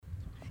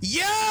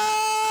Yo!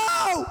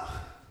 God.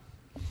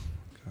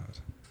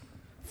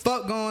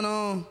 Fuck going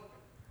on?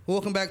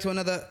 Welcome back to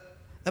another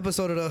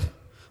episode of the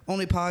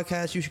only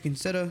podcast you should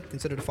consider.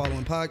 Consider the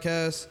following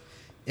podcast.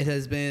 It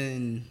has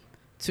been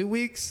 2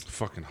 weeks.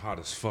 Fucking hot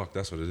as fuck.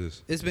 That's what it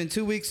is. It's been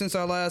 2 weeks since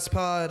our last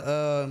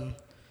pod.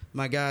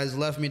 My guys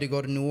left me to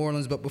go to New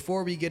Orleans. But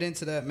before we get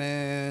into that,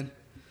 man,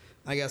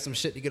 I got some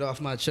shit to get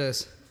off my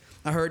chest.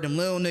 I heard them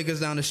little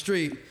niggas down the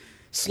street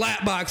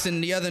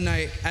slapboxing the other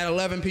night at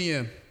 11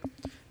 p.m.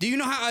 Do you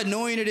know how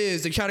annoying it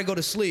is to try to go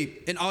to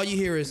sleep and all you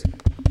hear is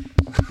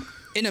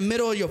in the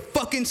middle of your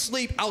fucking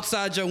sleep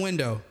outside your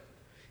window?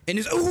 And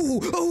it's ooh,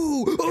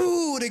 ooh,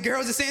 ooh. The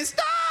girls are saying,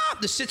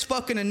 stop. The shit's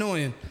fucking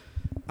annoying.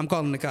 I'm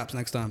calling the cops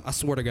next time. I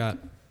swear to God.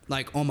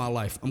 Like, on my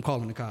life. I'm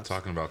calling the cops.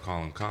 Talking about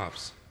calling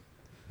cops.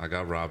 I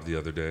got robbed the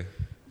other day.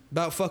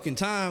 About fucking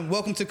time.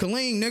 Welcome to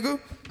Colleen, nigga.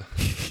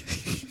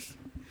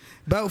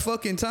 About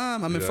fucking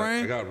time. I'm in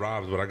frame. I got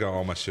robbed, but I got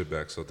all my shit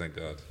back, so thank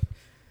God.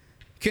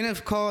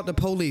 Kenneth called the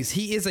police.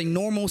 He is a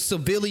normal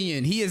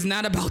civilian. He is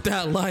not about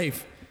that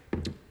life.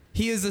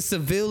 He is a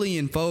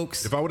civilian,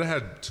 folks. If I would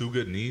have had 2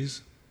 good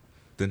knees,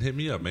 then hit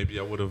me up. Maybe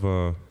I would have...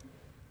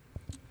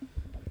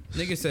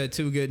 Nigga said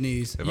 2 good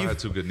knees. If I had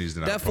 2 good knees,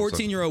 then that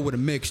 14-year-old would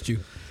have mixed you.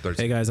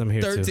 13. Hey guys, I'm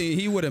here 13, too.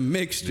 he would have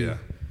mixed you. Yeah.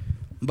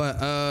 But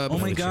Oh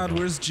my God,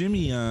 where's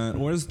Jimmy?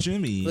 Where's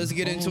Jimmy? Let's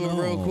get into it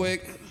real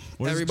quick.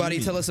 Where's Everybody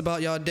Jimmy? Tell us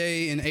about y'all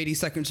day in 80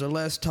 seconds or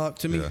less. Talk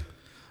to me. Yeah.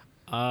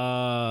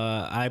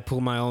 I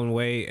pull my own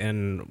weight,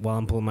 and while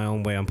I'm pulling my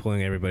own weight, I'm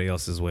pulling everybody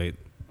else's weight.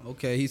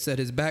 Okay, he said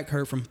his back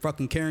hurt from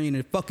fucking carrying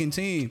a fucking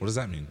team. What does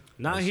that mean?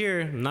 Not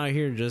here,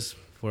 just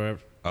for.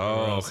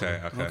 Oh,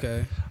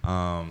 okay.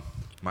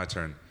 My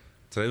turn.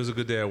 Today was a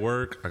good day at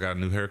work. I got a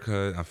new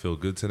haircut. I feel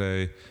good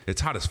today.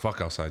 It's hot as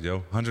fuck outside, yo.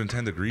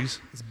 110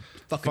 degrees. It's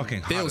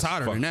fucking hot feels as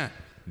hotter fuck. than that.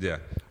 Yeah.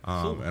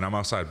 And I'm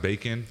outside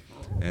baking,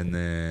 and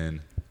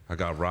then I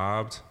got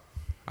robbed.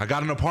 I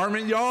got an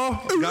apartment, y'all.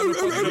 Got an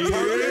apartment.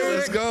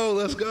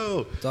 Let's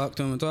go. Talk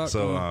to him.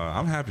 So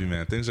I'm happy,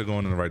 man. Things are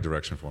going in the right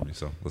direction for me.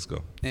 So let's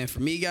go. And for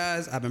me,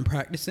 guys, I've been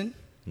practicing.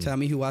 Tell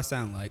me who I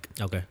sound like.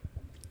 Okay.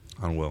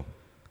 I'm Will.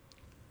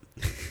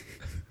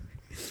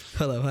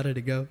 Hello, how did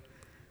it go?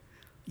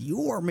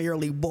 You are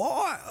merely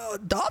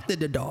adopted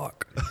the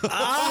dog. That's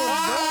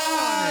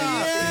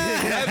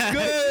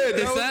good.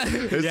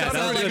 That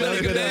sound like my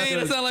nigga Bang.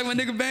 That sound like my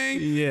nigga Bang.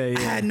 Yeah.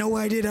 I had no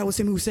idea that was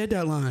him who said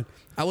that line.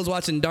 I was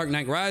watching Dark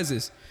Knight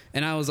Rises,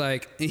 and I was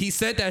like, and he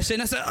said that shit,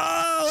 and I said,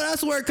 oh,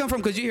 that's where it come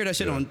from, because you hear that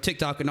shit on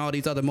TikTok and all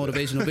these other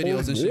motivational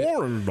videos and shit.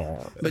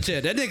 But yeah,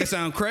 that nigga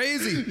sound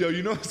crazy. Yo,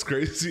 you know what's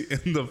crazy?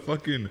 In the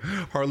fucking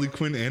Harley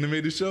Quinn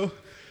animated show,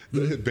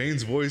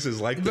 Bane's voice is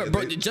like that.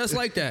 Bro, just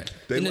like that.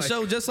 In the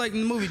show, just like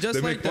in the movie,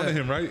 just like that. They make fun of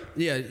him, right?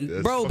 Yeah,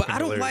 That's bro, but I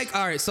don't hilarious. like,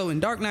 all right, so in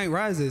Dark Knight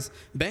Rises,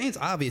 Bane's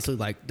obviously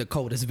like the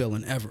coldest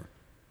villain ever.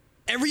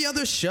 Every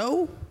other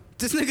show,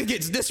 this nigga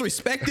gets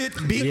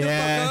disrespected, beat the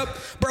fuck up.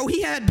 Bro,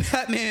 he had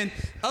Batman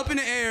up in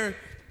the air,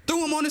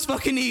 threw him on his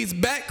fucking knees,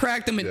 back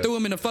cracked him, and threw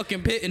him in a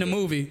fucking pit in the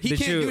movie. He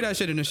can't do that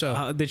shit in the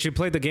show. Did you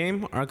play the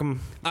game, Arkham?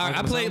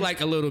 I played like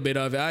a little bit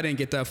of it. I didn't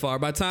get that far.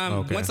 By the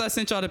time, once I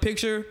sent y'all the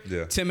picture,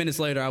 10 minutes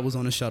later, I was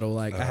on a shuttle.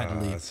 Like, I had to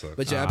leave.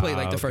 But yeah, I played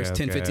like the first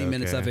 10, 15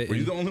 minutes of it. Were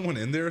you the only one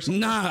in there or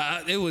something? Nah,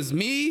 it was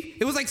me.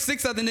 It was like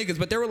 6 other niggas,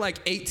 but there were like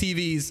 8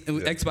 TVs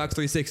and Xbox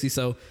 360.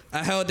 So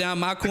I held down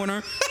my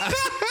corner.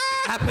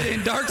 I put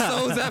in Dark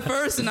Souls at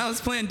first, and I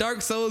was playing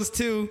Dark Souls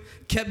 2.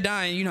 Kept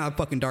dying. You know how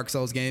fucking Dark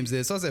Souls games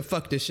is. So I said,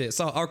 fuck this shit.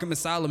 Saw Arkham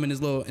Asylum in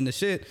the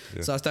shit.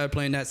 Yeah. So I started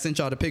playing that. Sent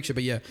y'all the picture.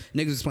 But yeah,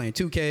 niggas was playing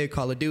 2K,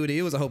 Call of Duty.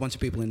 It was a whole bunch of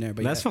people in there.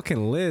 But that's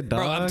fucking lit, dog.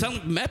 Bro, I'm telling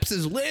you, Meps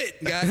is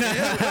lit,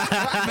 goddamn.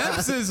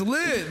 Meps is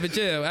lit. But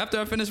yeah, after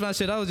I finished my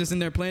shit, I was just in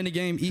there playing the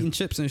game, eating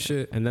chips and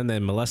shit. And then they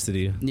molested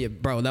you. Yeah,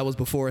 bro, that was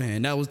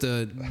beforehand. That was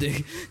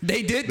they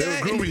did that. They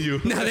were grooming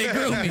you. No, they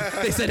groomed me.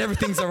 They said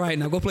everything's all right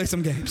now. Go play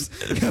some games.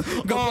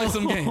 Go play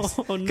some games.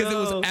 Because it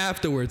was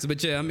afterwards.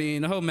 But yeah, I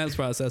mean, the whole Meps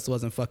process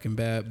wasn't fucking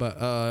bad.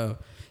 But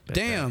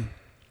damn.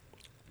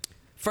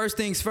 First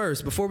things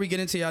first, before we get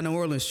into y'all New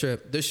Orleans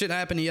trip, this shit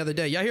happened the other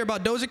day. Y'all hear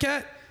about Doja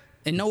Cat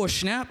and Noah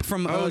Schnapp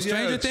from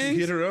Stranger Things? She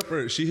hit her up,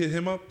 or she hit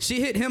him up?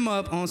 She hit him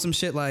up on some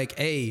shit like,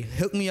 hey,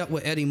 hook me up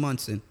with Eddie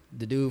Munson,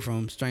 the dude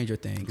from Stranger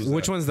Things.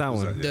 Which one's that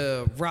one?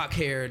 The rock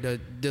hair, the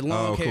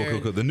long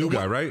hair. Cool. The new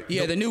guy, right?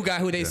 Yeah, the new guy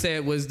who they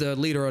said was the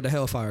leader of the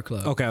Hellfire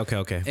Club.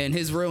 Okay. And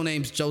his real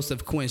name's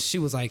Joseph Quinn. She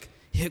was like,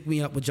 hook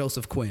me up with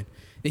Joseph Quinn.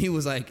 And he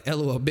was like,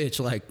 LOL, bitch,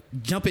 like,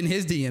 jump in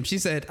his DM. She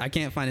said, I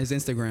can't find his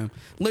Instagram.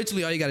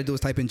 Literally, all you got to do is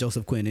type in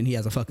Joseph Quinn, and he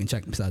has a fucking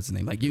check besides his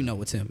name. Like, you know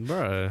it's him.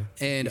 Bruh.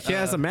 And he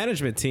has a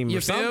management team you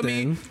or feel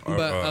something. Me?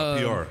 But,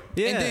 PR.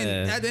 Yeah. And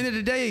then, at the end of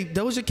the day,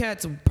 Doja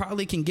Cat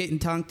probably can get in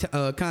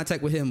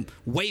contact with him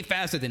way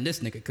faster than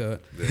this nigga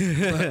could.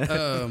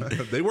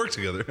 But, they work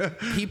together.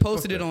 He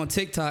posted it on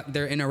TikTok,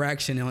 their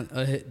interaction on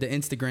the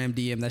Instagram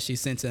DM that she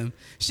sent him.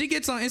 She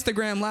gets on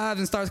Instagram Lives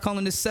and starts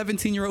calling this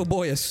 17-year-old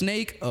boy a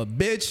snake, a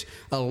bitch,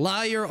 a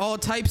liar, all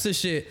types of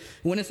shit.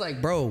 When it's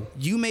like, bro,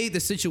 you made the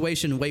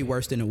situation way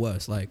worse than it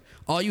was. Like,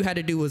 all you had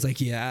to do was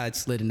like, yeah, I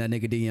slid in that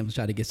nigga DM to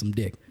try to get some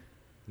dick.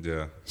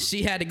 Yeah.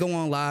 She had to go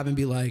on live and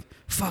be like,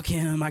 fuck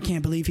him. I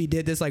can't believe he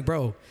did this. Like,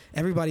 bro,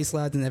 everybody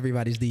slides in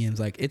everybody's DMs.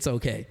 Like, it's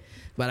okay.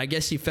 But I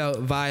guess she felt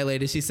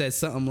violated. She said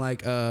something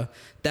like,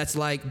 that's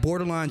like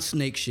borderline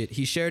snake shit.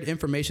 He shared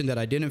information that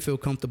I didn't feel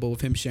comfortable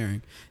with him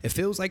sharing. It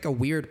feels like a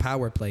weird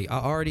power play. I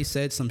already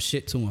said some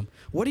shit to him.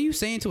 What are you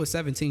saying to a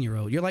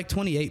 17-year-old? You're like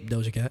 28,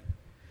 Doja Cat.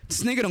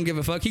 This nigga don't give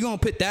a fuck. He gonna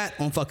put that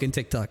on fucking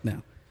TikTok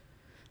now.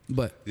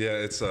 But yeah,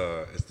 it's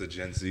the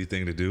Gen Z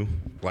thing to do,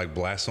 like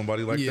blast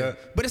somebody like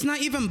that. But it's not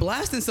even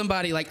blasting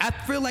somebody. Like, I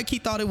feel like he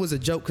thought it was a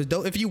joke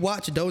because if you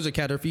watch Doja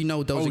Cat or if you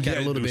know Doja Cat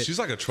a little bit, she's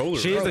like a troller.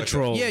 She is a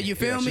troll. Yeah, you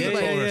feel me?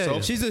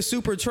 Like, she's a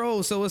super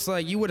troll. So it's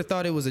like you would have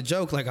thought it was a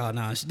joke. Like, oh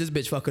nah, this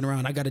bitch fucking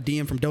around. I got a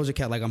DM from Doja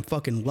Cat. Like, I'm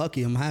fucking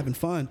lucky. I'm having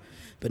fun.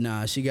 But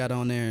nah, she got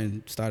on there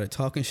and started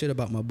talking shit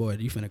about my boy.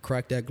 You finna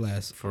crack that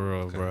glass. For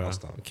real, bro.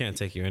 I can't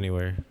take you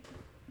anywhere.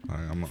 All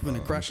right, I'm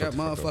finna crack that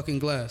motherfucking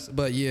glass.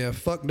 But yeah,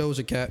 fuck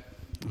Doja Cat.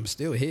 I'm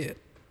still hit.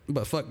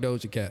 But fuck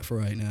Doja Cat for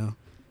right now.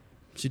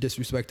 She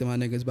disrespected my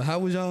niggas. But how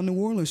was y'all New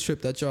Orleans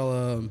trip that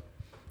y'all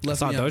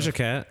left? I saw Doja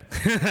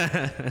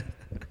Cat.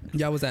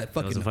 Y'all was at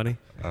fucking. Wasn't funny?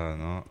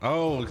 No.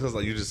 Oh, because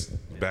like you just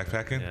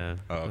backpacking? Yeah.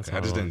 Oh, okay.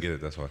 I just didn't get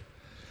it. That's why.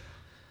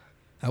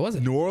 How was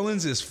it? New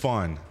Orleans is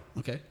fun.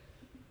 Okay.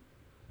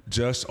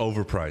 Just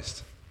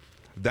overpriced.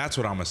 That's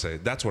what I'm gonna say.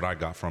 That's what I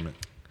got from it.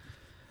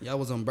 Y'all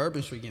was on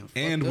Bourbon Street getting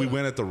And we up.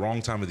 went at the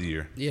wrong time of the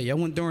year. Yeah, y'all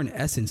went during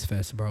Essence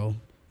Fest, bro.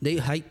 They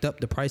hiked up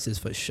the prices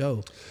for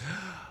show.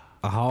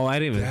 Oh, I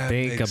didn't even That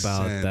think makes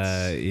about sense.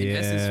 that. And Yeah.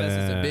 Essence Fest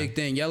is a big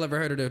thing. Y'all ever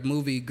heard of the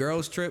movie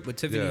Girls Trip with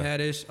Tiffany Yeah.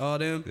 Haddish, all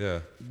them?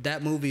 Yeah.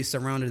 That movie is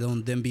surrounded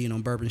on them being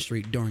on Bourbon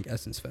Street during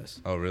Essence Fest.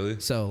 Oh, really?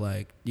 So,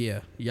 like, yeah,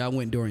 y'all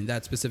went during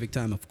that specific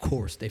time. Of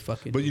course, they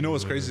fucking. But you know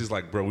what's crazy is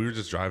like, bro, we were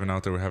just driving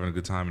out there, we're having a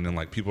good time, and then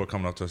like people are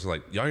coming up to us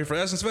like, y'all here for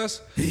Essence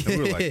Fest? And we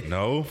were like,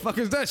 no. fuck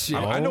is that shit?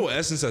 I know what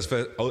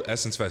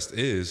Essence Fest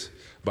is,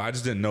 but I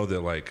just didn't know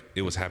that like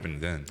it was happening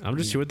then. I'm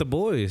just here with the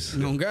boys.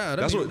 Oh God,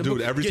 That's what,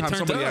 dude. Every Get time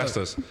turned somebody up. asked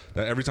us,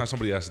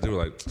 they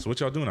were like, "So what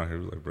y'all doing out here?"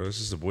 We were like, "Bro, this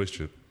is a boys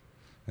trip,"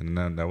 and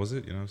then that was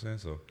it. You know what I'm saying?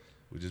 So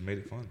we just made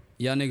it fun.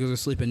 Y'all niggas are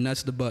sleeping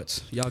nuts to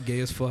butts. Y'all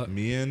gay as fuck.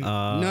 Me and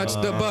Nuts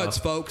to butts,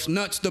 folks.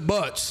 Nuts to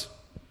butts.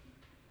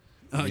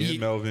 me and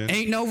Melvin.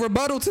 Ain't no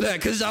rebuttal to that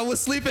because y'all was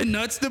sleeping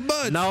nuts to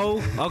butts.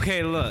 No?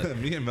 Okay, look.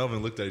 Me and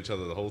Melvin looked at each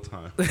other the whole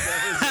time.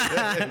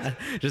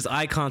 Just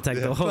eye contact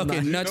the whole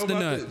Fucking night. nuts to about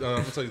nut. I'm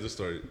gonna tell you this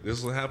story.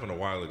 This happened a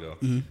while ago.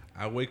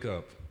 I wake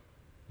up.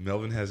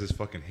 Melvin has his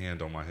fucking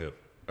hand on my hip.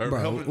 Or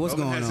Bro, Melvin, what's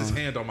Melvin going has his on?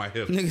 hand on my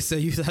hip. Nigga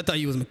said I thought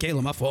you was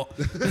Michaela. My fault.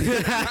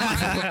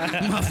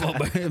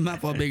 my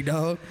fault, big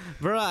dog.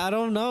 Bro, I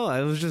don't know.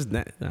 It was just,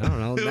 I don't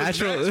know,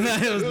 natural.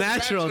 It was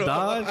natural,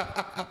 dog.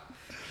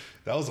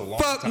 That was a long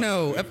Fuck time.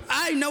 no. If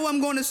I know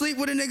I'm going to sleep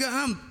with a nigga,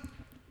 I'm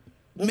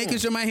making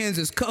sure my hands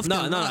is cuffed.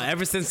 No, and locked.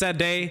 ever since that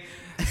day,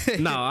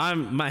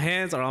 my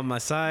hands are on my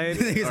side.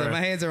 Nigga said my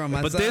hands are on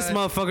my But side. this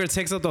motherfucker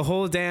takes up the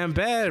whole damn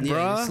bed, Yeah,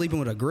 bro. you're sleeping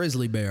with a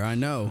grizzly bear. I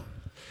know.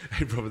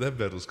 Hey, bro, but that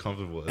bed was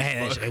comfortable.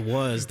 as fuck. It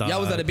was, dog.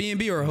 Y'all was at a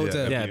B&B or a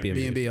hotel? Yeah, B&B.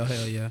 B&B. Oh,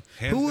 hell yeah.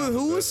 Hands Who down the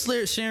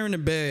was sharing the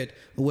bed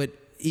with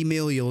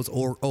Emilio's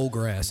or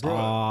Ograss? Bro,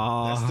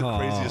 that's the Oh.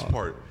 craziest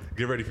part.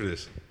 Get ready for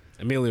this.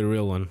 Emilio, the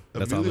real one.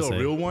 That's all I'm Emilio,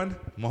 saying. real one,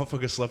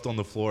 motherfucker slept on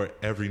the floor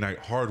every night.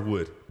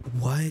 Hardwood.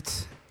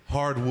 What?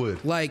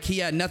 Hardwood. Like he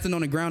had nothing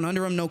on the ground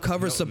under him, no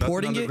cover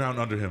supporting nothing it? on the ground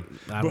under him.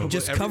 I Bro, don't-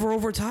 Just every- cover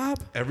over top?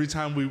 Every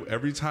time we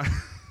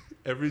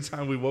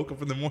woke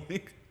up in the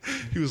morning,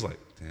 he was like,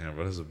 "Damn,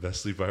 bro, that's the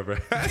best sleep I ever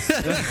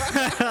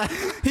had."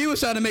 He was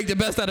trying to make the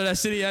best out of that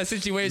shitty ass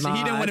situation. Nah,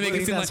 he didn't want to I make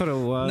it think seem that's like what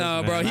it was, No,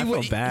 man. bro. I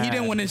felt bad. He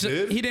didn't want to.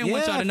 did? He didn't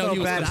want y'all to know I he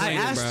was felt bad.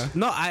 complaining,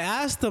 bro. I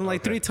asked him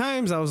like 3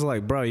 times. I was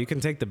like, bro, you can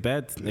take the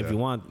bed if you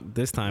want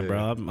this time,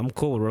 bro. I'm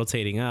cool with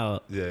rotating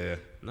out. Yeah.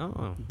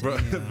 No. Bro,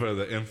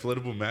 the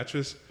inflatable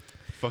mattress,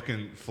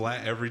 fucking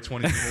flat every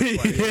 20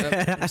 minutes. Like,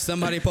 Yep.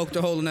 Somebody poked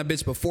a hole in that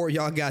bitch before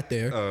y'all got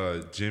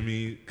there.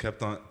 Jimmy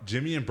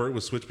and Bert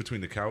would switch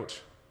between the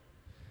couch.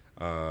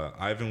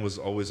 Ivan was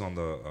always on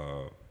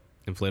the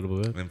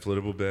Inflatable bed?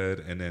 inflatable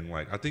bed, and then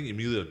like I think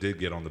Emilio did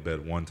get on the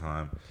bed one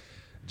time.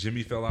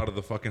 Jimmy fell out of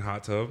the fucking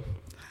hot tub.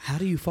 How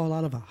do you fall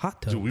out of a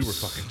hot tub? Dude, we were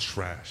fucking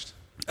trashed.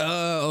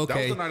 Okay. That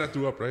was the night I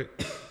threw up, right?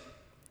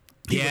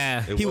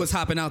 Yeah. It He was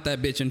hopping out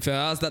that bitch and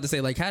fell. I was about to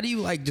say, like, how do you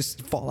like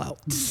just fall out?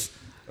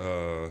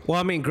 Well,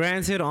 I mean,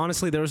 granted,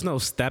 honestly, there was no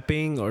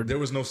stepping or There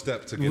was no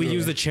step to get we up.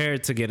 used the chair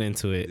to get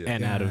into it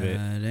and out of it.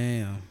 God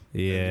damn.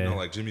 Yeah. And, you know,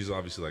 like Jimmy's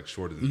obviously like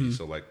shorter than me,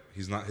 so like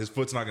his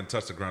foot's not gonna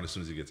touch the ground as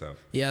soon as he gets out.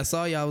 Yeah, I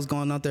saw y'all was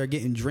going out there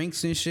getting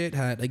drinks and shit.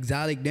 Had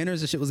exotic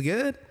dinners and shit was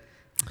good.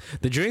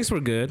 The drinks were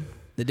good.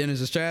 The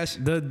dinners was trash.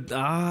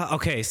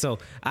 Okay, so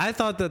I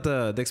thought that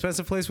the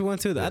expensive place we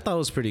went to, I thought it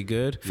was pretty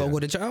good. Fogo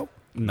de chao.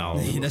 No.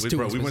 That's we, too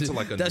bro, we went expensive. to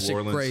like a That New shit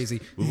Orleans.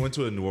 crazy. We went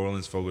to a New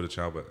Orleans Fogo de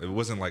Chao, but it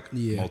wasn't like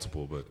Yeah.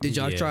 multiple. But Did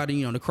y'all Yeah. try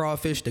the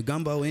crawfish, the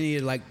gumbo, any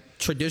of like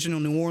traditional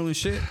New Orleans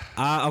shit?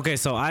 Okay,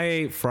 so I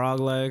ate frog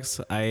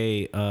legs. I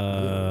ate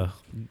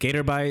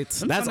gator bites.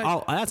 That's find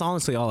out- all. That's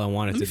honestly all I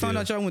wanted Let me to find do.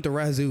 out y'all went to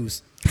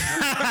Razoo's.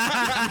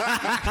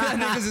 That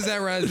niggas is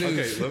at Razoo's.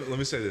 okay, let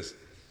me say this.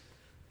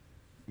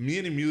 me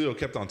and Emilio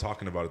kept on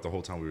talking about it the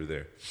whole time we were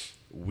there.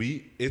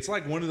 It's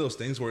like one of those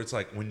things where it's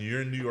like when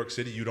you're in New York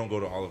City, you don't go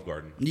to Olive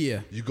Garden. Yeah.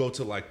 You go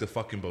to like the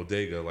fucking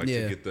bodega, like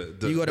to get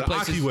the you go to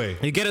Aki way.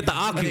 You get it the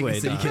Aki way,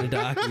 You get it the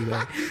Aki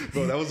way.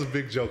 Bro, that was a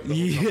big joke.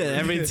 Yeah,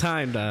 every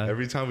time, dog.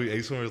 Every time we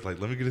ate somewhere, it's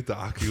like, let me get it the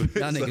Aki way.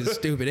 Y'all niggas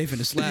stupid. They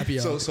finna slap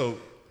y'all. So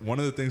one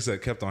of the things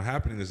that kept on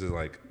happening is that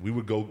like we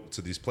would go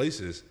to these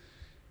places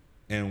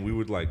and we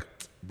would like,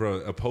 bro,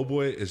 a po'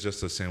 boy is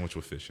just a sandwich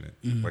with fish in it.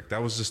 Mm-hmm. Like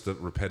that was just the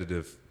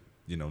repetitive,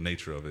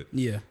 nature of it.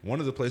 Yeah. One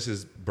of the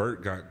places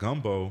Bert got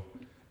gumbo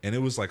and it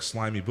was like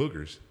slimy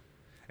boogers.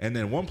 And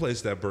then one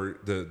place that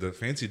Bert, the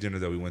fancy dinner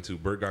that we went to,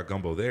 Bert got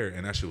gumbo there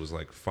and that shit was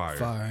like fire.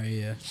 Fire,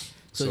 yeah.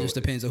 So it just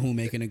depends on who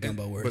making the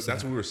gumbo worse. But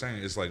that's what we were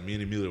saying. It's like me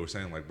and Emilio were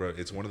saying like, bro,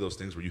 it's one of those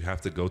things where you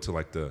have to go to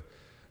like the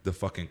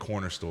fucking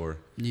corner store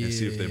and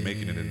see if they're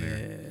making it in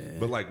there.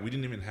 But like we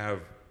didn't even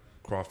have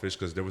crawfish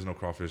because there was no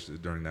crawfish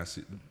during that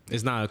season.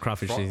 It's not a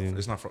crawfish season.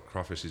 It's not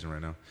crawfish season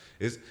right now.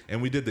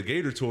 And we did the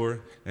gator tour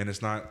and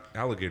it's not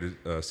alligator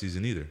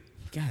season either.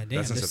 God damn,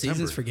 That's in there's September.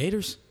 seasons for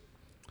gators?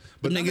 But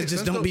But that niggas makes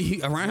just sense, don't though.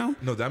 be around?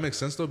 No, that makes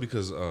sense though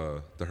because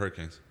the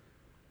hurricanes.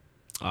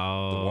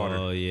 Oh, The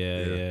water.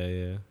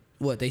 yeah.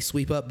 What, they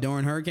sweep up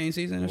during hurricane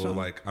season or Well, something?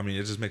 like I mean,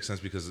 it just makes sense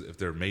because if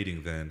they're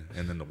mating then,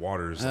 and then the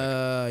water's like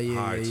Yeah,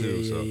 high yeah, too.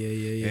 yeah, So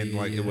yeah, and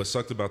like yeah. what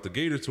sucked about the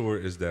gator tour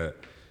is that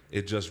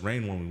it just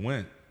rained when we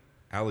went.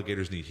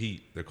 Alligators need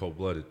heat; they're cold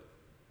blooded.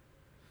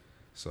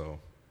 So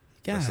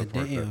that's the God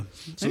part damn.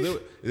 So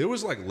there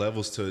was like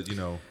levels to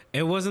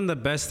It wasn't the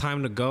best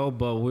time to go,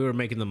 but we were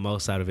making the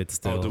most out of it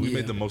still. Oh, dude, we Yeah.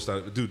 made the most out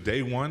of it. Dude,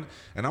 day one,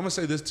 and I'm gonna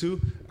say this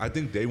too. I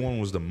think day one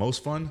was the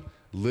most fun,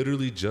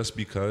 literally just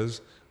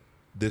because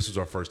this was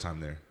our first time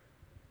there.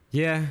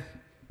 Yeah,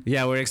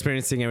 we're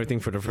experiencing everything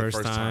for the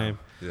first time.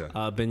 Yeah.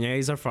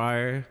 Beignets are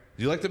fire.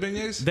 You like the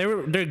beignets?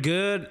 They're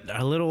good.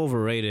 A little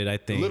overrated, I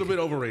think. A little bit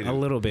overrated. A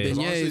little bit. Because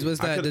Beignets, honestly,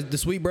 what's I that? could've- The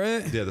sweet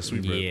bread? Yeah, the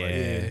sweet bread.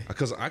 Yeah.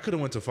 Because I could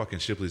have went to fucking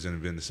Shipley's and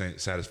been the same,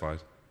 satisfied.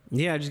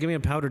 Yeah, just give me a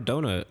powdered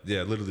donut.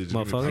 Yeah, literally just give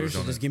me a Motherfucker. powdered You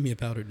should donut. Just give me a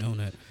powdered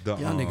donut. The,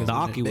 Y'all niggas The living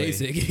Aki way.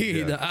 basic.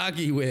 Yeah. The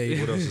Aki way.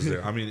 What else is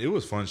there? I mean, it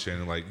was fun,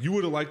 Shannon. Like, you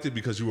would have liked it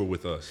because you were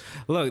with us.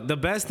 Look, the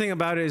best thing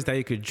about it is that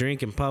you could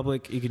drink in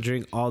public. You can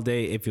drink all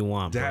day if you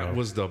want, That bro.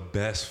 was the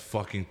best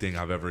fucking thing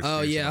I've ever Oh,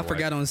 experienced. yeah, I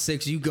forgot on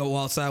 6, you go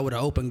outside with an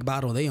open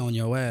bottle, they on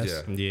your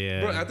ass. Yeah.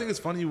 Yeah. Bro, I think it's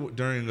funny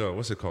during,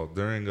 what's it called?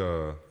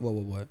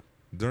 What?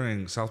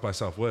 During South by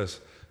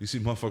Southwest, you see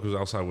motherfuckers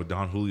outside with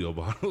Don Julio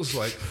bottles.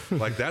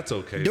 like that's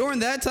okay. During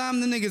that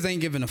time, the niggas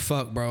ain't giving a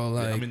fuck, bro.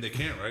 Like, I mean, they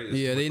can't, right? It's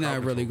yeah, they crowd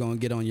not really control. gonna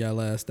get on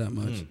y'all ass that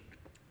much.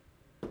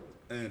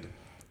 And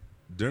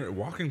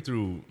walking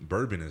through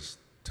Bourbon is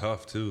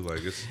tough too.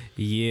 Like it's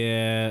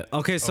Yeah.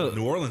 Okay, so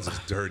New Orleans is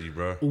dirty,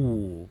 bro.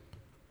 ooh.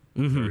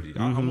 Dirty.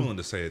 I'm willing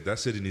to say it. That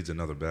city needs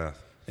another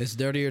bath. It's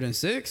dirtier than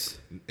 6?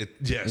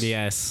 Yes.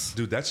 Yes.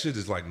 Dude, that shit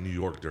is like New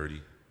York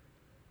dirty.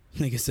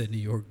 Nigga said New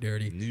York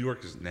dirty. New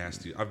York is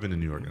nasty. I've been to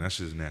New York and that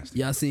shit is nasty.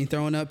 Y'all seen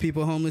throwing up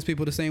people, homeless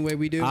people, the same way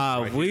we do?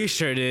 We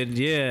sure did.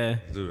 Yeah.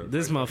 Dude,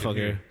 This right fucking motherfucker.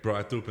 here. Bro,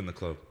 I threw up in the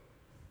club.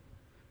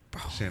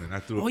 Bro. Shannon, I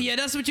threw up. Oh yeah,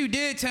 that's what you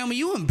did. Tell me,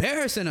 you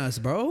embarrassing us,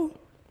 bro.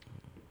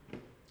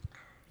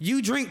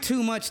 You drink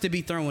too much to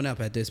be throwing up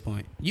at this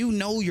point. You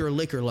know your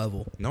liquor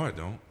level. No, I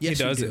don't. Yes,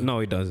 he doesn't. you do. No,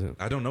 he doesn't.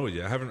 I don't know it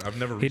yet. I've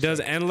never He does.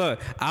 And look,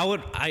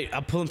 I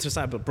pull him to the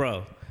side, but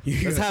bro,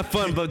 let's have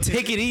fun, but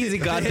take it easy,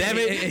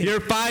 goddammit.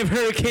 You're 5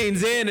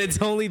 hurricanes in. It's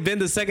only been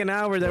the second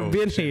hour that we've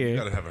been shit, You here.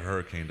 gotta have a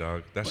hurricane,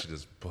 dog. That shit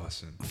is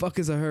busting. Fuck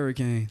is a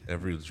hurricane?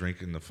 Every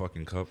drink in the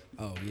fucking cup.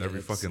 Oh yeah, Every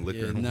that's- fucking liquor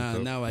yeah, in the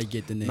cup. now I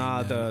get the name.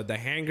 Nah, now. the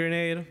hand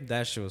grenade,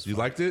 that shit was You fun.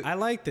 liked it? I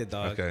liked it,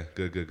 dog. Okay,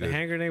 good. The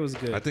hand grenade was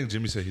good. I think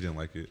Jimmy said he didn't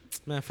like it.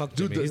 Man, fuck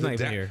Dude, Jimmy. He's not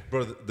even here.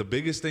 Bro, the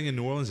biggest thing in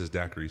New Orleans is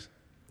daiquiris.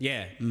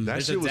 Yeah. That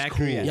There's shit a was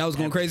daiquiri cool. at- Y'all was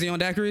going crazy on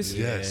daiquiris?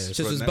 Yes. Just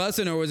Bro, was that-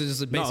 busting, or was it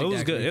just a basic? No, it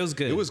was good. daiquiri? It was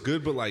good. It was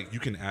good, but like you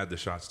can add the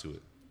shots to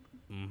it.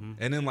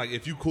 And then like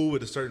if you cool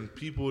with a certain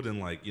people, then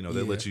like they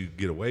let you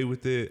get away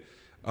with it.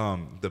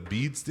 The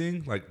beads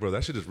thing, like bro,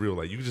 that shit is real.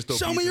 Like you can just throw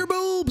Show beads me your in.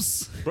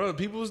 boobs. Bro,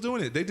 people was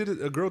doing it. They did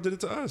it. A girl did it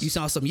to us. You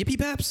saw some yippee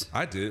paps?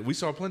 I did. We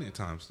saw plenty of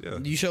times. Yeah.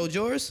 You showed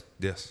yours?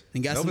 Yes.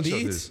 And got some Melvin showed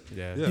beads? his.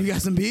 Yeah. You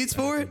got some beads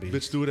for it?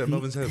 Bitch threw it at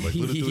Melvin's head. Like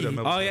literally threw it at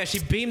Melvin's Oh head. yeah, she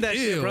beamed that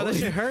shit, bro. That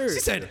shit hurt. She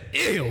said,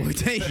 "Ew,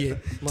 take it,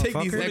 take these Motherfucker.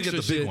 Let me get extra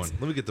the big shits." one.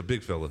 Let me get the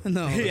big fella.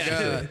 No, Yeah.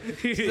 God.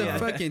 Yeah.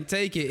 Fucking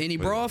take it. Any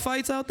brawl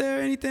fights out there,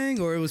 or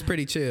anything, or it was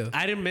pretty chill?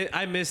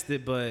 I missed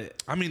it,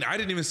 but I mean, I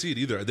didn't even see it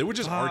either. They were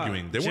just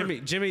arguing. They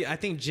weren't. Jimmy, I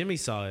think Jimmy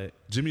saw it.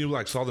 Jimmy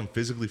like saw them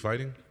physically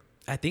fighting.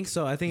 I think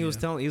so. I think he was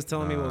telling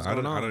me what was I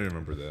going don't on. even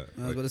remember that.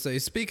 I was about to say,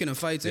 speaking of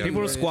fights, Yeah. People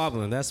were anyways,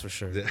 squabbling, that's for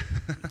sure.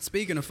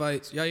 Speaking of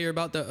fights, y'all hear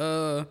about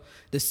the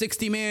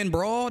 60-man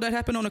brawl that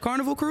happened on the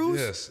Carnival cruise?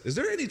 Yes. Is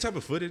there any type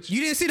of footage?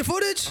 You didn't see the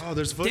footage? Oh,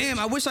 there's footage? Damn,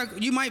 I wish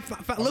you might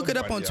look it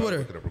up on Yeah, I'll Twitter.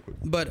 look it up real quick.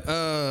 But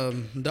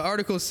the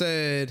article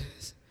said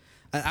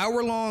an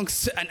hour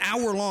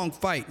long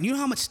fight. You know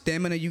how much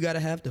stamina you got to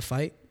have to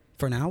fight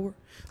for an hour?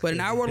 But an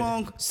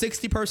hour-long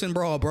 60-person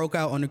brawl broke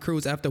out on the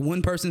cruise after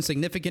one person's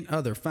significant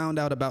other found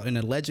out about an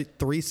alleged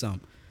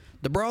threesome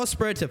The brawl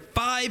spread to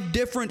 5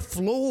 different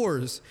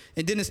floors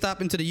and didn't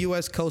stop until the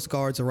U.S. Coast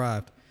Guards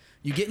arrived.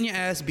 You getting your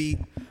ass beat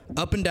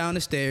up and down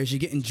the stairs. You're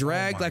getting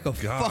dragged like a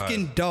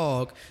fucking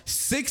dog.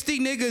 60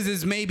 niggas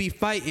is maybe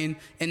fighting,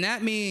 and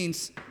that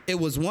means it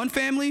was one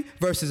family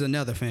versus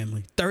another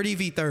family. 30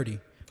 v 30.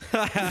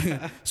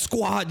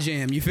 Squad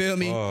jam, you feel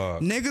me?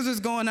 Niggas is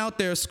going out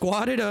there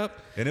squatted up.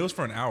 And it was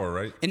for an hour,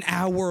 right? An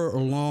hour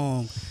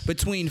long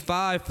between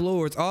 5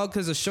 floors, all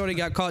because a shorty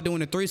got caught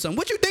doing a threesome.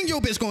 What you think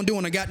your bitch gonna do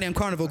on a goddamn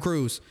Carnival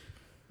cruise?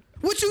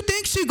 What you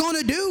think she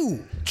gonna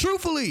do?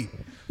 Truthfully.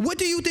 What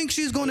do you think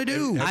she's gonna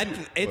do?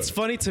 It's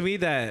funny to me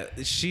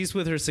that she's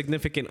with her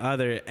significant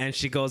other and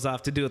she goes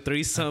off to do a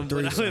threesome.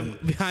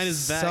 Behind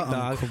his back, something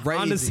dog.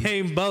 crazy. On the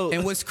same boat.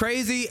 And what's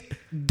crazy,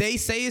 they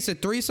say it's a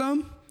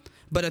threesome,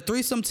 but a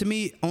threesome to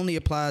me only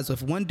applies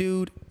with one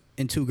dude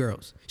and 2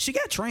 girls. She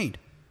got trained.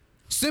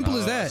 Simple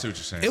as that. I see what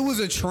you're saying. It was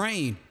a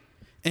train.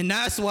 And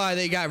that's why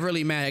they got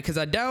really mad. Because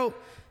I doubt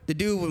the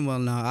dude would, well,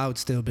 no, I would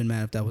still have been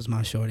mad if that was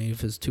my shorty,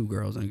 if it's 2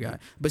 girls and a guy.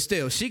 But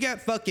still, she got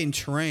fucking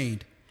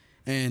trained.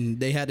 And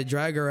they had to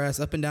drag her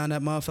ass up and down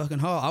that motherfucking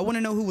hall. I want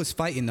to know who was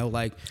fighting, though.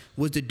 Like,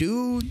 was the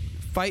dude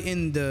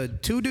fighting the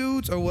 2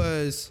 dudes, or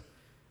was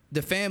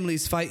the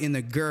families fighting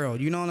the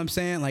girl? You know what I'm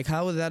saying? Like,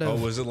 how was that?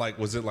 Was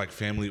it like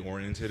family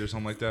oriented or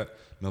something like that?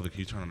 Melvin, can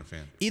you turn on the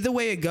fan? Either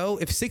way it go,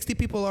 if 60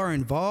 people are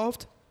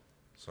involved.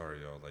 Sorry,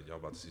 y'all. Like, y'all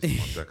about to see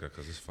some Becca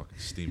because it's fucking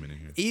steaming in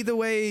here. Either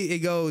way it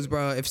goes,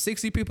 bro. If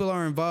 60 people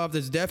are involved,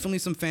 there's definitely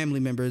some family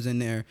members in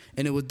there.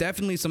 And it was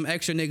definitely some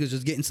extra niggas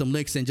just getting some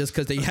licks in just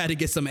because they had to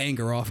get some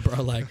anger off,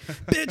 bro. Like,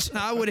 bitch,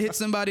 I would have hit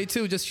somebody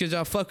too just because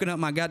y'all fucking up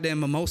my goddamn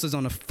mimosas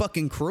on a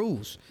fucking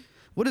cruise.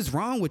 What is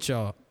wrong with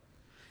y'all?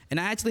 And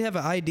I actually have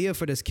an idea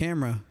for this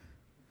camera.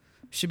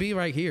 Should be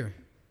right here.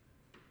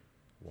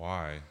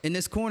 Why? In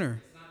this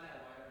corner.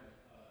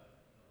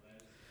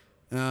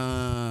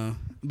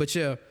 But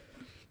yeah.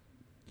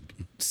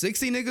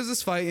 60 niggas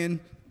is fighting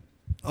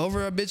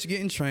over a bitch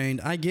getting trained.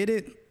 I get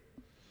it.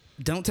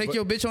 Don't take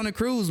your bitch on a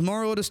cruise.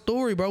 Moral of the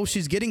story, bro.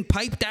 She's getting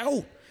piped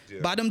out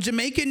by them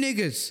Jamaican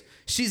niggas.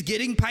 She's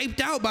getting piped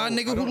out by a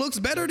nigga who looks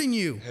better than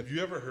you. Have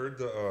you ever heard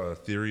the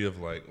theory of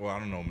like? Well, I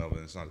don't know,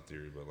 Melvin. It's not a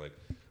theory, but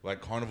like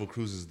Carnival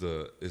Cruise is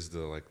the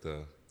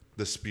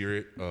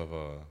spirit of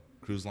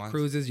cruise lines.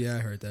 Cruises, yeah, I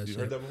heard that. You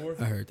heard that before?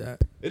 I heard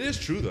that. It is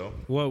true though.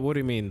 What do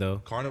you mean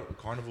though?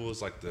 Carnival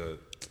is like the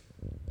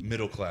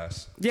middle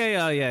class.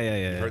 Yeah. You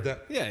heard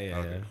that?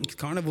 Yeah.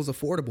 Carnival's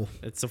affordable.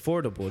 It's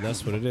affordable.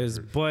 That's what it is.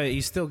 But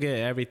you still get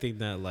everything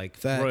that like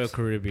Facts. Royal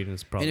Caribbean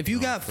is probably. And if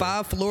you got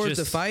 5 floors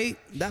to fight,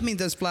 that means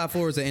there's 5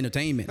 floors of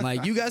entertainment.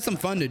 Like, you got some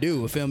fun to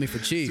do, feel me, for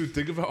cheap. Dude,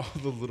 think about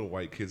all the little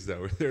white kids that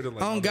were there to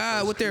like. Oh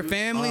God, with their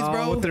families,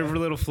 bro, with their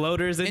little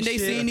floaters and they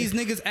shit. seeing these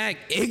niggas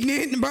act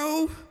ignorant,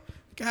 bro.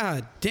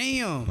 God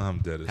damn. I'm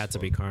dead as Had to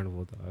fuck. be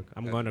Carnival, dog.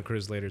 I'm going to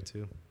cruise later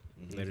too.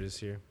 Later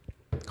this year.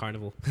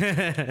 Carnival.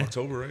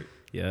 October, right?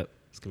 Yep.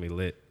 It's gonna be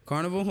lit.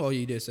 Carnival? Oh,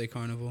 you did say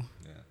Carnival.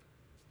 Yeah.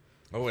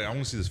 Oh wait, I want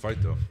to see this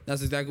fight though.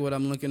 That's exactly what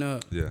I'm looking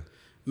up. Yeah.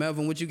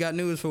 Melvin, what you got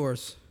news for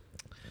us?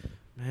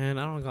 Man,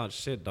 I don't got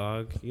shit,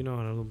 dog. You know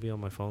I don't be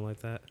on my phone like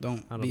that.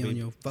 Don't I be on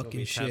your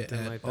fucking shit tapped in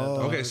at like that, all.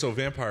 dog. Okay, so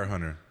Vampire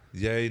Hunter.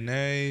 Yay,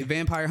 nay.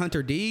 Vampire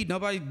Hunter D?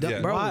 Nobody, Yeah.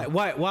 bro.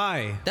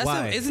 Why? That's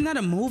Why? isn't that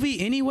a movie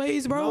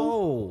anyways, bro?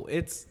 No,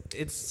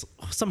 it's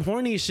some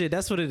horny shit.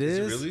 That's what it is.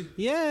 Is it really?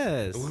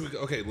 Yes.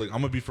 Okay, look,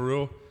 I'm gonna be for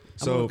real.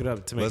 So look it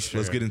up to make let's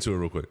sure. get into it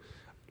real quick.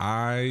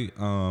 I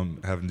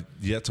have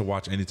yet to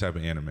watch any type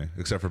of anime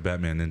except for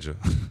Batman Ninja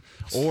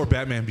or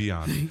Batman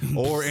Beyond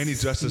or any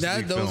Justice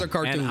League Those film. are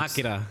cartoons. And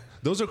Akira.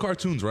 Those are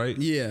cartoons, right?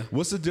 Yeah.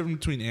 What's the difference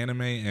between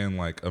anime and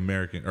like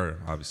American? Or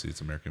obviously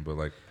it's American, but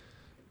like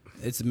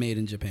It's made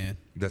in Japan.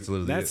 that's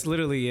literally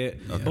Literally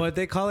it. Okay. But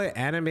they call it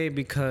anime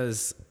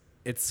because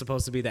it's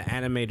supposed to be the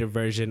animated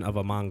version of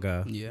a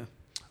manga. Yeah.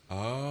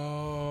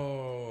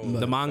 Oh,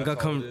 The manga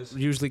that's all it is?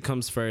 usually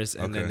comes first,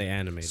 and then Okay. they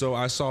animate. So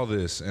I saw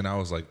this and I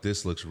was like,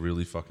 this looks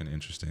really fucking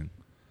interesting.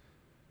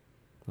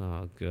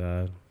 Oh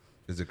god.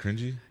 Is it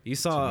cringy? You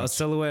saw a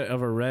silhouette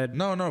of a red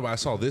No, but I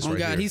saw this Oh right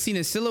God, here. he's seen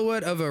a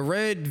silhouette of a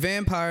red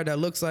vampire that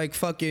looks like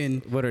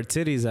fucking with her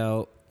titties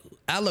out.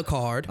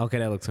 Alucard. Okay,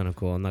 that looks kind of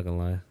cool. I'm not gonna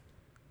lie.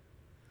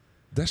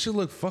 That should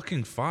look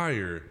fucking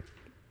fire.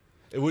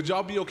 Would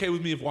y'all be okay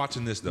with me if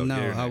watching this though? No,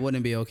 Yeah or I nay?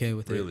 wouldn't be okay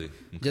with it. Really?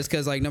 Okay. Just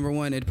because, like, number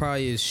one, it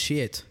probably is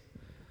shit.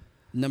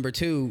 Number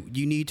two,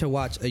 you need to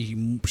watch a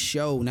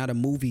show, not a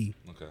movie.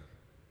 Okay.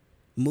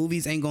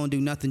 Movies ain't gonna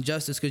do nothing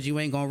justice because you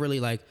ain't gonna really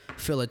like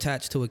feel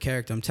attached to a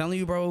character. I'm telling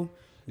you, bro.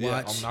 Yeah,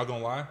 Watch. I'm not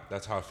gonna lie.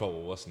 That's how I felt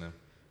with what's the name?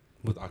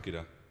 With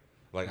Akira.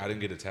 Like I didn't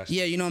get attached.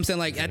 Yeah, you know what I'm saying?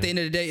 Like, at the end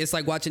of the day, it's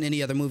like watching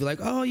any other movie. Like,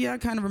 oh, yeah, I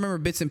kind of remember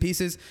bits and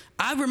pieces.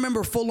 I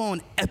remember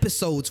full-on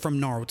episodes from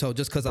Naruto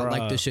just because I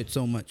like this shit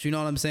so much. You know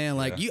what I'm saying?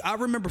 Like, Yeah. I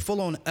remember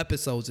full-on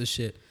episodes of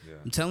shit. Yeah.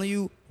 I'm telling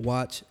you,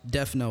 watch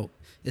Death Note.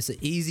 It's an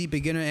easy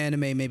beginner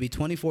anime, maybe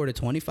 24 to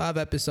 25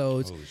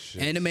 episodes. Holy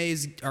shit.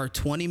 Animes are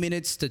 20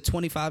 minutes to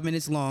 25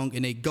 minutes long,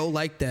 and they go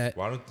like that.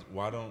 Why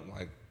don't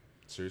like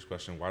serious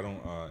question? Why don't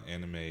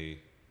anime?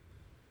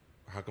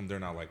 How come they're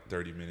not like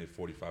 30-minute,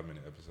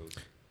 45-minute episodes?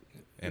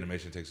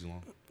 animation takes too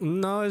long?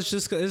 No,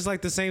 it's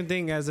like the same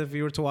thing as if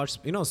you were to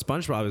watch.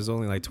 SpongeBob is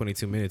only like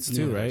 22 minutes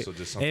too, right? So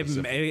just something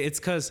simple. It's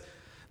because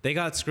they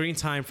got screen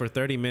time for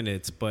 30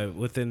 minutes, but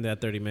within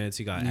that 30 minutes,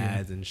 you got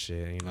ads and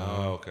shit.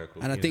 Oh, okay,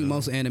 cool. And I think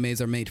most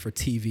animes are made for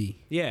TV.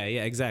 Yeah,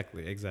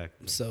 exactly.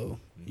 So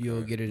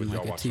you'll get it in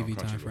like a TV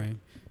time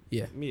frame.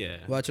 Yeah.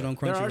 Watch it on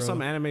Crunchyroll. There are some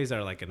animes that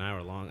are like an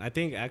hour long. I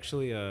think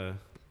actually,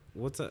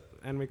 what's that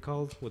anime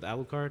called with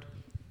Alucard?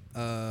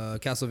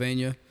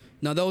 Castlevania.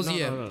 No, those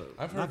No.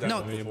 I've heard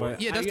that one before.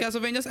 Yeah, that's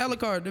Castlevania. That's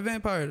Alucard, the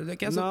vampire.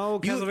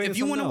 Castlevania. If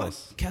you want to watch,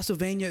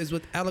 Castlevania is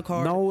with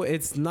Alucard. No,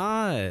 it's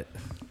not.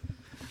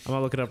 I'm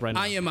gonna look it up right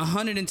now. I am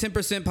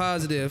 110%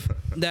 positive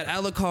that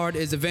Alucard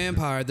is a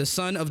vampire, the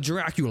son of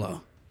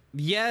Dracula.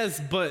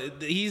 Yes,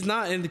 but he's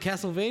not in the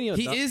Castlevania.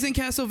 He is in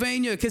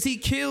Castlevania because he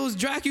kills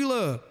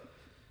Dracula.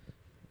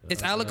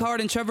 It's Alucard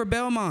and Trevor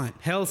Belmont.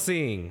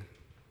 Hellsing.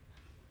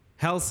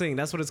 That's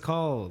what it's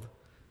called.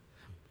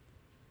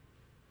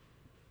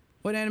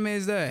 What anime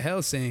is that?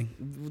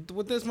 Hellsing.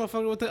 With this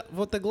motherfucker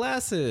with the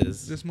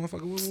glasses. This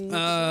motherfucker with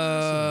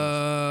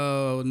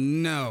Oh,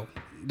 no.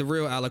 The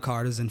real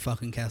Alucard is in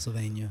fucking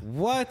Castlevania.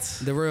 What?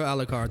 The real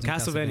Alucard's in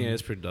Castlevania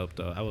is pretty dope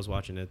though. I was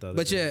watching it the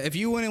other day. Yeah, if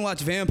you wouldn't watch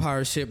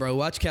vampire shit, bro,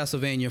 watch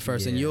Castlevania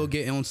first, and you'll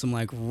get on some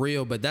like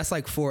real. But that's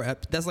like 4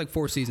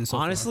 seasons. So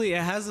honestly,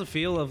 it has a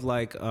feel of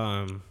like,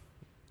 kind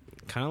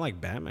of like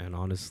Batman.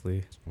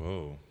 Honestly.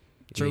 Whoa.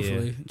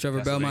 Truthfully,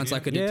 Trevor Belmont's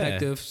like a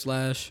detective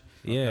slash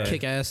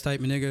kick ass type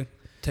of nigga.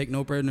 Take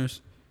no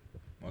prisoners.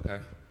 Okay.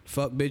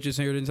 Fuck bitches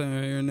here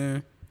and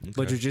there. Okay.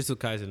 But Jujutsu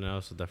Kaisen I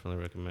also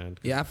definitely recommend.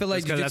 Yeah, I feel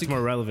like that's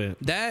more relevant.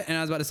 That, and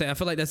I was about to say, I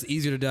feel like that's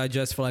easier to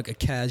digest for like a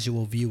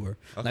casual viewer.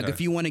 Okay. Like if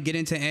you want to get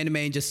into anime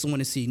and just want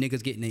to see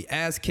niggas getting their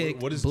ass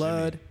kicked, what is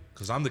blood.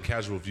 Because I'm the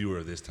casual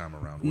viewer this time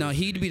around. No,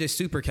 he'd be the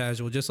super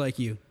casual, just like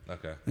you.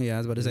 Okay. Yeah, I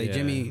was about to say,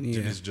 Jimmy. Yeah.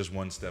 Jimmy's just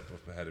one step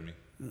up ahead of me.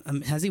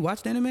 Has he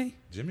watched anime?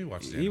 Jimmy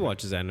watches anime. He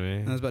watches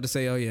anime. I was about to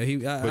say, oh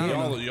yeah,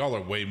 But y'all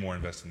are way more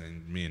invested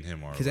than me and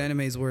him are. His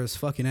anime is where it's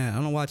fucking at. I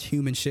don't watch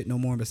human shit no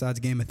more besides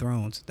Game of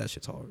Thrones. That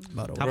shit's hard.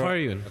 By the way. How far are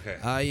you in? Okay.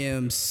 I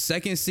am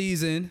second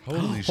season.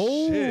 Holy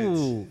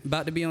shit.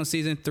 About to be on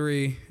season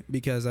 3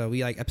 because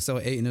we like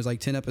episode 8 and there's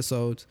like 10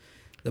 episodes.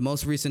 The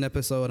most recent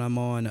episode I'm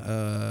on,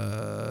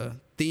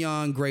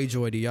 Theon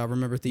Greyjoy. Do y'all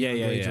remember Theon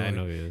Greyjoy? Yeah, I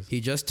know he is. He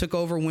just took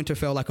over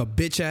Winterfell like a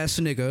bitch ass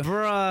nigga.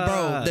 Bruh.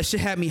 Bro, that shit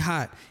had me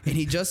hot. And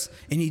he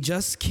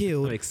just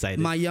killed I'm excited.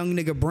 my young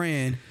nigga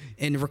Bran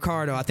and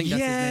Ricardo. I think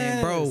that's his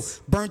name. Bro,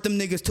 burnt them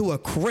niggas to a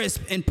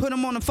crisp and put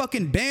them on the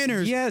fucking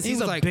banners. Yes, he he's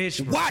was a like,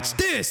 bitch, bro. watch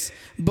this.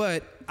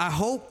 But I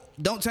hope,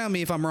 don't tell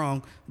me if I'm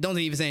wrong. Don't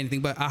even say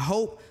anything. But I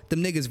hope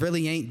them niggas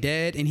really ain't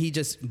dead and he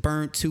just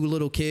burnt 2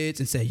 little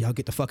kids and said, y'all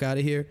get the fuck out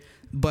of here.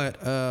 But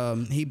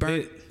he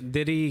burnt.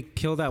 Did he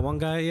kill that one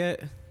guy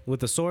yet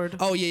with the sword?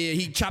 Oh yeah,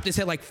 he chopped his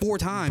head like 4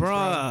 times,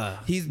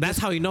 Bruh. bro. That's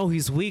how you know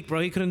he's weak, bro.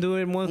 He couldn't do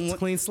it in one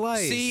clean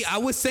slice. See, I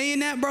was saying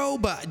that, bro,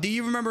 but do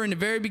you remember in the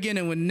very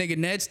beginning when nigga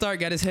Ned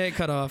Stark got his head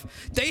cut off?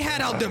 They had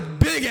out the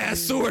big ass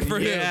sword for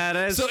him. Yeah,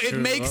 that's so it true.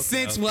 makes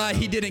sense why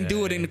he didn't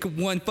do it in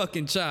one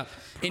fucking chop.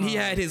 And he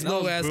had his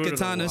low ass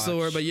katana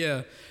sword, but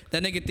yeah,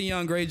 that nigga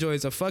Theon Greyjoy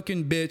is a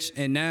fucking bitch.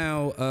 And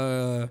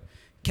now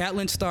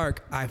Catelyn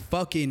Stark, I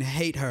fucking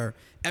hate her.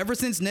 Ever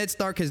since Ned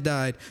Stark has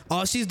died,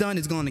 all she's done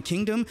is gone to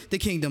kingdom,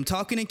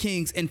 talking to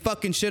kings, and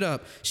fucking shit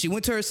up. She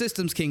went to her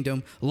system's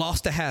kingdom,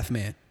 lost to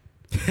Half-Man.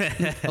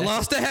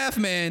 Lost to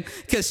Half-Man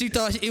because she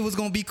thought it was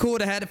going to be cool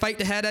to have that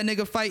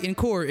nigga fight in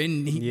court.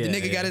 And the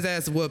nigga got his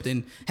ass whooped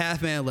and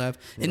Half-Man left.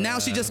 And now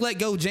she just let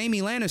go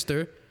Jaime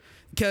Lannister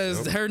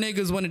because her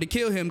niggas wanted to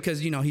kill him because,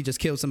 he just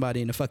killed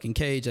somebody in the fucking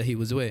cage that he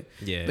was with.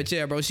 Yeah. But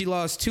yeah, bro, she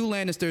lost 2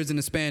 Lannisters in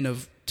the span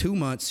of 2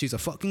 months. She's a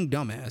fucking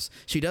dumbass.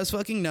 She does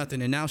fucking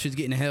nothing, and now she's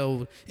getting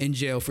held in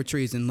jail for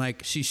treason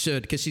like she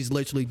should because she's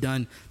literally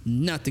done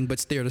nothing but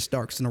steer the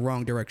Starks in the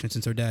wrong direction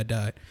since her dad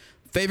died.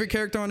 Favorite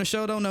character on the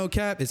show, though, no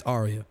cap, is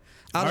Arya.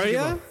 I don't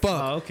give a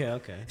fuck. Oh,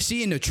 okay.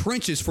 She in the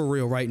trenches for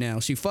real right now.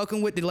 She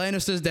fucking with the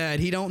Lannister's dad.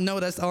 He don't know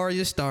that's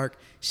Arya Stark.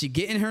 She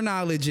getting her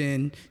knowledge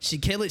in. She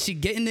getting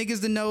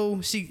niggas to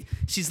know.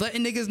 She's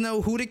letting niggas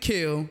know who to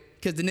kill.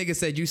 Because the nigga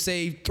said, you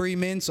saved 3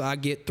 men, so I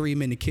get 3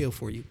 men to kill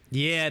for you.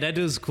 Yeah, that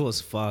dude's cool as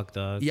fuck,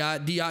 dog.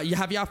 Have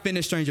y'all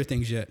finished Stranger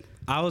Things yet?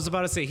 I was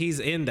about to say he's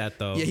in that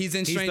though. Yeah, he's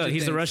in Stranger Things.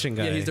 He's the Russian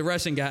guy. Yeah, he's the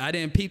Russian guy. I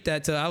didn't peep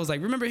that till I was like,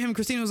 remember him?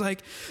 Christina was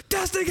like,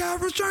 that's the guy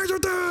from Stranger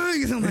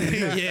Things. I'm like,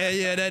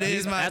 yeah, that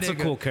is my That's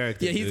nigga. a cool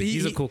character. Yeah,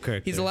 he's a cool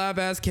character. He's a live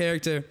ass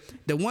character.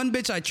 The one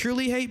bitch I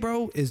truly hate,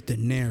 bro, is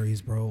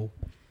Daenerys, bro.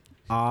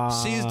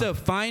 She's the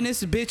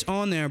finest bitch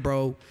on there,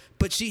 bro,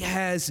 but she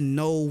has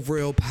no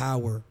real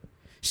power.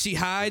 She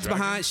hides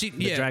behind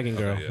the dragon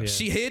girl. Okay, yeah.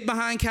 She hid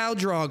behind Khal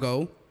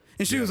Drogo.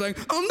 And she was like,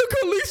 I'm the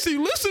Khaleesi,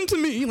 listen to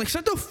me. Like,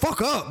 shut the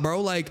fuck up,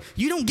 bro. Like,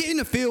 you don't get in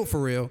the field for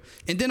real.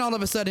 And then all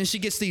of a sudden, she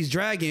gets these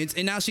dragons,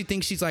 and now she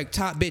thinks she's like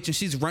top bitch, and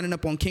she's running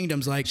up on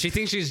kingdoms like. She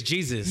thinks she's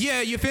Jesus.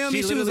 Yeah, you feel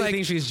me? She was like,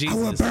 thinks she's Jesus. I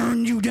will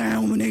burn you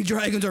down when they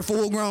dragons are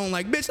full grown.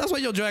 Like, bitch, that's why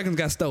your dragons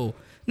got stole.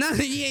 Nah,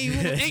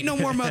 ain't no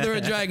more mother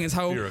of dragons,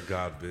 ho. You're a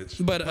god,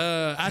 bitch. But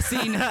I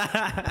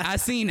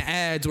seen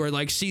ads where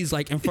like she's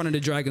like in front of the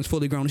dragons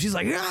fully grown. She's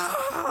like,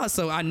 ah!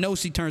 So I know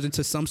she turns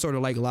into some sort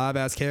of like live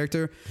ass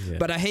character. Yeah.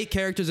 But I hate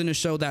characters in the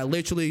show that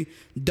literally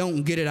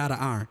don't get it out of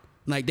iron.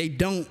 Like they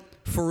don't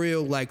for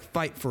real like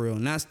fight for real.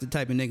 And that's the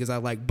type of niggas I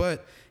like.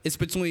 But it's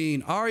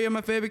between Arya,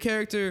 my favorite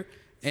character,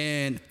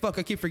 and fuck,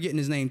 I keep forgetting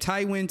his name.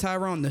 Tyrone,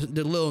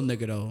 the little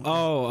nigga though.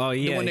 Oh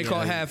yeah. The one they call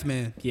Half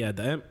Man. Yeah,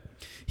 the imp.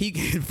 He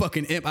can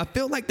fucking imp. I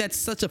feel like that's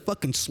such a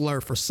fucking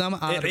slur for some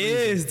odd reason.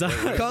 It is,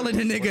 dog. Calling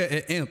the nigga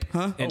an imp,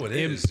 huh? Oh, it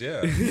is,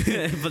 yeah.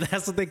 But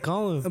that's what they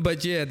call him.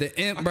 But yeah, the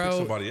imp,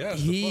 bro,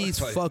 he's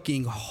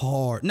fucking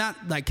hard. Not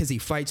like because he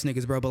fights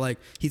niggas, bro, but like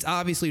he's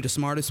obviously the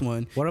smartest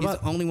one. What about he's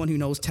the only one who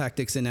knows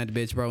tactics in that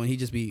bitch, bro, and he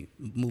just be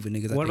moving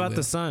niggas. What about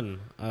the son?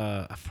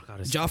 I forgot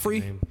his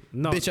Joffrey? name.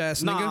 No, bitch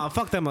ass nigga. Nah,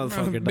 fuck that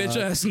motherfucker. Bitch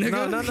ass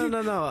nigga.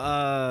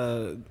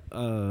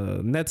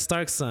 No. Ned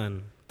Stark's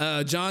son.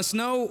 Jon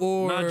Snow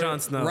or not Jon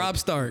Snow. Robb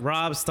Stark.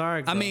 Robb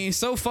Stark. Bro. I mean,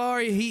 so far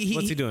he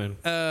what's he doing?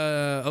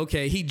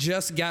 Okay, he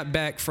just got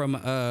back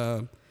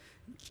from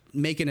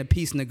making a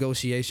peace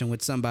negotiation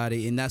with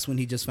somebody, and that's when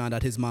he just found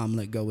out his mom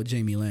let go with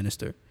Jaime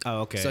Lannister.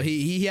 Oh, okay. So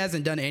he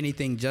hasn't done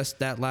anything just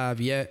that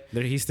live yet.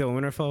 He's still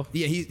in Winterfell?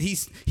 Yeah,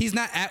 he's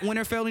not at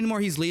Winterfell anymore.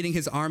 He's leading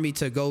his army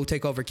to go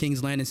take over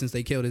King's Landing since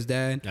they killed his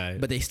dad. Right.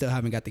 But they still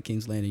haven't got the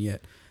King's Landing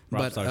yet.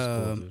 Robb Stark's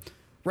cool, dude.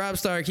 Robb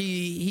Stark,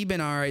 he been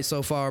all right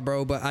so far,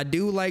 bro. But I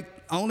do like,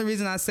 only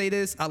reason I say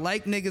this, I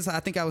like niggas. I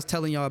think I was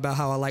telling y'all about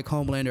how I like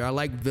Homelander. I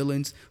like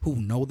villains who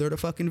know they're the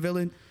fucking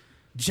villain.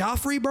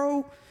 Joffrey,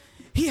 bro,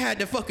 he had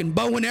the fucking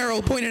bow and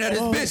arrow pointed at his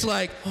bitch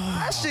like,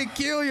 I should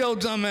kill your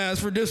dumb ass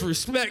for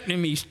disrespecting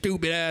me,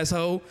 stupid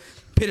asshole.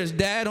 Put his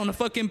dad on the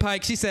fucking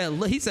pike. He said,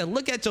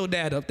 look at your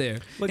dad up there.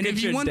 And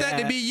if you want that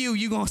to be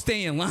you gonna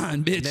stay in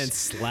line, bitch. And then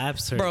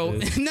slaps her. Bro,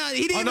 no,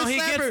 he didn't even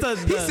slap her.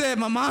 He said,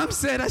 my mom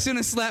said I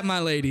shouldn't slap my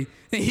lady.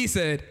 And he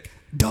said,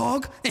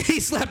 dog. And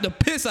he slapped the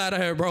piss out of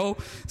her, bro.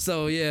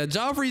 So yeah,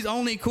 Joffrey's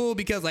only cool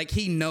because like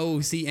he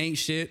knows he ain't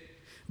shit.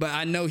 But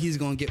I know he's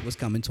gonna get what's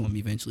coming to him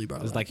eventually, bro.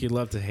 It's like you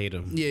love to hate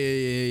him.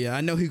 Yeah.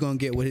 I know he's gonna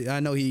get I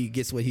know he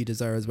gets what he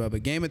deserves, bro.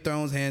 But Game of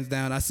Thrones, hands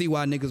down. I see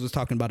why niggas was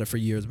talking about it for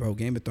years, bro.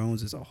 Game of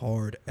Thrones is a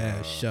hard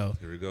ass show.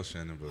 Here we go,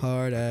 Shannon.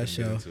 Hard ass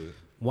show.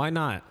 Why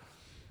not?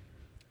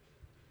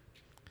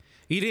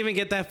 You didn't even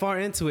get that far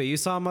into it. You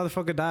saw a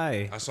motherfucker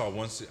die. I saw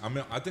one.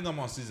 I think I'm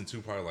on season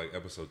 2, probably like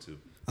episode 2.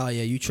 Oh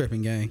yeah, you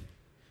tripping, gang.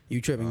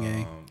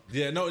 Gang.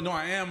 Yeah, no,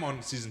 I am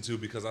on season 2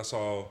 because I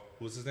saw,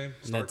 what's his name?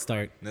 Ned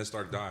Stark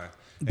die.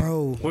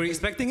 Bro. Were you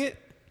expecting it?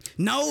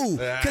 No,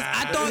 because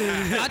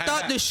I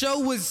thought the show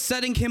was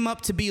setting him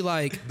up to be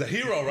like the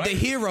hero, right? The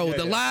hero,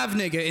 the live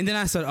nigga. And then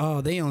I said,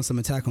 oh, they on some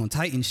Attack on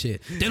Titan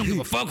shit. They don't give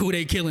a fuck who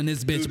they killing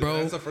this bitch, bro.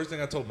 That's the first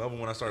thing I told Melvin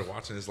when I started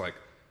watching. Is like,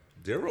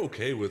 they're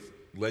okay with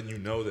letting you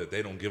know that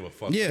they don't give a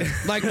fuck. Yeah,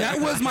 like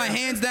that was my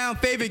hands down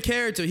favorite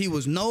character. He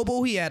was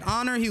noble. He had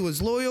honor. He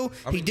was loyal.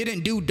 He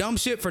didn't do dumb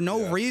shit for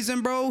no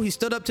reason, bro. He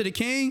stood up to the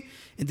king,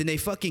 and then they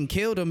fucking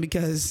killed him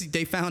because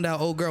they found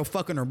out old girl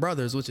fucking her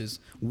brothers, which is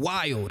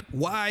wild.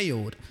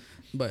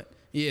 But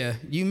yeah,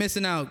 you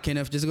missing out,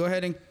 Kenneth. Just go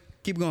ahead and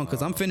keep going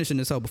because I'm finishing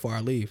this hoe before I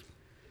leave.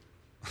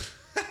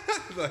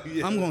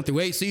 I'm going through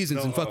 8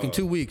 seasons in fucking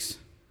 2 weeks.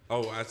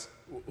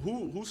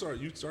 Who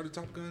started? You started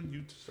Top Gun?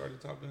 You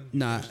started Top Gun?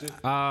 Nah.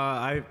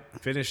 I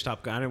finished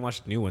Top Gun. I didn't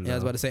watch the new one, though. Yeah, I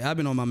was about to say, I've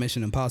been on my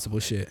Mission Impossible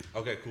shit.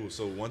 Okay, cool.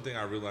 So one thing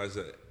I realized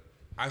that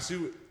I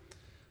see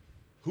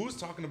who was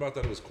talking about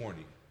that it was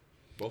corny?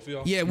 Both of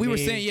y'all? Yeah, we were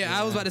saying,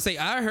 I was about to say,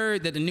 I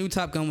heard that the new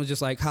Top Gun was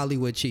just like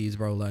Hollywood cheese,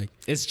 bro. Like,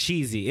 it's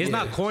cheesy. It's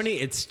not corny,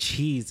 it's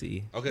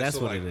cheesy. Okay, that's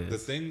so what like, it is. The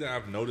thing that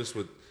I've noticed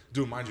with,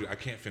 dude, mind you, I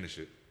can't finish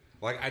it.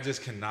 Like, I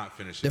just cannot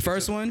finish it. The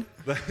first one?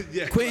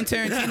 Yeah. Quentin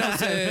Tarantino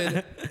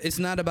said it's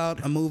not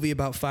about a movie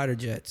about fighter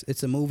jets.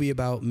 It's a movie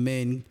about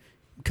men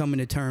coming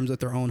to terms with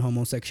their own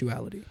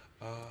homosexuality.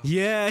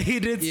 Yeah,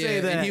 he did say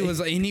that. And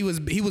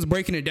he was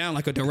breaking it down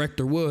like a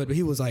director would. But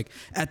he was like,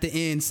 at the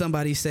end,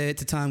 somebody said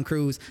to Tom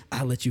Cruise,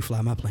 "I'll let you fly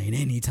my plane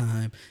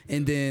anytime."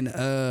 And then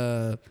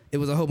it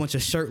was a whole bunch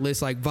of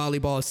shirtless like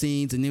volleyball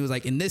scenes, and it was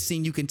like, in this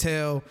scene you can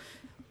tell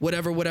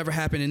whatever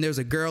happened, and there's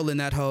a girl in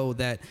that hole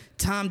that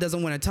Tom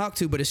doesn't want to talk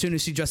to, but as soon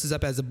as she dresses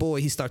up as a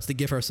boy, he starts to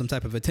give her some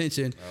type of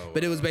attention.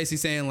 But it was basically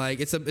saying like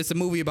it's a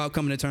movie about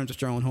coming to terms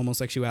with your own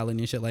homosexuality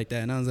and shit like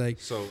that. And I was like,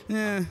 so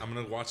yeah. I'm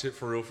gonna watch it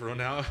for real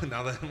now.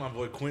 Now that my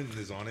boy Quentin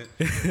is on it,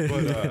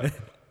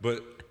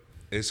 but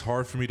it's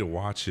hard for me to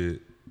watch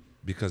it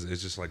because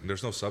it's just like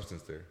there's no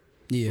substance there.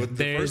 Yeah, but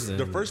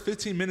the first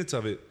 15 minutes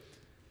of it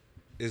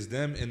is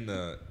them in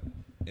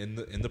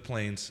the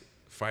planes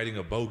fighting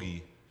a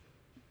bogey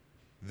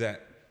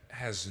that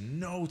has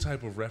no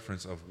type of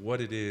reference of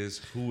what it is,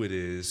 who it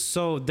is.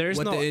 So there's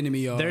what no the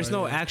enemy are. There's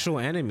no actual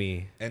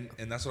enemy. And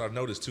that's what I've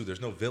noticed too.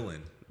 There's no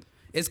villain.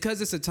 It's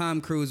because it's a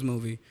Tom Cruise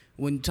movie.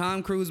 When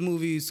Tom Cruise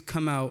movies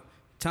come out,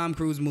 Tom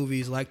Cruise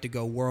movies like to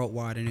go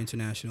worldwide and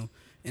international.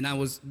 And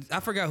I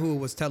forgot who it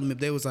was telling me.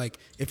 They was like,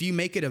 if you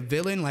make it a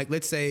villain, like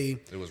let's say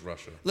it was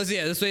Russia. Let's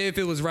say if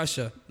it was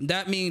Russia,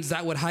 that means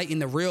that would heighten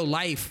the real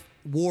life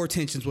war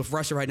tensions with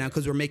Russia right now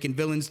because we're making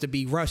villains to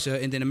be Russia,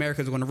 and then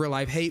Americans are going to real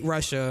life hate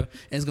Russia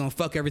and it's going to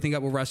fuck everything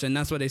up with Russia. And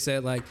that's what they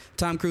said. Like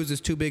Tom Cruise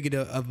is too big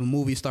of a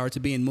movie star to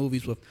be in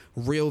movies with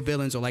real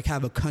villains or like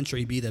have a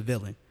country be the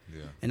villain.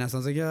 Yeah. And I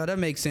was like, yeah, that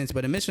makes sense.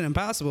 But in Mission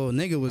Impossible,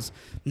 nigga was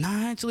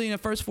actually in the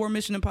first 4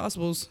 Mission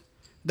Impossibles,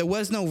 there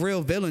was no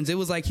real villains. It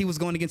was like he was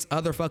going against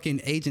other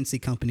fucking agency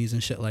companies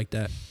and shit like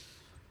that.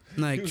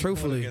 Like, he was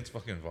truthfully. going against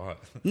fucking Vought.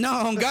 No,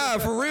 on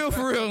God, for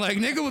real. Like,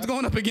 nigga was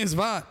going up against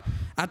Vought.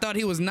 I thought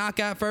he was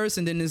Knockout first,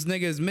 and then this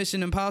nigga's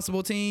Mission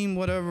Impossible team,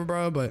 whatever,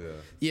 bro. But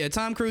yeah,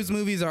 Tom Cruise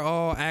movies are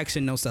all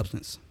action, no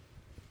substance.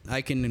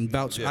 I can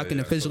vouch. I can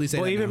officially say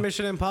that. Well, even now.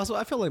 Mission Impossible,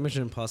 I feel like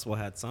Mission Impossible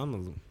had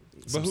some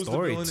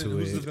story to it.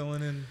 Who's the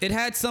villain in? It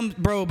had some,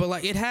 bro, but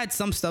like it had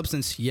some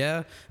substance,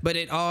 yeah. But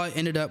it all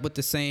ended up with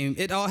the same.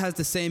 It all has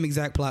the same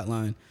exact plot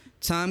line.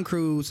 Tom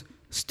Cruise,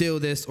 steal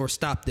this or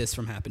stop this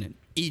from happening.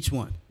 Each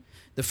one.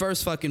 The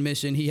first fucking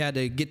mission, he had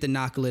to get the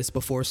Nautilus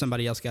before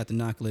somebody else got the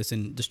Nautilus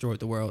and destroyed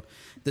the world.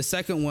 The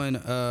second one,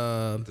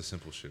 the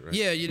simple shit, right?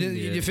 Yeah,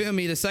 you feel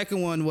me? The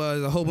second one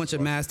was a whole bunch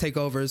of mass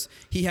takeovers.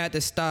 He had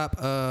to stop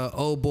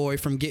old boy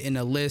from getting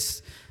a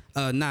list.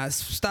 Not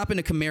stopping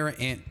a Chimera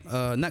ant,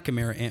 not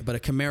Chimera ant, but a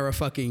Chimera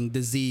fucking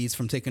disease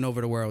from taking over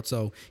the world.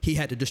 So he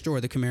had to destroy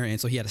the Chimera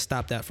ant. So he had to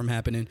stop that from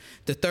happening.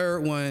 The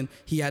third one,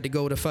 he had to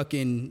go to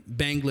fucking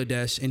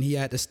Bangladesh and he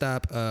had to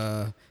stop,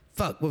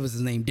 what was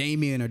his name?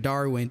 Damien or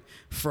Darwin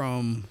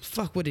from,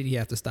 what did he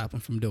have to stop him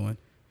from doing?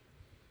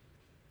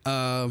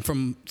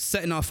 From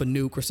setting off a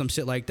nuke or some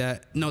shit like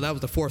that. No, that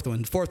was the fourth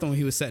one. The fourth one,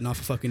 he was setting off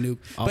a fucking nuke.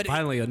 Oh, but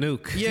finally a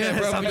nuke. Yeah,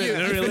 bro.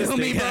 You feel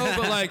me, bro?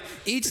 But like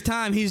each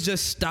time he's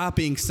just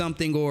stopping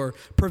something or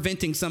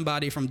preventing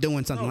somebody from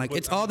doing something. Like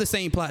it's all the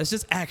same plot. It's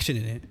just action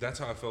in it. That's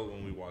how I felt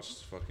when we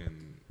watched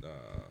fucking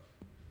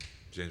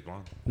James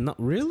Bond. Not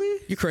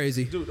really? You're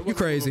crazy. Dude, you're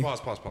crazy.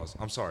 Pause.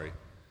 I'm sorry.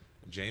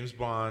 James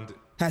Bond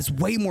has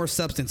way more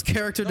substance.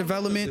 Character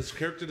development. This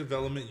character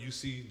development, you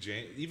see,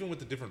 even with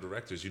the different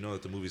directors, you know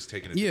that the movie's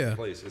taking a different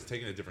place. It's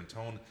taking a different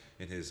tone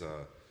in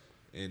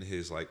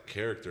his like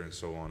character and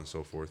so on and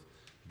so forth.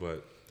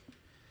 But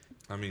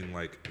I mean,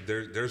 like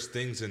there's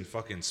things in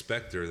fucking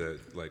Spectre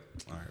that like,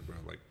 all right, bro,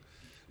 like,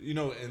 you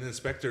know, and then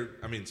Spectre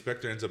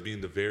ends up being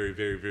the very,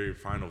 very, very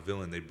final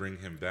villain. They bring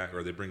him back,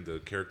 or they bring the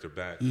character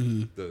back,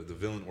 the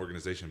villain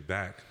organization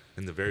back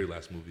in the very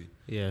last movie.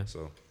 Yeah.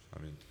 So I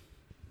mean,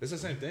 it's the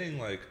same thing.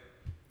 Like,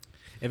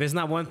 if it's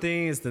not one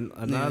thing, it's then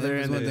another,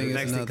 and then the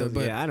next thing comes.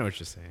 Yeah, I know what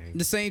you're saying.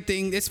 The same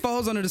thing. It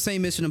falls under the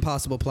same Mission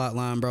Impossible plot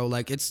line, bro.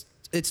 Like it's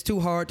too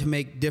hard to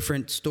make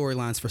different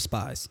storylines for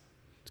spies.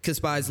 Because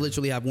spies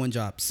literally have one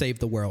job: save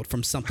the world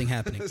from something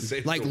happening.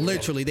 Like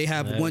literally, they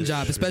have one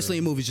job, especially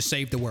in movies, just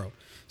save the world.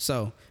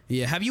 So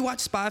yeah, have you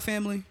watched Spy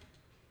Family?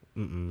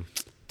 Mm-mm.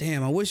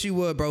 Damn, I wish you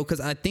would, bro. Because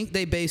I think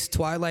they based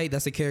Twilight,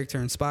 that's a character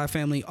in Spy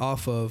Family,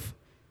 off of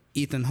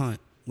Ethan Hunt,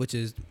 which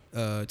is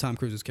Tom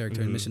Cruise's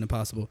character in Mission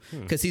Impossible,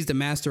 because he's the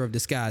master of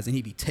disguise and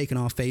he be taking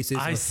off faces.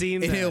 I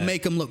seen that. And he'll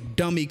make him look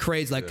dummy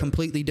crazy, like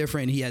completely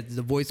different. And he has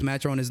the voice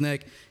matcher on his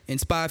neck. In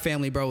Spy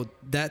Family, bro,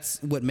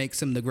 that's what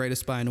makes him the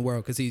greatest spy in the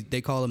world, because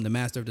they call him the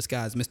master of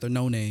disguise, Mr.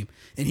 No Name.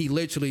 And he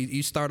literally,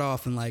 you start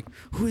off and like,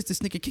 who is this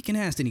nigga kicking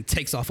ass? And he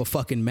takes off a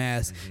fucking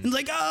mask and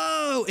like,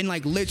 oh, and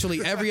like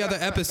literally every other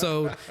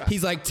episode,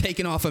 he's like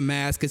taking off a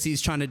mask because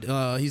he's trying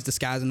to, he's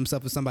disguising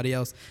himself as somebody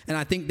else. And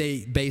I think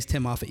they based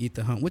him off of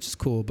Ethan Hunt, which is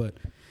cool, but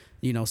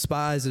you know,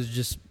 Spies is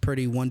just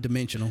pretty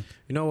one-dimensional.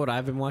 You know what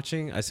I've been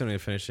watching? I still need to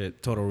finish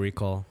it. Total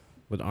Recall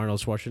with Arnold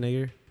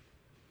Schwarzenegger.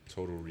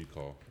 Total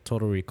Recall.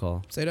 Total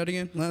Recall. Say that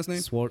again. Last name.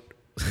 Say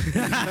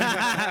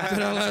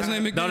that last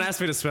name again? Don't ask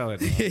me to spell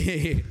it.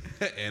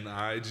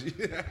 N-I-G.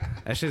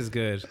 That shit is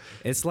good.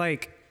 It's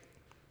like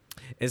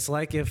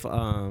if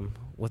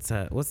what's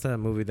that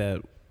movie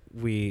that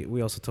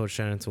we also told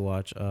Shannon to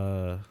watch?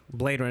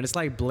 Blade Runner. It's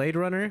like Blade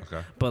Runner,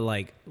 but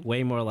like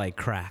way more like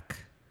crack.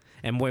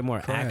 And way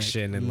more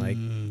action and like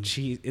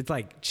cheese. It's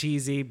like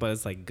cheesy, but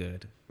it's like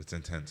good. It's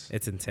intense.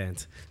 It's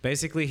intense.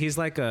 Basically, he's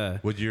like a.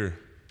 What year?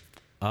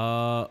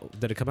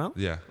 Did it come out?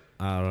 Yeah.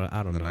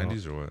 I don't know. The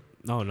 90s or what?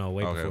 No,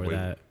 way before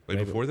that. Way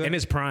before that? In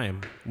his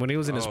prime, when he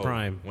was in his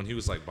prime. When he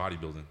was like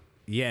bodybuilding.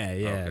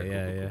 Yeah.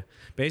 Cool.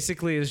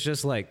 Basically, it's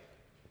just like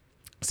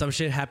some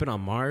shit happened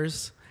on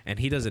Mars, and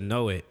he doesn't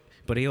know it,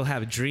 but he'll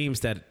have dreams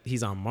that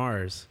he's on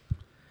Mars.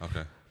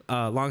 Okay.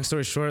 Long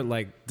story short,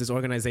 like this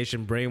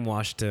organization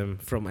brainwashed him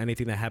from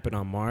anything that happened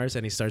on Mars,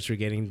 and he starts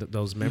regaining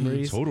those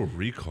memories. Total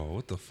Recall.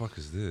 What the fuck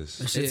is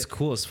this? It's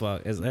cool as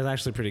fuck. It's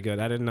actually pretty good.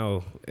 I didn't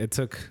know it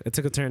took a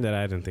turn that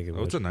I didn't think it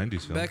would. It's a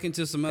 90s film. Back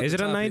into some other Is it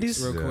a topics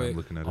 90s? real quick. I'm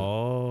looking at it.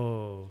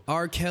 Oh.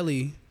 R.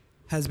 Kelly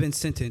has been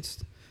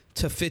sentenced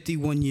to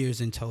 51 years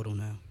in total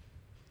now.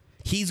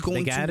 He's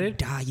going to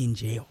die in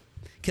jail.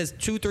 Because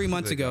 2-3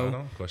 months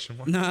ago,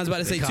 I was about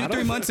to say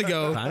 2-3 months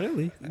ago,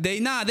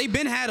 they've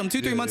been had him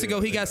 2-3 months ago.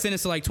 He got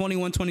sentenced to like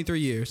 21, 23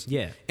 years.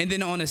 Yeah, and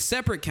then on a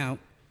separate count,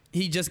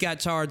 he just got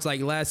charged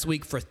like last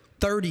week for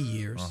 30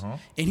 years,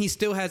 and he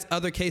still has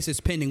other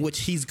cases pending, which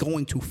he's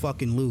going to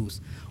fucking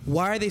lose.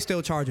 Why are they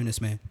still charging this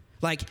man?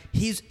 Like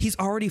he's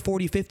already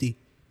 40, 50,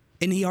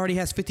 and he already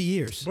has 50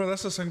 years. Bro,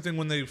 that's the same thing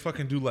when they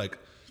fucking do like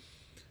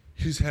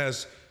he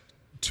has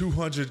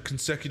 200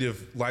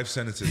 consecutive life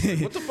sentences.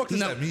 Like, what the fuck does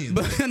that mean?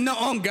 But, no,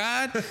 on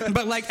God.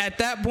 But like at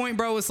that point,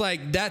 bro, it's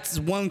like that's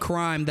one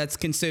crime that's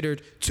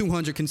considered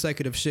 200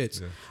 consecutive shits.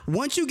 Yeah.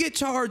 Once you get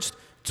charged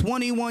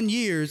 21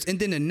 years, and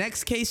then the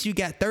next case you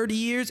got 30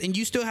 years, and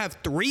you still have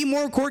 3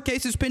 more court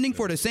cases pending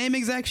for the same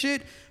exact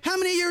shit. How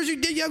many years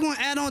y'all gonna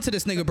add on to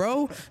this nigga,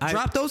 bro?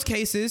 Drop those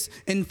cases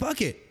and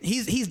fuck it.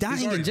 He's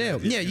dying in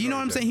jail. Yeah, you know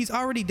what I'm saying? He's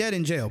already dead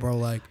in jail, bro.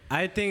 Like,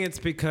 I think it's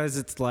because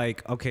it's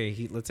like,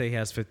 okay, let's say he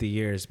has 50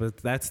 years, but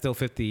that's still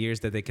 50 years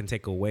that they can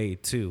take away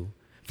too.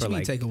 For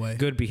like take away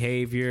good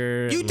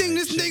behavior. You think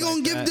this nigga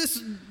gonna give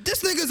this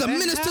nigga's a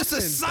menace to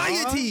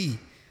society?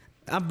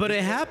 But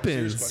it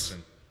happens. Serious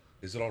question.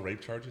 Is it all rape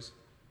charges?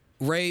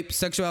 Rape,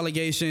 sexual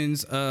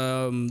allegations,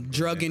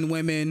 drugging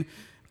women.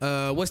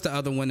 What's the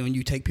other one when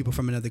you take people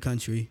from another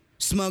country?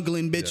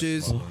 Smuggling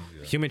bitches.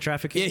 Human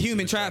trafficking? Yeah,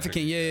 human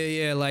trafficking.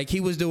 Yeah. Like, he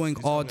was doing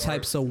all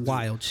types of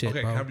wild shit,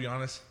 okay, bro. Can I be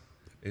honest?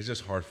 It's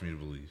just hard for me to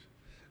believe.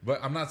 But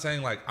I'm not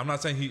saying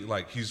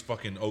he's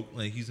fucking,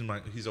 like,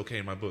 he's okay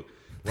in my book.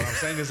 What I'm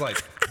saying is,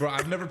 like, bro,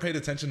 I've never paid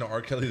attention to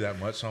R. Kelly that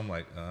much, so I'm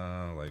like,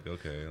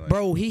 okay. Like,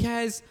 bro, he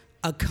has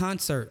a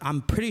concert. I'm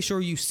pretty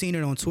sure you've seen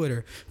it on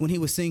Twitter when he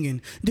was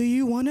singing, "Do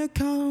you want to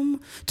come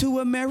to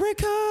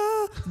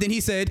America?" Then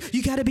he said,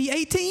 "You got to be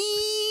 18."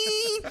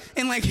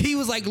 And like he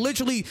was like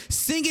literally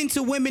singing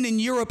to women in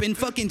Europe in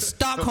fucking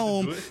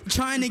Stockholm,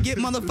 trying to get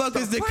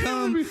motherfuckers to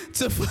come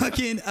to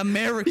fucking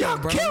America,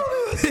 bro.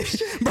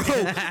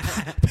 Bro,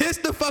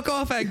 pissed the fuck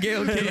off at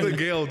Gayle King.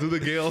 Do the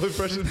Gayle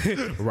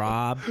impression.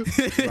 Rob,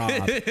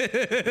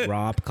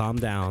 calm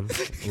down.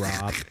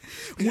 Rob.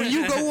 When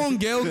you go on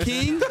Gayle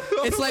King,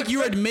 it's like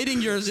you're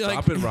admitting you're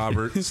Stop it,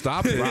 Robert.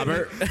 Stop it,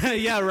 Robert.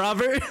 Yeah,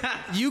 Robert.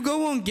 You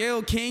go on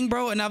Gayle King,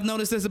 bro, and I've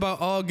noticed this about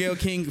all Gayle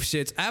King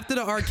shits. After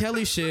the R.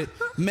 Kelly shit,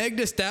 Meg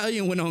Thee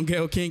Stallion went on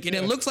Gayle King, and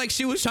it looks like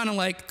she was trying to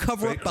like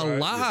cover up a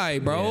lie,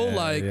 bro.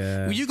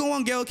 When you go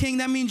on Gayle King,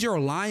 that means you're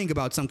lying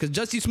about something.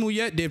 Because Jussie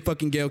Smollett did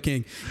fucking Gayle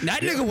King.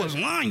 That nigga was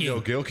lying. Yo,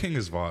 Gayle King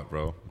is bought,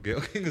 bro.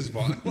 Gayle King is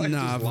bought. Like,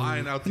 just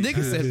lying out the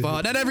nigga said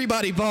bought. Not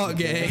everybody bought,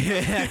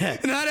 gang.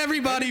 Not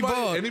everybody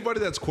bought. Anybody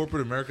that's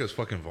corporate America is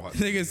fucking bought.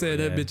 Nigga said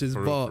that bitch is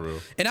bought.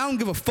 And I don't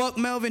give a fuck,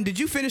 Melvin. Did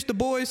you finish The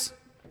Boys?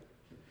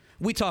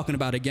 We talking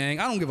about it, gang.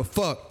 I don't give a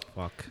fuck.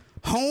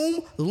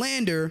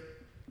 Homelander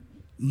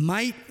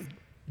might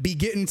be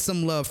getting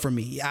some love from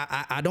me.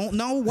 I don't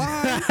know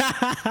why.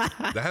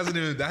 that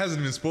hasn't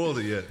even spoiled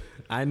it yet.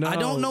 I know. I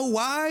don't know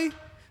why,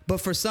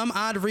 but for some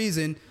odd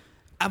reason,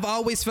 I've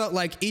always felt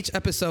like each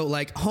episode,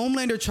 like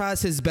Homelander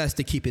tries his best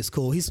to keep his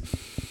cool.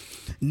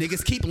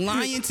 Niggas keep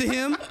lying to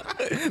him.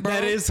 Bro,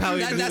 that is how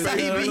that's how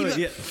he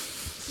be.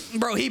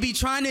 Bro, he be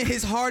trying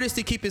his hardest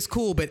to keep his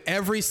cool, but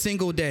every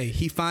single day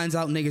he finds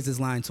out niggas is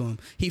lying to him.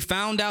 He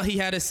found out he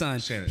had a son.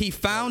 Shannon, he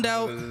found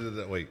out.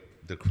 Wait,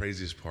 the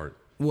craziest part.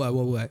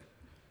 What?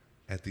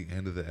 At the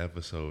end of the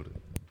episode,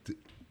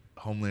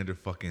 Homelander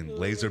fucking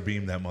laser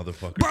beamed that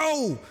motherfucker.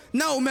 Bro,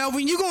 no,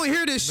 Melvin, you gonna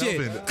hear this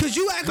shit. Because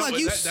you act like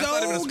you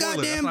so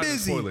goddamn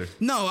busy.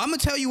 No, I'm gonna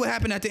tell you what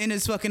happened at the end of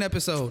this fucking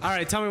episode. All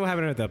right, tell me what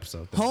happened at the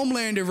episode.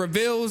 Homelander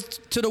reveals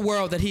to the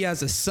world that he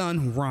has a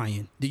son,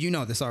 Ryan. Did you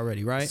know this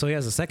already, right? So he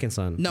has a second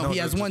son. No, he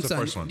has one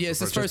son. Yeah, it's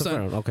his first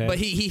son. Okay. But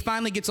he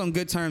finally gets on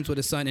good terms with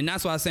his son. And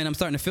that's why I was saying I'm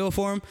starting to feel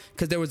for him.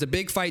 Because there was a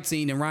big fight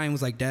scene and Ryan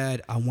was like,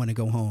 "Dad, I want to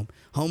go home."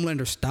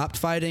 Homelander stopped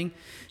fighting.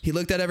 He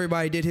looked at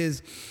everybody, did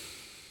his...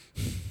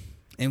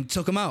 and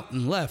took him out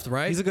and left,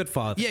 right? He's a good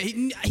father. Yeah,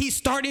 he's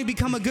starting to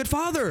become a good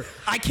father.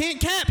 I can't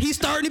cap. He's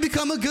starting to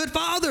become a good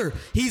father.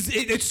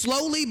 It's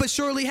slowly but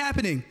surely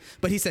happening.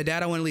 But he said,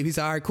 "Dad, I want to leave." He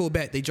said, "All right, cool,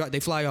 bet." They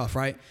fly off,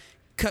 right?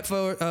 Fast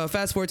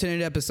forward to the end of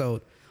the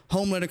episode.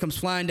 Homelander comes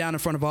flying down in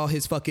front of all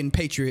his fucking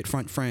Patriot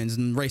Front friends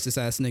and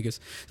racist ass niggas.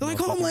 They're like,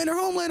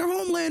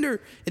 Homelander.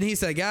 And he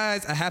said,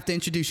 "Guys, I have to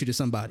introduce you to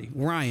somebody."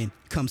 Ryan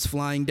comes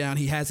flying down.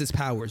 He has his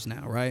powers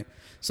now, right?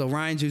 So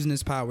Ryan's using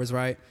his powers,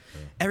 right?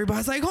 Yeah.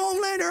 Everybody's like,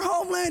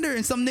 Homelander.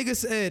 And some nigga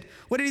said,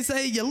 what did he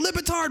say? "You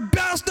libetard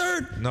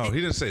bastard." No,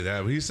 he didn't say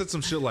that. But he said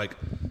some shit like,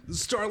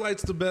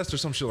 "Starlight's the best," or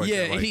some shit like that.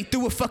 Yeah, and he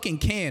threw a fucking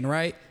can,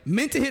 right?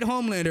 Meant to hit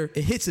Homelander.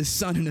 It hits his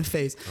son in the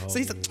face. So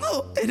he's like,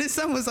 "Oh." And his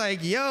son was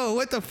like, "Yo,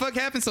 what the fuck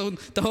happened?" So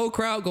the whole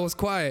crowd goes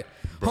quiet.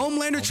 Bro,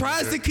 Homelander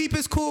tries to keep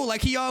his cool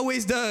like he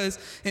always does.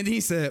 And then he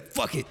said,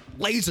 "Fuck it."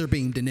 Laser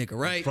beamed the nigga,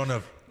 right? In front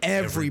of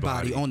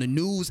everybody on the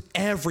news,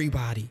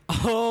 everybody.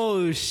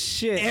 Oh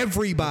shit.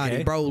 Everybody,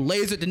 okay. Bro.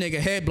 Lasered the nigga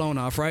head blown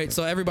off, right?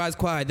 So everybody's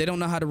quiet. They don't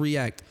know how to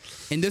react.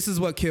 And this is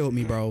what killed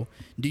me, bro.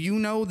 Do you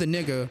know the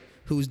nigga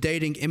who's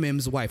dating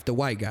MM's wife, the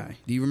white guy.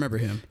 Do you remember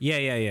him?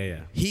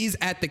 Yeah. He's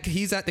at the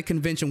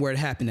convention where it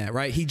happened at,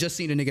 right? He just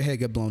seen a nigga head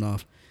get blown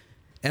off.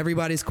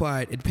 Everybody's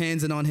quiet. It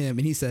pans in on him,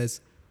 and he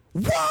says,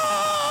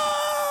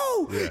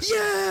 "Whoa!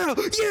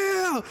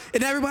 Yeah!"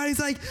 And everybody's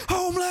like,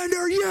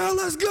 "Homelander, yeah,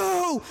 let's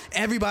go!"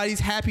 Everybody's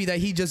happy that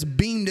he just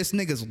beamed this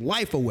nigga's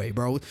life away,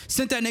 bro.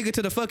 Sent that nigga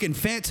to the fucking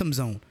Phantom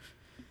Zone.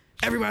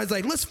 Everybody's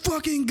like, "Let's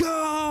fucking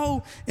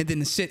go!" And then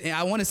the shit. And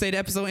I want to say the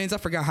episode ends. I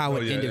forgot how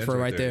it ended for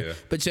right there. Yeah.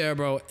 But yeah,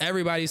 bro,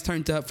 everybody's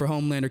turned up for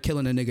Homelander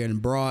killing a nigga in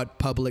broad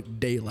public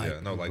daylight. Yeah,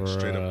 no, like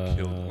straight up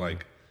killed,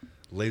 like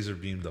laser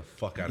beamed the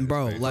fuck out of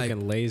bro, his face. like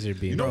fucking laser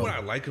beam. You know bro. what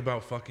I like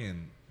about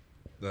fucking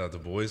the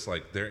boys?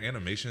 Like their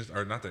animations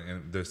are not the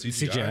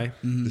CGI.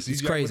 Mm-hmm. The CGI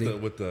it's crazy.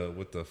 with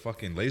the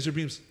fucking laser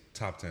beams.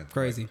 Top 10.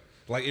 Crazy.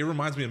 Like it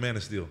reminds me of Man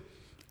of Steel.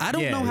 I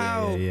don't know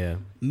how Yeah.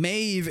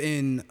 Maeve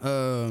and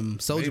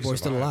Soldier Boy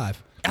still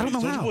alive. I don't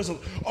know how.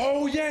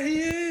 Oh yeah, he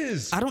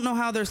is. I don't know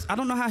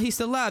how he's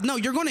still alive. No,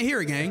 you're going to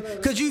hear it, gang,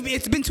 because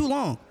it's been too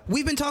long.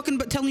 We've been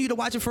telling you to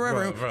watch it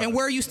forever. Bro. And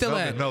where are you still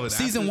at?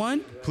 Season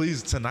 1?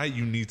 Please, tonight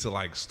you need to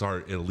like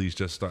start at least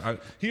just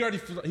start. He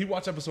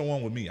watched episode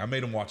 1 with me. I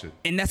made him watch it.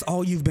 And that's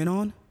all you've been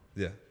on?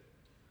 Yeah.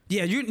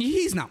 Yeah,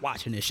 he's not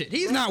watching this shit.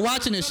 He's not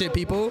watching this shit,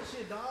 people.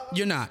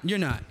 You're not.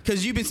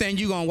 Because you've been saying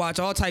you're going to watch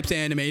all types of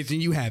animes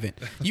and you haven't.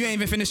 You ain't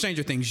even finished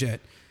Stranger Things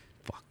yet.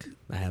 Fuck.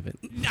 I haven't.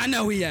 I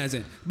know he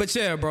hasn't. But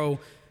yeah, bro.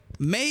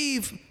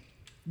 Maeve,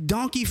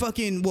 donkey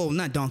fucking, well,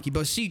 not donkey,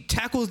 but she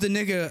tackles the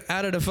nigga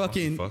out of the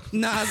fucking.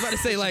 Nah, I was about to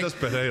say like.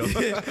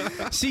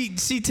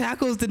 she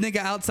tackles the nigga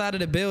outside of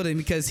the building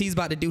because he's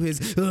about to do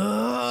his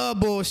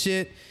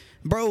bullshit.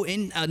 Bro,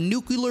 and a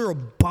nuclear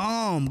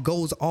bomb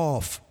goes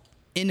off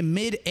in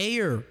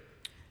mid-air.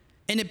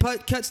 And it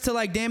cuts to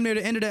like damn near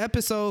the end of the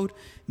episode.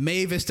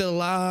 Maeve is still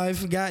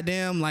alive,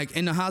 goddamn, like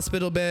in the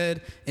hospital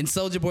bed, and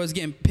Soldier Boy's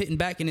getting pitting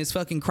back in his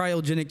fucking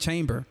cryogenic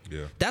chamber.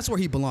 Yeah, that's where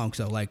he belongs.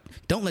 So like,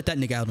 don't let that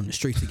nigga out on the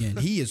streets again.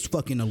 He is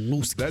fucking a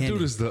loose cannon. That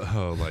dude is the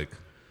like,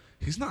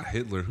 he's not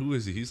Hitler. Who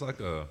is he? He's like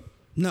a.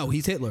 No,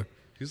 he's Hitler.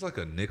 He's like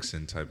a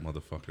Nixon type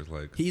motherfucker.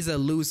 Like he's a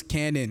loose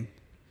cannon.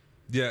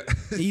 Yeah,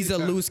 he's a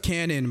loose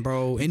cannon,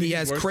 bro, and he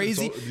has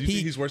crazy. Do you think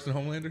he's worse than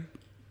Homelander?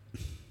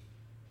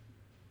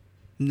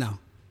 No.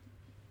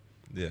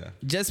 Yeah.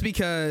 Just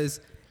because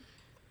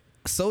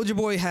Soldier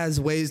Boy has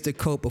ways to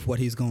cope with what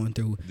he's going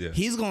through. Yeah.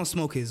 He's going to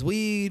smoke his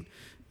weed,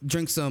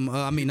 drink some,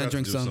 some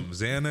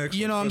Xanax.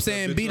 You know what I'm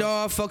saying? Beat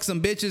off, fuck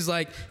some bitches,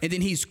 like, and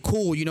then he's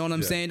cool, you know what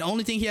I'm saying? The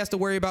only thing he has to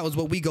worry about is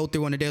what we go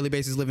through on a daily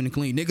basis living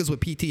clean. Niggas with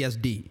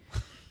PTSD.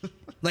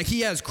 Like,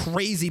 he has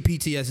crazy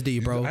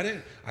PTSD, bro. I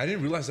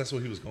didn't realize that's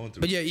what he was going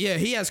through. But yeah,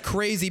 he has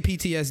crazy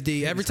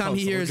PTSD. Every time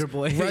he hears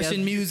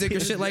Russian music or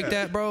shit like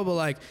that, bro. But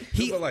like,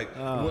 like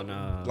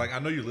I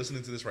know you're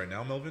listening to this right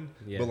now, Melvin.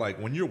 Yeah. But like,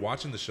 when you're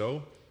watching the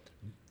show,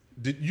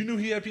 you knew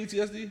he had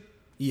PTSD?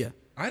 Yeah.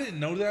 I didn't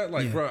know that.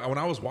 Like, bro, when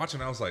I was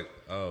watching, I was like,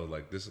 oh,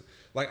 like this.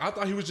 Like, I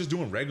thought he was just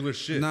doing regular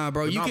shit. Nah,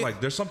 bro.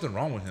 Like, there's something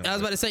wrong with him. I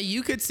was about to say,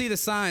 you could see the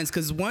signs,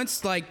 because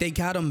once, like, they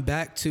got him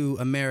back to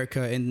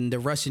America and the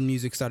Russian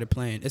music started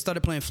playing, it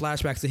started playing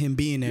flashbacks to him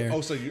being there. Oh,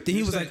 so you're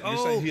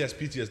saying he has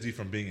PTSD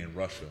from being in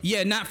Russia?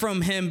 Yeah, not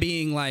from him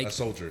being, like... a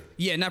soldier.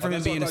 Yeah, not from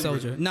him being a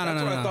soldier. No.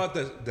 That's what I thought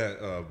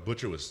that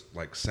Butcher was,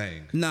 like,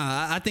 saying.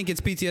 Nah, I think it's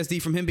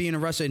PTSD from him being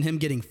in Russia and him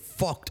getting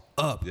fucked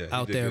up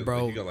out there,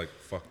 bro. He got, like,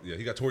 fucked. Yeah,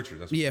 he got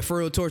tortured. That's for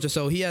real torture.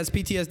 So he has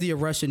PTSD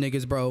of Russian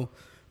niggas, bro.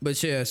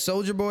 But yeah,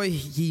 Soldier Boy,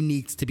 he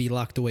needs to be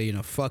locked away in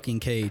a fucking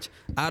cage.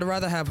 I'd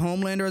rather have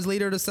Homelander as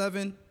leader of the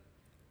 7.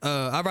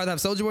 I'd rather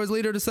have Soldier Boy as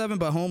leader of the 7,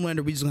 but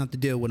Homelander, we just gonna have to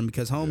deal with him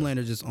because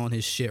Homelander's just on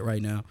his shit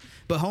right now.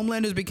 But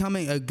Homelander's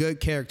becoming a good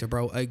character,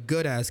 bro. A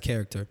good ass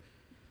character.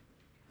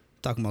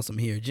 Talking about some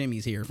here.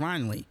 Jimmy's here,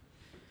 finally.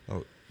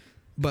 Oh.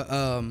 But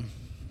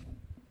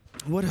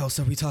what else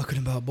are we talking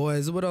about,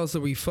 boys? What else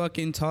are we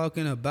fucking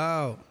talking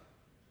about?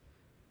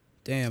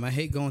 Damn, I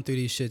hate going through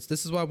these shits.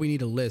 This is why we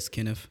need a list,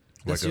 Kenneth.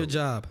 That's your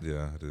job.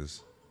 Yeah, it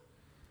is.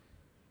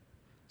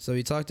 So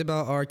we talked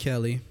about R.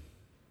 Kelly.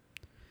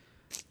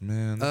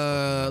 Man.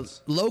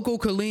 Local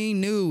Colleen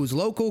news. Hey,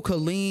 the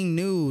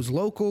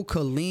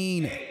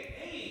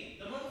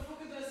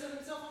motherfucker that set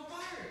himself on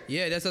fire.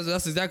 Yeah, that's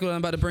exactly what I'm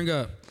about to bring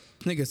up.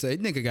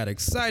 Nigga got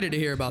excited to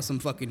hear about some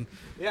fucking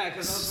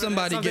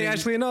somebody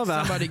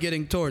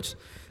getting torched.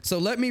 So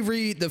let me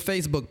read the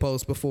Facebook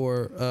post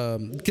before,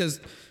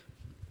 because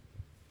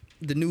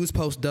the news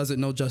post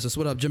doesn't know justice.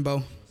 What up,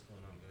 Jimbo?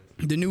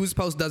 The news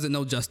post doesn't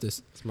know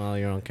justice. Smile,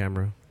 you're on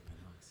camera.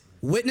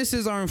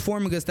 Witnesses are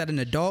informing us that an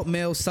adult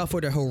male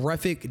suffered a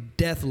horrific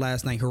death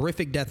last night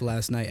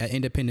at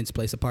Independence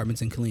Place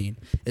Apartments in Killeen.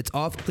 It's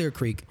off Clear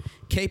Creek.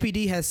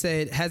 KPD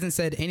hasn't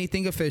said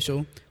anything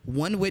official.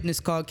 One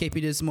witness called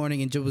KPD this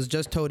morning and was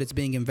just told it's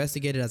being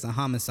investigated as a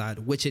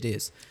homicide, which it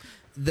is.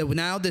 The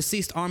now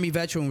deceased Army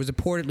veteran was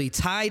reportedly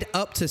tied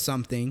up to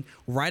something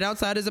right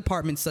outside his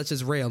apartment, such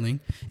as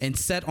railing, and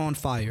set on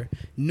fire.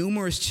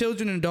 Numerous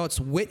children and adults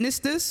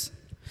witnessed this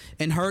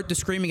and heard the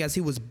screaming as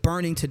he was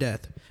burning to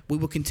death. We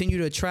will continue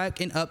to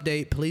track and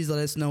update. Please let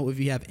us know if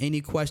you have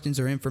any questions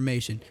or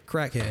information.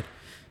 Crackhead.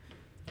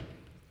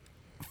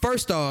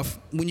 First off,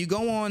 when you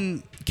go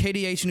on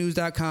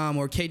KDHnews.com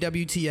or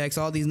KWTX,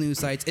 all these news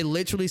sites, it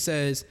literally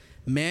says,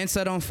 man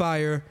set on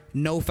fire,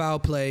 no foul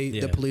play,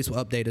 the police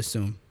will update us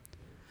soon.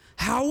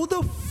 How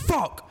the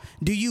fuck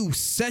do you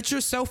set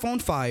yourself on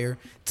fire,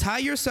 tie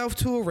yourself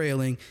to a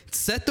railing,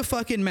 set the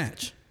fucking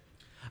match?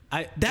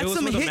 That's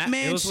some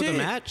hitman shit. With a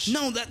match?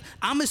 No,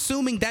 I'm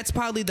assuming that's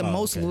probably the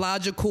most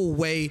logical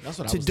way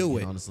to do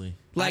it. Honestly,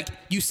 like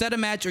you set a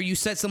match or you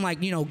set some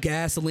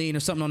gasoline or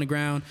something on the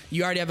ground.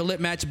 You already have a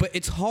lit match, but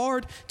it's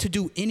hard to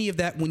do any of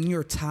that when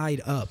you're tied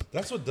up.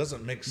 That's what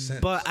doesn't make sense.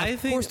 But I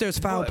think, of course, there's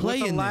foul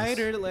play in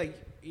lighter, this.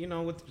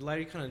 With the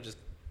lighter, you kind of just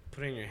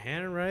put it in your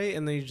hand, right,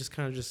 and then you just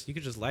you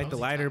could just light the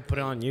lighter, put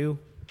it on you.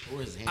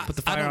 Put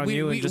the fire on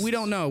you. We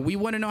don't know. We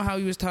want to know how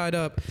he was tied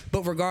up,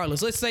 but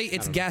regardless, let's say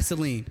it's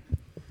gasoline.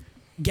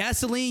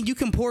 Gasoline, you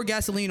can pour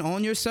gasoline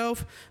on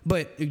yourself,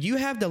 but if you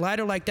have the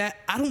lighter like that,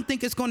 I don't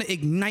think it's going to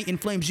ignite in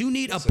flames. You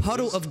need a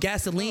puddle of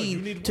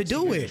gasoline to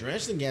do it.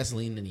 Drenched in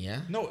gasoline, then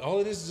yeah. No,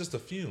 all it is just the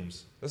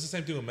fumes. That's the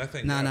same thing with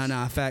methane gas.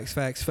 Nah.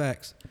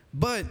 Facts.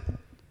 But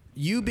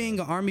you being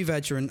an Army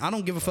veteran, I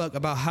don't give a fuck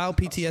about how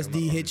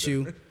PTSD hits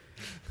you.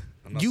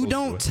 You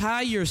don't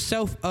tie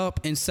yourself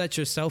up and set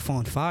yourself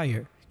on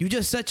fire. You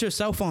just set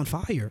yourself on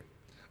fire.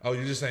 Oh,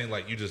 you're just saying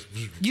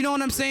You know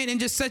what I'm saying? And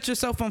just set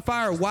yourself on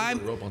fire.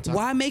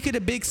 Why make it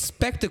a big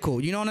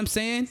spectacle? You know what I'm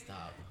saying?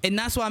 Stop. And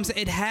that's why I'm saying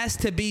it has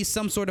to be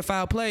some sort of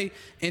foul play.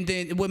 And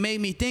then what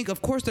made me think,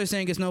 of course they're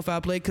saying it's no foul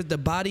play because the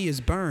body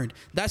is burned.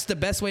 That's the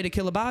best way to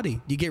kill a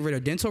body. You get rid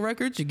of dental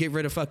records. You get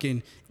rid of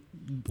fucking...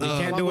 You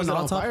can't do it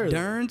on fire.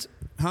 Derns.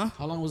 Huh?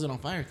 How long was it on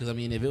fire? Because, if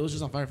it was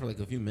just on fire for a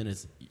few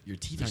minutes, your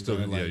teeth aren't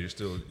going to you're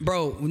still...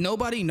 Bro,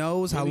 nobody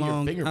knows how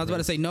long... I was about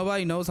to say,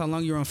 nobody knows how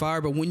long you're on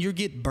fire, but when you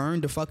get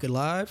burned to fucking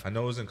live... I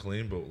know it wasn't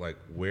clean, but,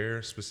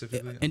 where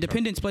specifically?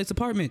 Independence Place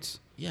Apartments.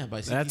 Yeah,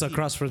 by CTC. That's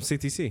across from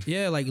CTC.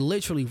 Yeah,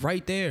 literally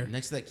right there.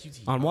 Next to that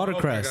QT. On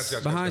Watercrest.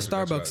 Okay, behind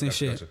Starbucks and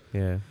shit.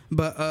 Yeah.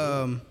 But,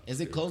 is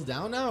it closed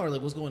down now, or,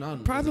 what's going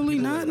on? Probably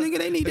not, nigga.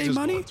 They need their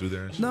money.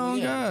 No,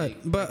 God.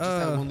 But, just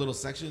that one little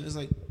section is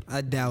I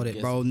doubt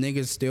it, bro.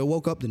 Niggas still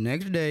woke up the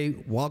next day,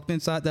 walked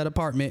inside that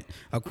apartment,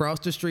 across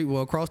the street,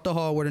 across the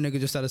hall where the nigga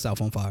just set himself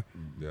on fire.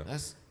 Yeah.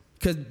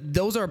 Because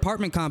those are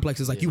apartment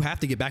complexes. You have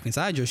to get back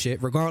inside your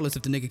shit, regardless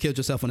if the nigga killed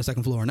yourself on the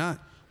second floor or not.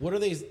 What are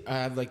they?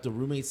 Have the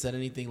roommates said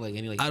anything?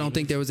 I don't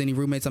think there was any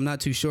roommates. I'm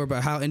not too sure,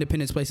 but how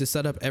Independence Place is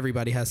set up,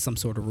 everybody has some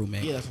sort of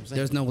roommate. Yeah, that's what I'm saying.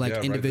 There's no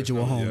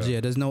individual homes. Yeah,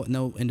 there's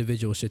no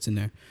individual shits in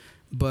there.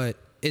 But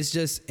it's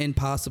just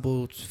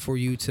impossible for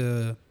you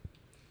to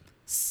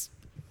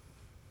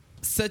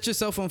set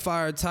yourself on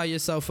fire, tie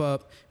yourself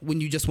up when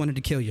you just wanted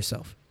to kill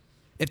yourself.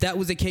 If that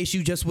was the case,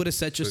 you just would have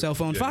set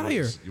yourself on fire.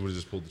 You would have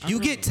just pulled the trigger. You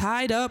get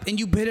tied up and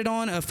you put it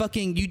on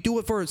you do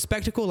it for a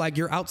spectacle, like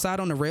you're outside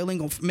on the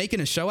railing making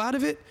a show out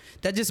of it.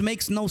 That just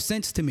makes no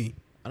sense to me.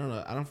 I don't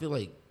know. I don't feel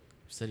like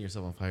setting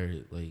yourself on fire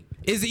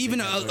is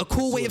even a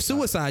cool way of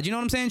suicide. You know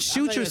what I'm saying?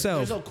 Shoot yourself.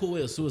 There's no cool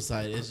way of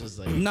suicide. It's just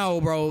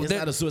no, bro. It's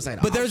not a suicide.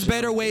 But there's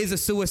better ways of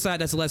suicide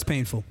that's less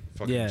painful.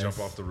 Fucking jump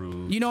off the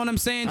roof. You know what I'm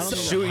saying?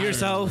 Shoot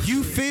yourself.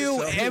 You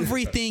feel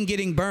everything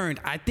getting burned.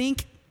 I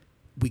think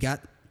we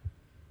got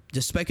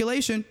just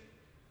speculation.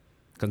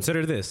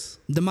 Consider this.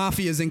 The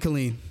Mafia's in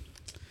Colleen.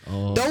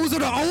 Oh. Those are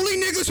the only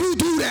niggas who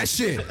do that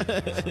shit.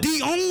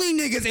 The only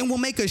niggas, and will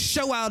make a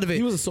show out of it.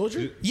 He was a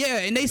soldier? Yeah,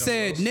 and they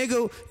said,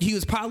 nigga, he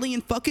was probably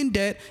in fucking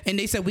debt, and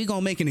they said, we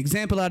gonna make an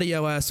example out of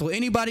your ass. So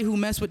anybody who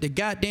mess with the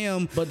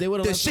goddamn, the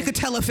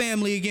Shikatella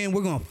family again,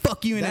 we're gonna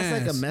fuck you in the ass.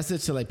 That's like a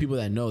message to people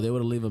that know. They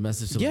would leave a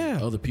message to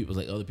other people,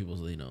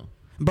 so they know.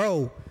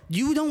 Bro,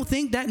 you don't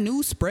think that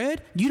news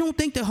spread? You don't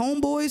think the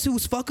homeboys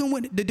who's fucking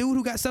with the dude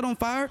who got set on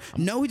fire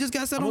know he just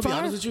got set on fire? I'm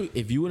gonna be honest with you.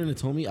 If you wouldn't have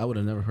told me, I would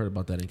have never heard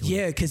about that.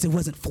 Yeah, because it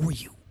wasn't for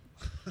you.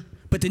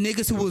 But the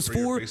niggas who was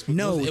for,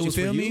 no, it was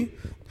feel me?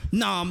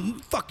 Nah,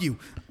 fuck you.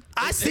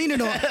 I seen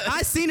it on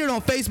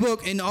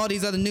Facebook and all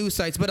these other news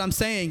sites. But I'm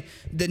saying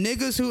the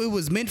niggas who it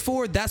was meant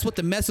for, that's what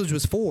the message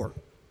was for.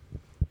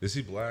 Is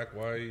he black,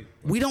 white?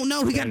 We don't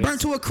know. He got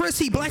burnt to a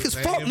crisp. He black as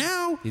fuck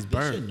now. He's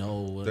burnt.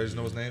 There's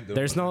no his name.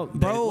 There's no,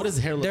 bro. What does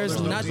his hair look like?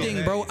 There's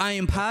nothing, bro. I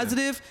am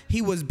positive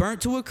he was burnt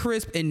to a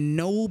crisp, and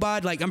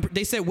nobody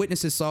they said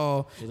witnesses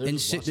saw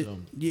and shit.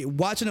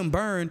 Watching him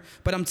burn.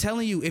 But I'm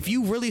telling you, if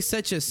you really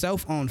set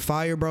yourself on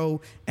fire,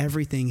 bro,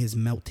 everything is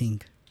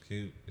melting.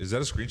 Is that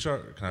a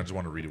screenshot? Or can I just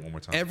want to read it one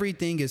more time?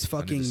 Everything is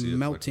fucking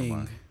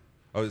melting.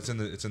 Oh, it's in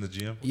the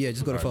GM? Yeah,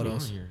 just go to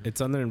photos.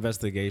 It's under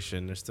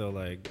investigation. They're still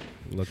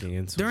looking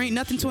into it. There ain't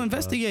nothing to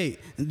investigate.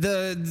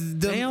 The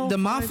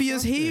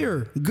mafia's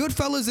here.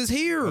 Goodfellas is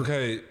here.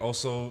 Okay,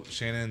 also,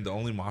 Shannon, the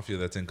only mafia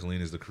that's in Colleen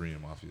is the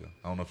Korean Mafia.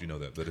 I don't know if you know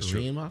that, but it's true.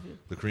 Korean Mafia?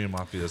 The Korean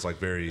Mafia is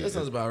very... That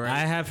sounds about right.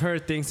 I have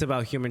heard things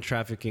about human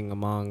trafficking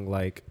among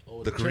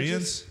the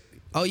Koreans?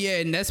 Oh, yeah,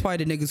 and that's why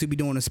the niggas who be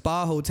doing the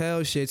spa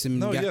hotel shits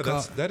and got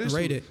caught that is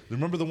raided.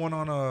 Remember the one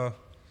on...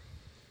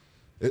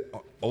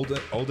 Old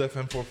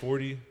FM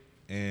 440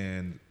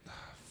 and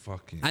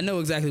fucking. I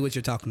know exactly what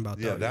you're talking about.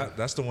 Yeah,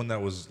 that's the one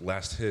that was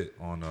last hit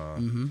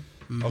on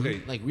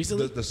Okay, Like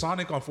recently? the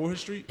Sonic on 4th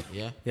Street.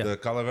 Yeah. The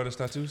Calaveras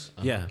tattoos.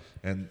 Yeah.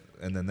 And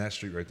then that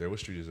street right there. What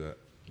street is that?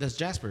 That's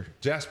Jasper.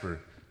 Jasper.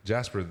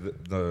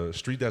 The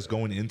street that's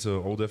going into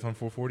Old FM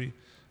 440.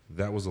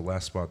 That was the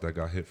last spot that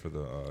got hit for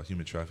the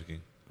human trafficking.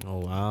 Oh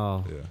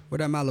wow. Yeah. Where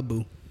that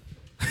Malibu?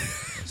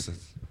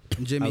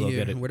 Jimmy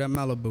here. Where that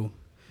Malibu?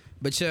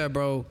 But yeah,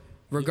 bro.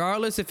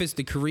 Regardless if it's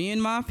the Korean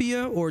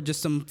Mafia or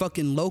just some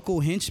fucking local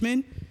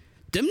henchmen,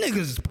 them niggas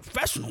is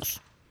professionals.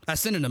 I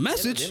sent in a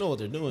message. They know what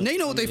they're doing. They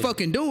know what they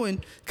fucking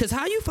doing. Cause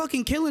how you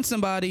fucking killing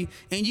somebody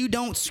and you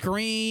don't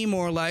scream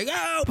or like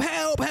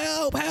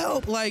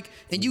help, like,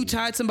 and you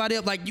tied somebody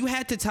up, like you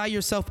had to tie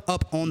yourself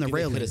up on the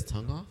railing. Cut his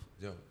tongue off?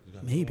 Yo, you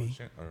got Maybe.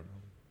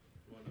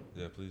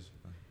 Yeah, please.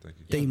 Thank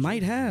you. They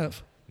might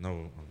have.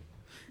 No.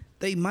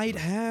 They might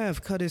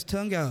have cut his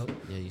tongue out.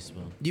 Yeah, you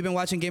smell. You been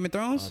watching Game of Oh,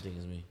 Thrones? I think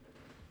it's me.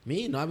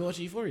 Me? No, I've been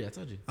watching Euphoria. I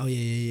told you. Oh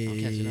yeah, I'm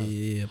catching up.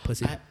 yeah,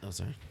 pussy.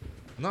 Sorry.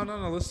 No.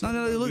 Let's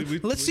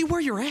Let's see where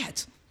you're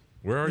at.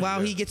 Where are you? While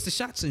at? he gets the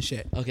shots and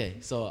shit. Okay,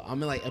 so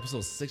I'm in like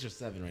episode 6 or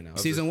 7 right now.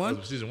 Season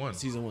 1? Season 1.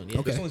 Season 1. Yeah.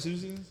 Okay. There's only 2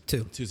 seasons?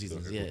 2. 2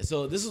 seasons. Okay, Yeah. cool.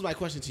 So this was my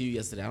question to you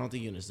yesterday. I don't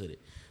think you understood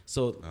it.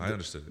 So I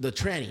understood it. The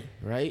tranny,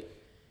 right?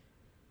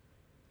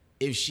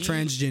 If she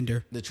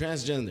Transgender. the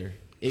transgender.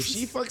 If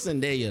she fucks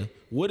Zendaya,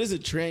 what is the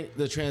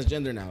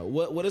transgender now?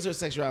 What is her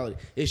sexuality?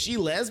 Is she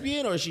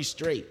lesbian or is she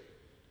straight?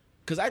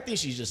 Because I think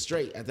she's just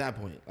straight at that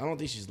point. I don't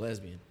think she's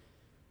lesbian.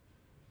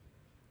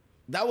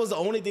 That was the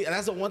only thing.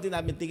 That's the one thing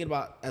I've been thinking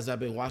about as I've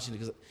been watching it.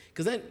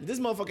 Because then this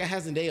motherfucker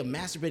has Zendaya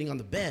masturbating on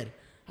the bed.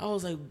 I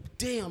was like,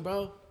 damn,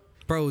 bro.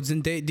 Bro,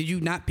 Zendaya, did you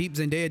not peep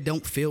Zendaya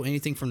don't feel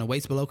anything from the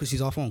waist below because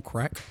she's off on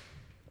crack?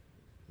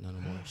 No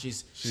more. She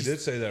did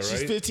say that, right?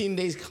 She's 15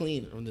 days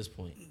clean from this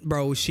point.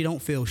 Bro, she don't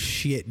feel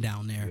shit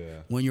down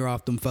there when you're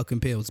off them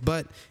fucking pills.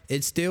 But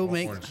it still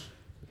makes... Orange.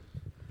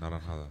 Not on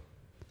Hala.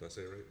 Did I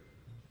say it right?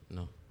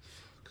 No.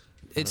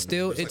 It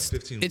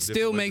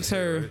still makes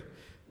her... Right?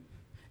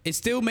 It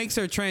still makes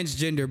her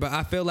transgender, but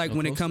I feel like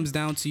when it comes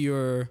down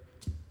to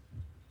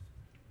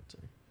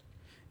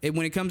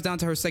when it comes down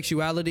to her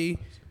sexuality,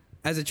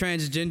 as a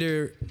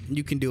transgender,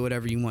 you can do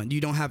whatever you want.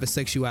 You don't have a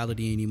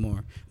sexuality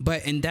anymore.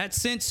 But in that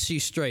sense,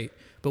 she's straight.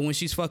 But when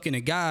she's fucking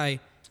a guy,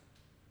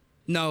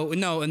 no,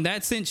 in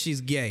that sense,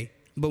 she's gay.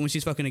 But when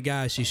she's fucking a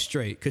guy, she's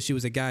straight because she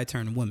was a guy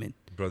turned woman.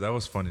 Bro, that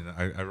was funny.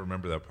 I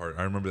remember that part.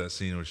 I remember that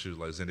scene where she was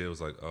like, Zendaya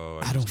was like, oh,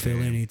 I don't feel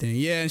anything.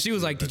 Yeah, and she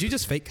was like, did you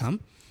just fake cum?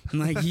 I'm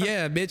like,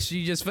 yeah, bitch,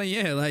 you just,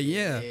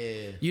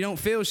 yeah. You don't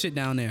feel shit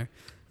down there.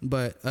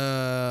 But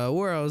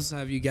where else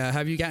have you got?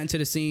 Have you gotten to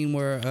the scene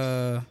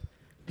where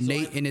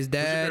Nate and his Who's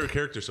your dad? favorite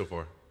character so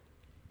far?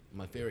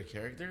 My favorite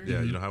character?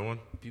 Yeah, you don't have one?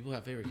 People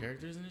have favorite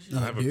characters in this shit? No.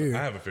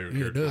 I have a favorite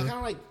character. I kind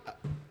of like...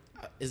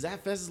 is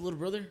that Fez's little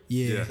brother?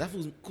 Yeah. That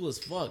fool's cool as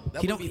fuck.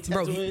 That He would be don't,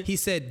 bro. tattooing. He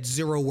said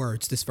 0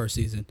 words this first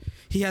season.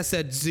 He has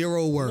said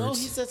 0 words. No,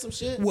 he said some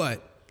shit.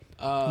 What?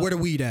 Where the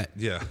weed at?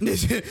 Yeah.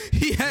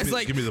 He has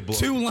give me the blow.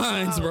 2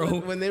 lines, bro.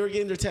 When they were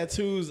getting their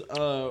tattoos,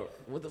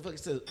 what the fuck it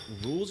said?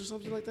 Rules or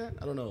something like that?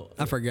 I don't know.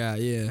 I forgot.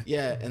 Yeah.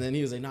 Yeah, and then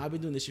he was like, "No, I've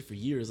been doing this shit for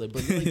years." Like,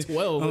 but you're like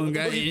 12. What the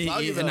fuck are you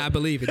talking and about? I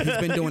believe it. He's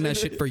been doing that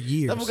shit for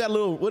years. That fool got a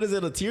little. What is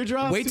it? A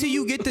teardrop? Wait till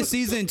you get to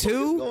season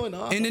 2, going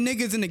on? and the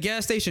niggas in the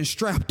gas station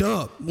strapped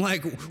up,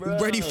 like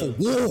ready for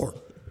war.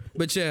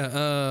 But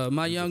yeah,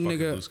 my young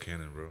nigga, Loose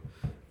cannon, bro.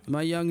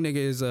 my young nigga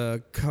is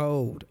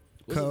cold.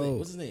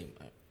 What's his name?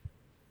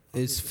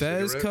 It's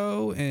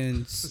Fezco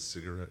and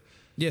Cigarette.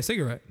 yeah,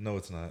 cigarette. No,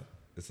 it's not.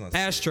 It's not.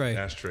 Ashtray.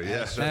 Ashtray. Yeah.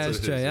 That's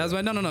Ashtray. I was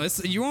like, no.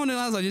 It's, you on it?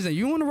 I was like,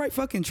 you on the right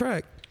fucking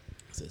track.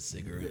 It's a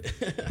cigarette.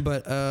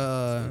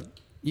 But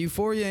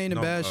Euphoria ain't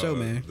a bad show,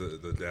 man.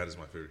 The dad is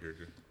my favorite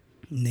character.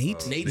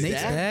 Nate's Nate's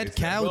dad, dad?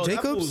 Cal Bro,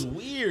 Jacobs. That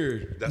was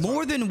weird. That's More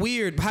why- than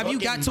weird. Have you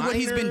Fucking got to what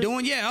he's been minor.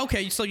 doing? Yeah,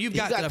 okay. So you've He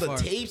got got that the far.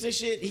 tapes and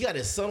shit. He got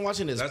his son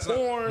watching his That's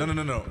porn.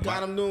 not. No.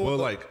 Got him doing. Well,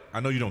 like I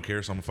know you don't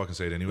care, so I'm gonna fucking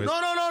say it anyways. No.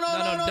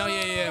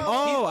 Yeah.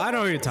 Oh, I know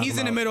what you're talking He's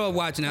in the about. middle of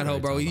watching that hoe,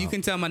 bro. You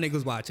can tell my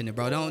niggas watching it,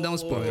 bro. Don't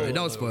spoil it.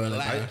 Don't spoil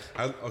it.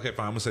 Okay,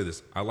 fine. I'm gonna say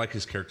this. I like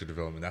his character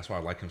development. That's why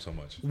I like him so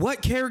much.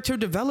 What character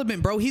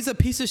development, bro? He's a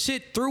piece of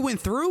shit through and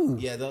through.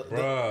 Yeah,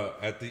 Bruh,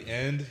 at the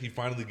end, he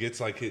finally gets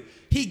like it.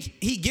 He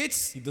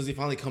gets, does he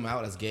finally come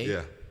out as gay?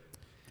 Yeah,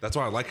 that's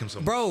why I like him so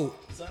much. bro.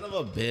 Son of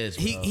a bitch.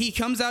 Bro. He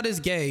comes out as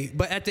gay,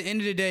 but at the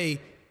end of the day,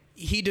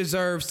 he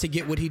deserves to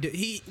get what he did.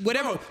 What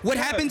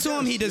happened to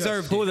him, he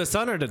deserved Who, it. the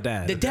son or the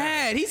dad? The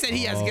dad, he said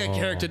he has good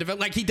character development.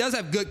 Like he does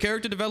have good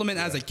character development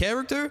as a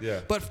character.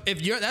 Yeah. But if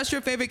that's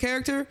your favorite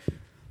character,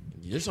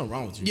 There's something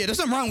wrong with you. yeah, there's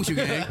something wrong with you,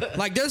 gang.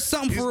 Like there's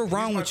something wrong He's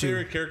my with you.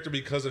 favorite character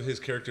because of his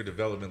character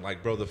development.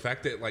 Like, bro, the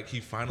fact that like he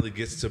finally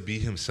gets to be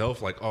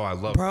himself. Like, oh, I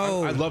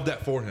love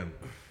that for him.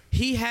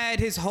 He had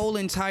his whole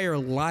entire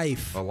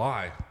life A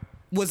lie.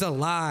 was a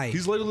lie.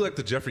 He's literally like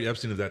the Jeffrey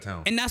Epstein of that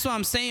town. And that's what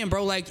I'm saying,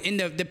 bro. Like in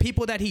the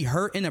people that he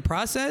hurt in the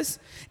process,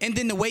 and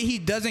then the way he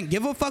doesn't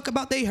give a fuck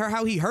about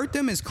how he hurt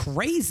them is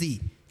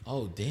crazy.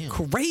 Oh damn.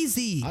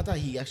 Crazy. I thought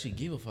he actually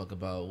gave a fuck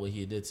about what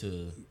he did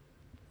to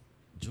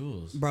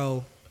Jules.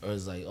 Bro, Or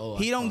it's like, oh,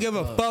 He don't give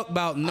a fuck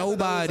about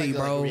nobody, like a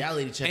bro.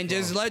 reality check And for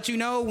just him. let you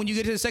know, when you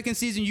get to the second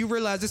season, you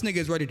realize this nigga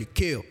is ready to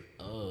kill.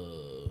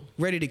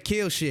 Ready to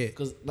kill shit.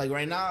 Because like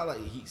right now, like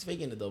he's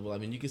faking it though. But I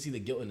mean, you can see the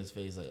guilt in his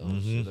face. Like, oh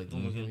shit, like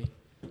don't look at me.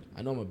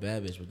 I know I'm a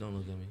bad bitch, but don't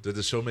look at me. Did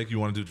the show make you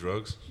want to do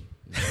drugs?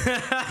 Did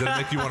it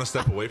make you want to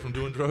step away from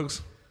doing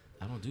drugs?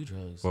 I don't do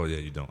drugs. Well, yeah,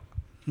 you don't.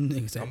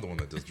 Nigga said- I'm the one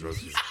that does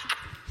drugs.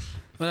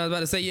 But I was about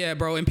to say, yeah,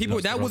 bro. And people,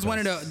 that was one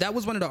of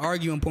the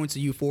arguing points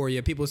of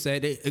Euphoria. People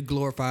said it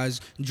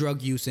glorifies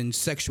drug use and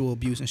sexual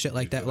abuse and shit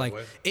like that. Like,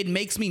 it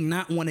makes me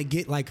not want to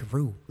get like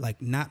Rue,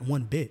 like not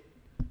one bit,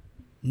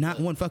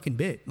 not one fucking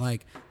bit.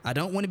 Like, I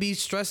don't want to be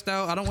stressed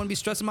out. I don't want to be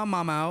stressing my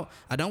mama out.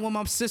 I don't want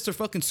my sister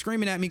fucking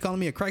screaming at me, calling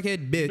me a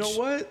crackhead bitch. You know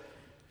what?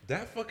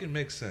 That fucking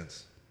makes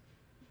sense.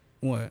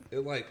 What?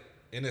 It like,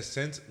 in a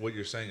sense, what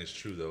you're saying is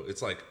true though.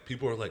 It's like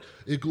people are like,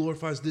 it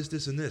glorifies this,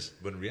 this, and this,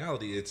 but in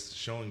reality, it's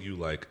showing you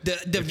like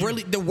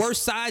the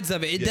worst sides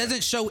of it. It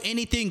doesn't show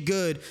anything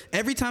good.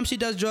 Every time she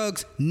does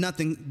drugs,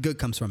 nothing good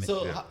comes from it.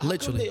 So how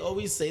come they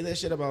always say that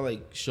shit about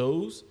like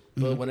shows,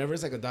 but whenever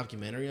it's like a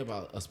documentary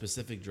about a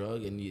specific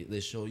drug and they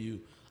show you,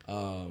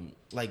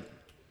 like,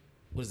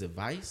 what is it,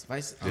 Vice?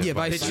 Vice? Yeah,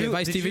 Vice Did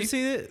TV. you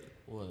see it?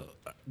 What?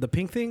 The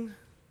pink thing?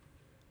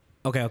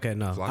 Okay,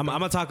 no. I'm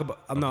gonna talk about.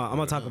 I'm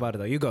gonna talk about it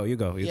though. You go.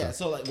 Yeah,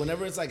 so like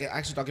whenever it's like an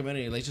actual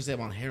documentary, let's just say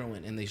about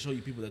heroin, and they show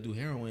you people that do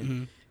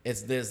heroin,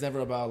 there's never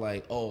about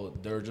like, oh,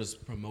 they're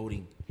just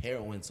promoting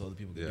heroin so other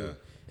people can do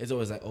it. It's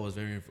always like, oh, it's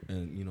very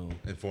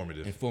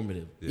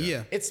informative.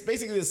 Yeah. It's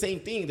basically the same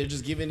thing. They're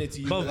just giving it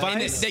to you. But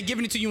And they're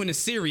giving it to you in a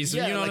series.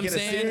 yeah, You know like what I'm in a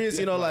saying? series,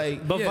 you know,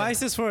 like. But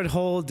Vice is for a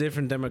whole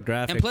different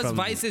demographic. And plus, from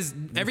Vice is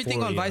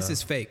everything on Vice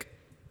is fake.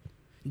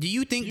 Do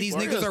you think these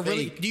Euphoria's niggas are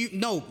really? fake.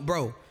 No,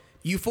 bro.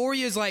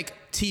 Euphoria is like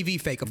TV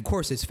fake. Of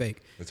course, it's fake.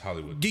 It's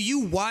Hollywood. Do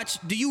you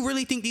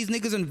really think these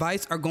niggas in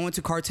Vice are going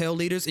to cartel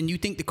leaders, and you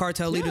think the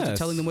cartel leaders are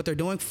telling them what they're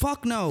doing?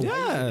 Fuck no.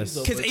 Yes.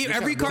 Because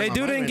every They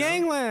do it in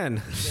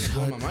Gangland.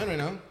 Blowing my mind right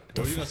now. What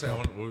were you gonna say?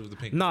 What was the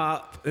pink?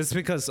 No, it's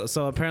because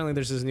so apparently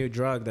there's this new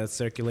drug that's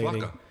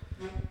circulating. Flocka.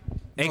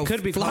 It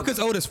could be Flocka's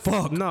old as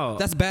fuck. No.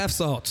 That's bath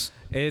salts.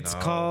 It's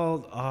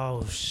called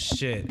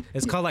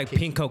It's called like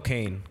pink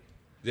cocaine.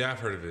 Yeah,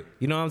 I've heard of it.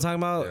 You know what I'm talking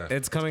about? Yeah.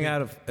 It's coming.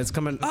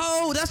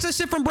 Oh, that's the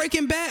shit from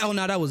Breaking Bad. Oh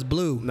no, that was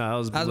blue. No, it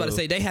was I was about to blue.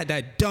 say they had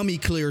that dummy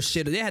clear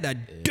shit. They had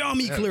that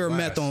dummy clear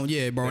meth on.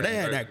 Yeah, bro. They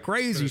had that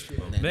crazy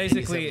shit.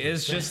 Basically,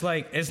 it's just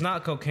like it's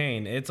not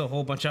cocaine. It's a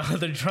whole bunch of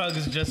other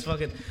drugs. Just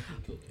fucking.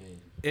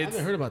 I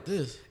haven't heard about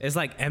this. It's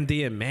like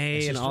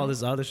MDMA and all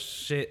this other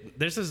shit.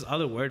 There's this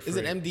other word for Is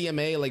it it.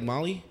 MDMA like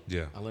Molly?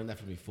 Yeah. I learned that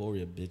from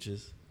Euphoria,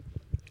 bitches.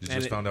 You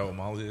just found out what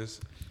Molly is?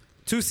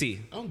 2C.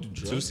 I don't do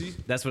drugs. Tusi?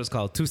 That's what it's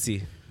called.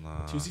 2C.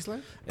 Tusi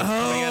slang? It's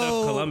coming out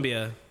of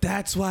Colombia.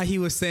 That's why he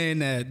was saying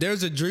that.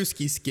 There's a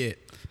Drewski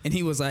skit, and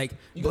he was like,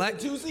 Black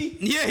Tusi?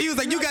 Yeah, he was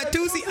like, you got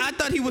Tusi? I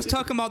thought he was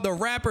talking about the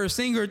rapper,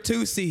 singer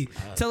Tusi.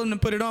 Tell him to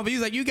put it on. But he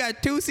was like, you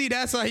got Tusi?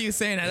 That's why he was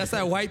saying that. That's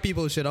that white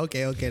people shit.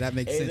 Okay, that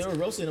makes Hey, sense. they were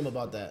roasting him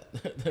about that.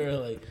 They were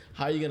like,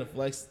 how are you going to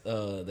flex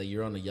that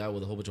you're on a yacht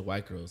with a whole bunch of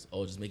white girls?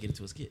 Oh, just make it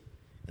into a skit.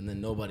 And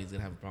then nobody's going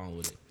to have a problem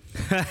with it.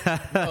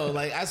 No,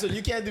 like, so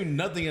you can't do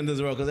nothing in this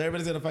world because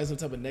everybody's going to find some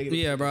type of negative.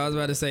 Yeah, bro, I was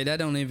about to say, that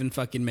don't even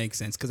fucking make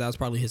sense because that was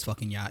probably his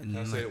fucking yacht.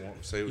 And Say it.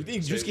 Say it. You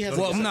think Drewski has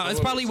well, no, Say it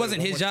it probably one wasn't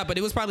more his time. yacht, but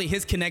it was probably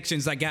his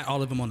connections that got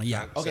all of them on the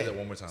yacht. Say that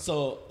one more time.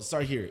 So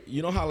start here.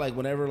 You know how like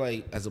whenever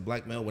like as a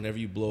black male, whenever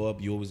you blow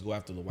up, you always go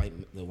after the white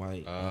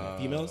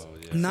females.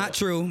 Yeah. Not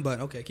true,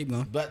 but okay, keep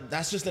going. But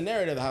that's just the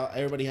narrative how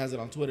everybody has it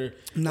on Twitter.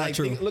 Not like,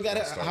 true. Look at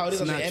it, how it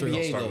is on the Not true.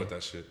 Don't NBA start though. with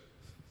that shit.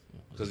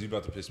 Because you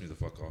about to piss me the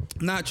fuck off.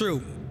 Not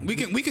true. We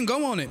can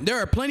go on it. There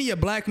are plenty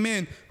of black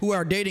men who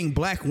are dating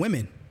black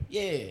women.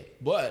 Yeah,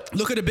 but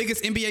Look at the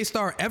biggest NBA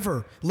star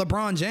ever,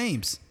 LeBron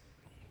James.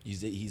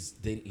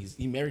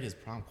 he married his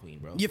prom queen,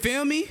 bro. You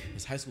feel me?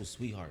 His high school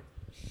sweetheart.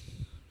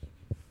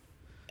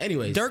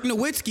 Anyways, Dirk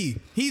Nowitzki.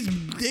 He's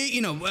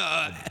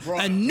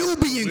a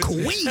Nubian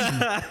queen.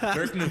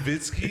 Dirk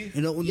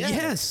Nowitzki?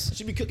 Yes.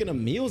 She be cooking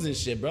them meals and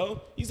shit,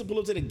 bro. He used to pull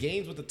up to the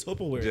games with the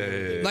Tupperware.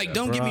 Yeah. Like,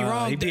 don't get me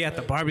wrong. He be at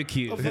the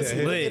barbecue. That's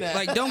Lit. looking at-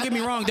 Like, don't get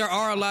me wrong. There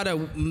are a lot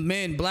of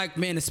men, black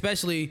men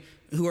especially,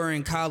 who are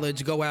in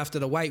college, go after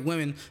the white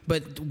women.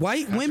 But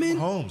white women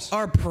Mahomes.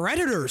 are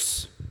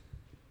predators.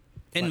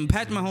 And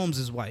Patrick Mahomes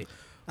is white.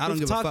 I don't We've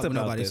give a fuck talked what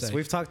about nobody this. says.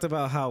 We've talked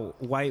about how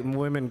white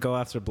women go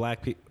after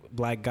black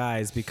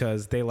guys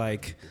because they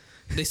like.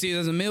 They see it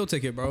as a meal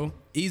ticket, bro.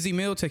 Easy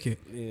meal ticket.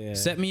 Yeah.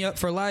 Set me up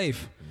for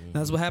life.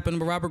 That's what happened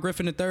to Robert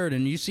Griffin III,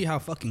 and you see how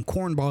fucking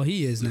cornball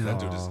he is now. That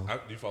dude is. Do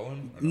you follow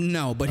him? or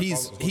No, but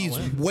he's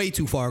way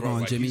too far Bro, gone,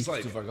 like, Jimmy. He's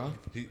like, Too far gone?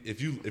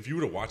 if you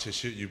were to watch his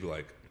shit, you'd be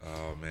like,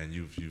 oh man,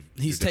 He's you're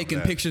down taking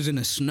bad. pictures in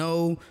the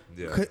snow,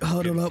 Yeah.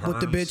 huddled Getting up with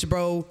the perms. bitch,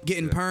 bro.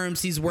 Getting Yeah.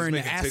 perms. He's wearing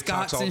the making TikToks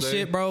ascots all and day.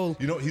 shit, bro.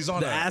 You know, he's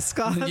on The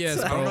ascots? Yes,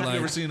 I bro. don't know if you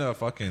ever Like, seen a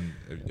fucking.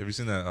 Have you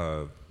seen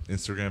that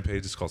Instagram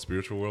page? It's called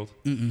Spiritual World.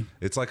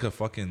 It's like a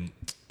fucking.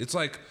 It's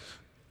like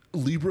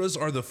Libras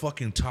are the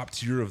fucking top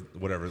tier of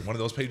whatever. One of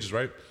those pages,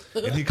 right?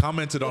 And he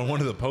commented on one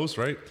of the posts,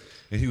 right?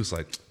 And he was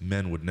like,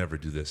 men would never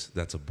do this.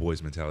 That's a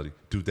boy's mentality.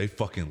 Dude, they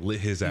fucking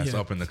lit his ass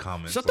up in the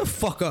comments. Shut the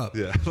fuck up.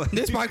 Yeah.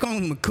 This probably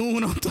calling him a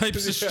coon, all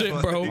types of shit,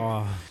 bro.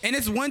 Oh. And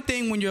it's one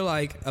thing when you're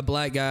like a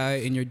black guy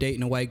and you're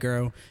dating a white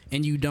girl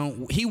and you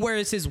don't. He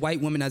wears his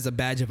white woman as a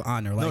badge of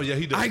honor. Like, No, yeah,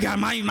 he does. I got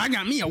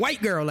me a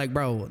white girl. Like,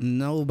 bro,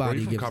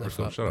 nobody Bro, you from gives a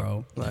fuck, Coppersville, shut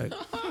up. bro. Like,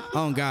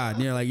 oh God,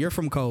 and you're like, you're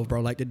from Cove,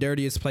 bro. Like the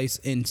dirtiest place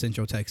in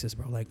Central Texas,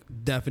 bro. Like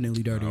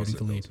definitely dirtier than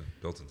Khalid.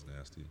 Belton's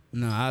nasty.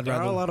 No, I'd There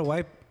rather. are a lot of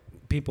white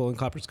people in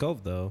Copper's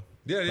Cove, though.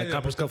 Yeah, like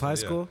Copper's Cove High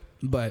School.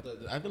 But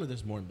I feel like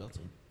there's more in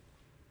Belton.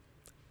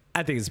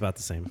 I think it's about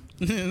the same.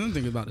 I don't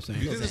think about the You same.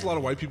 think there's a lot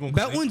of white people in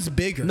Belton's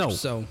bigger. No.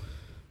 So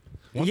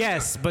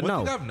Yes, but no.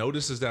 One thing I've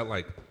noticed is that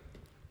like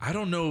I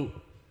don't know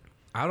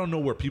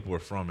where people are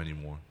from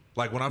anymore.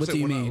 Like when I'm What do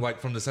you mean? like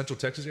from the Central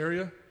Texas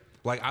area,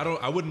 like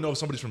I wouldn't know if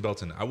somebody's from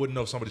Belton. I wouldn't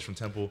know if somebody's from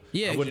Temple.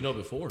 yeah, I wouldn't know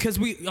before. because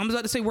I'm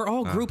about to say we're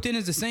all grouped in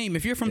as the same.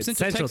 If you're from It's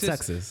Central Central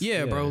Texas, Texas.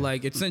 yeah, bro, Yeah.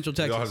 like it's Central We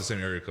Texas. all have the same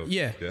area code.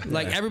 Yeah,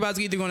 like everybody's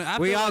either going to.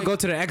 We all go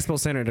to the Expo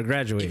Center to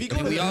graduate. If you go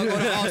to We all go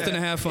to Austin to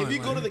have fun. If you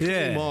go to the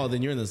Yeah. Clean Mall,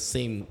 then you're in the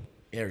same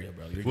area,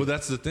 bro. Well,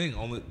 that's the thing.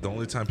 The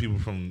only time people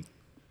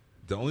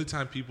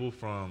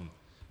from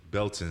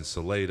Belton,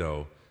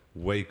 Salado,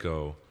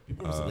 Waco,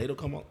 People from Salado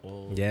come on.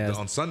 Oh, Yeah.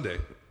 on Sunday.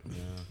 yeah.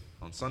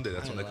 On Sunday,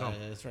 that's when they come.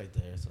 It's right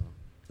there. So,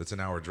 It's an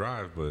hour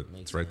drive, but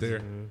Makes it's right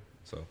sense. there.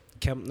 So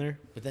Kempner.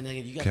 but then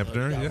again, you got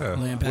Kempner, yeah.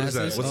 Lampasas, What is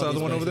that? What's the all other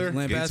these one over there?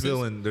 places. Lampasas?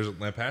 Gatesville and there's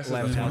Lampasas. That's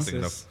what I'm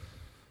thinking of. Lampasas.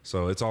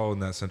 So it's all in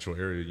that central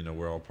area. You know,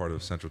 we're all part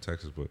of Central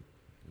Texas, but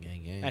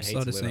gang, gang. I I hate saw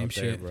to the live same out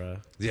there, shit. bro.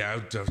 yeah.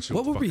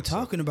 What were we fucking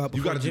talking about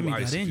You before gotta Jimmy do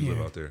got ice in if you here?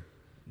 live out there.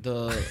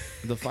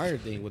 The fire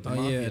thing with the Oh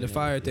mafia. yeah, and the everything.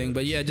 fire thing.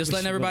 But yeah, just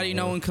letting everybody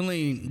know in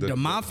Killeen, the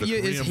mafia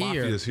is Korean here.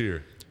 Mafia is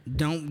here.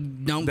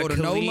 Don't The go to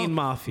no Killeen loan.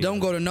 Mafia. Don't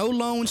go to no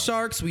loan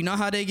sharks. We know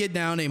how they get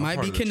down. They might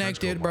part be of the trench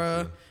connected, coat bruh.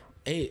 mafia.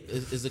 Hey,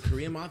 is the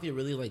Korean mafia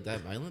really like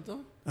that violent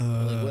though?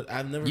 Like, what,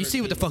 I've never. You heard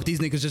see what the fuck these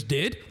niggas just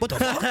did? What the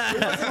fuck?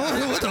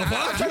 What the I'm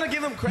fuck? trying to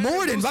give them credit.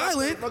 More It than was like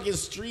violent. Fucking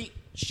street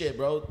shit,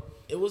 bro.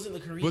 It wasn't the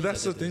Koreans. But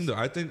that's the that did thing, this.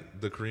 though. I think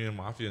the Korean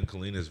Mafia in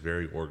Killeen is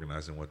very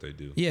organized in what they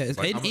do. Yeah, Like,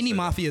 I'm gonna any say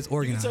mafia is You can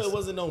organized. tell it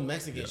wasn't no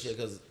Mexican shit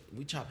because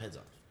we chop heads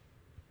off.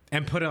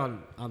 And put it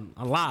on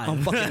live.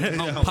 On fucking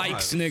on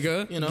pikes,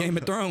 nigga. You know? Game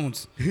of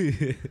Thrones. Do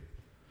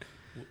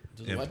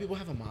the Yeah. white people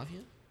have a mafia?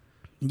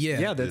 Yeah.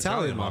 Yeah, the The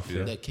Italian Italian mafia.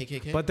 mafia. The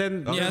KKK? But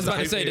then Yeah, I was about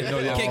to say that. No,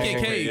 yeah.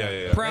 KKK, Yeah,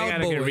 yeah. they Proud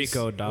gotta get Boys.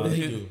 Rico, what dog. do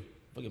they do?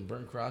 Fucking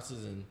burn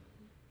crosses and.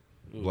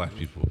 that. Black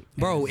people.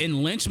 Bro,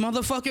 in lynch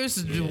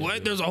motherfuckers,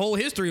 what? There's a whole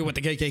history of what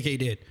the KKK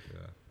did.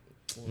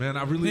 Man,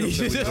 I really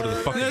upset we go to the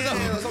fucking. There's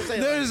Yeah, that's what I'm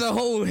saying. There's a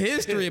whole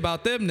history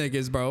about them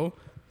niggas, bro.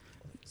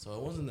 So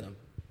it wasn't them.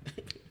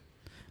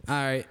 All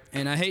right,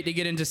 and I hate to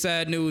get into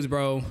sad news,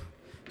 bro.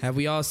 Have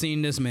we all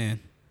seen this man?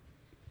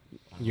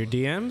 Your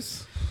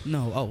DMs?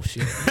 No. Oh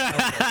shit.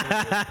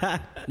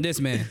 This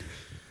man.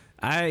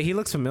 He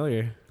looks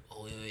familiar.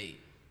 Oh wait.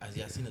 I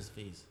seen his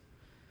face.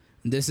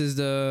 This is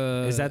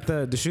the. Is that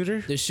the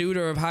shooter? the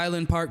shooter of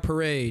Highland Park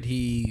Parade?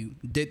 He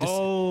did this.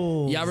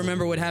 Oh. Y'all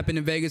remember what happened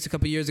in Vegas a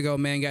couple years ago? A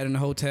man got in a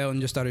hotel and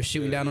just started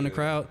shooting down on the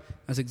crowd.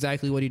 That's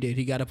exactly what he did.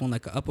 He got up on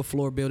like an upper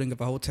floor building of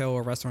a hotel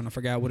or restaurant. I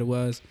forgot what it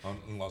was.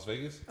 In Las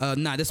Vegas?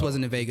 Nah, this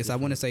wasn't in Vegas. I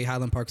want to say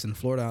Highland Park's in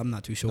Florida. I'm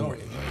not too sure. No,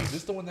 is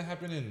this the one that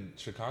happened in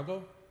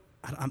Chicago?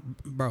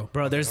 Bro.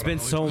 Bro, there's been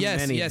so Yes,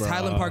 many. yes, bro.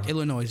 Highland Park,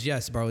 Illinois.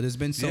 Yes, bro. There's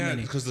been so yeah,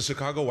 many. because the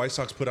Chicago White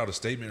Sox put out a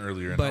statement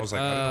earlier, and But I was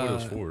like, I didn't know what it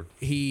was for.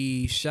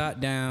 he shot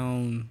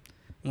down,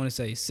 I want to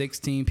say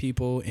 16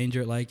 people,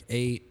 injured like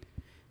 8.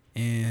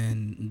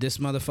 And this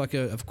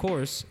motherfucker, of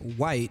course,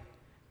 white,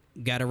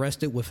 got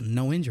arrested with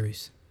no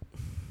injuries.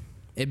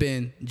 It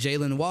been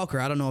Jalen Walker.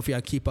 I don't know if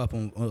y'all keep up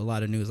on a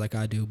lot of news like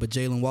I do, but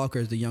Jalen Walker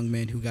is the young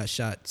man who got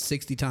shot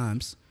 60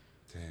 times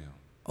Damn.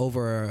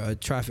 over a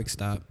traffic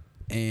stop.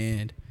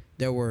 And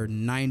there were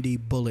 90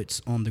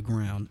 bullets on the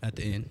ground at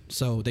the end.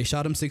 So they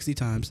shot him 60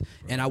 times,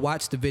 and I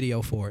watched the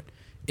video for it.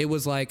 It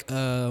was like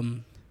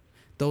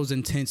those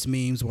intense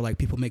memes where like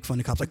people make fun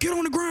of cops, like, get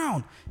on the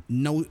ground.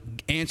 No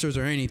answers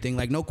or anything,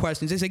 like no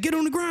questions. They say, get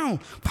on the ground.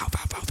 Pow,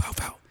 pow, pow, pow,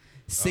 pow.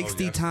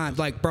 60 yes. times.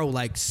 Like, bro,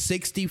 like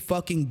 60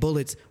 fucking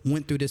bullets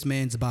went through this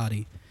man's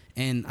body.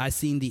 And I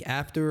seen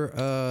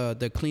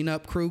the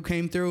cleanup crew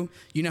came through.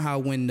 You know how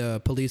when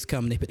the police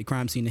come, they put the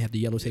crime scene, they have the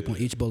yellow tape on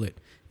each bullet.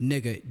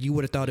 Nigga, you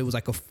would have thought it was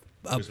like a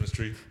Christmas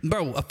tree?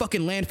 Bro, a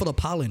fucking land full of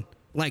pollen.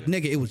 Like,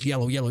 nigga, it was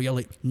yellow, yellow,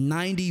 yellow.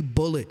 90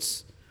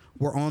 bullets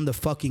were on the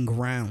fucking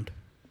ground.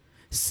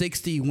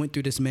 60 went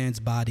through this man's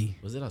body.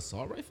 Was it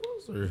assault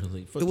rifles or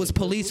like? It was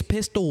police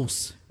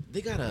pistols.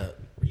 They gotta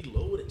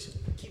reload it. Just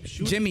keep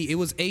shooting. Jimmy, it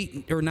was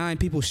 8 or 9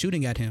 people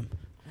shooting at him.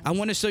 I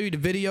want to show you the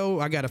video.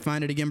 I gotta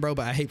find it again, bro.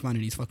 But I hate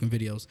finding these fucking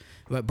videos.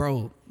 But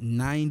bro,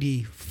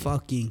 90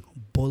 fucking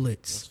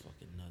bullets. That's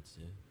fucking nuts,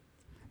 dude.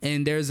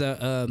 And there's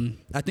a,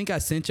 I think I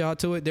sent y'all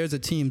to it. There's a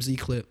TMZ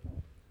clip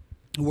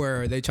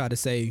where they try to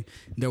say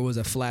there was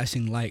a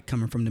flashing light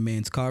coming from the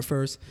man's car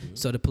first.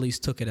 So the police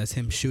took it as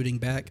him shooting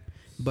back.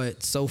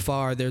 But so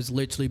far, there's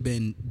literally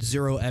been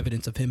 0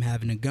 evidence of him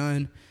having a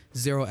gun,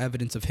 0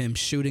 evidence of him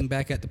shooting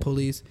back at the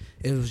police.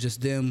 It was just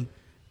them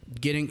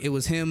It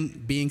was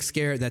him being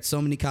scared that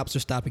so many cops are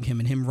stopping him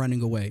and him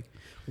running away.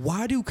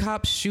 Why do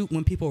cops shoot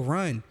when people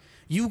run?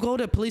 You go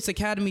to police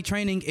academy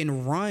training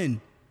and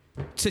run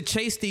to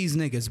chase these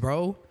niggas,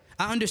 bro.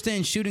 I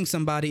understand shooting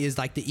somebody is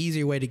like the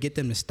easier way to get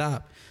them to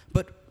stop,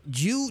 but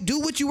you do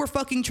what you were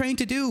fucking trained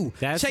to do.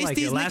 That's Chase like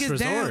these your last niggas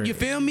down. resort. You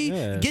feel me?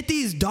 Yeah. Get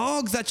these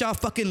dogs that y'all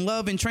fucking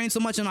love and train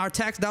so much, and our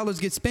tax dollars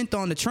get spent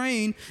on the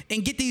train,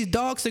 and get these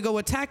dogs to go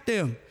attack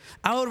them.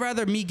 I would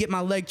rather me get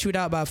my leg chewed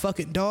out by a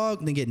fucking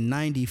dog than get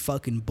 90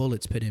 fucking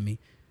bullets put in me.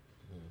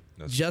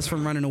 Just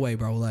from running away,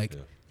 bro. Like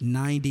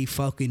 90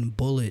 fucking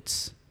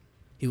bullets.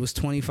 He was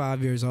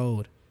 25 years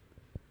old.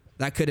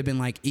 That could have been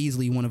like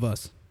easily one of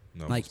us.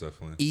 No, like most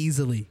definitely.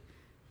 easily.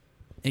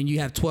 And you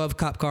have 12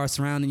 cop cars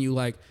surrounding you.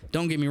 Like,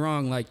 don't get me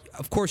wrong. Like,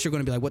 of course you're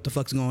going to be like, what the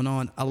fuck's going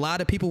on? A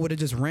lot of people would have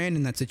just ran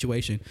in that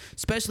situation,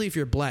 especially if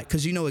you're black,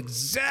 because you know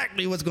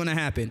exactly what's going to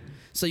happen.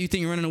 So you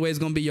think running away is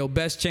going to be your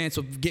best chance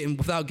of getting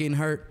without getting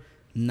hurt?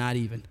 Not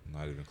even.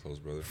 Not even close,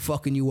 brother.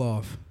 Fucking you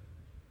off.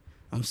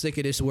 I'm sick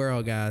of this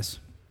world, guys.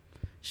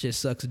 Shit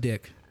sucks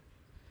dick.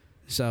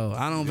 So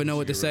I don't even know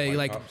what to say.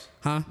 Like,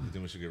 huh? You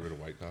think we should get rid of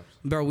white cops?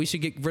 Bro, we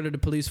should get rid of the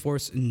police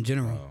force in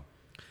general.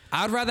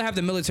 I'd rather have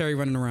the military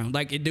running around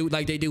like they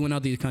do in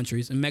other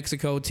countries, in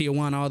Mexico,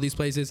 Tijuana, all these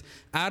places.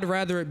 I'd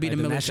rather it be Like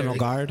the military. National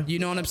Guard. You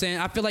know what I'm saying?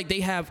 I feel like they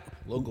have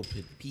Local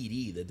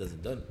PD that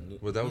doesn't done.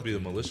 Well, that would be the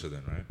militia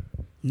then, right?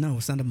 no.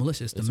 It's not the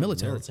militia. It's the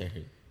military.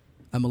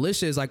 A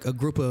militia is like a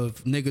group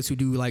of niggas who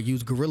do like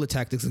use guerrilla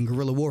tactics and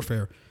guerrilla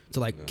warfare to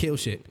like kill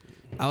shit.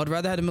 I would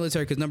rather have the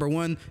military because number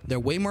one, they're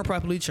way more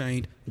properly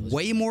trained,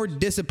 way more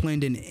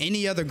disciplined than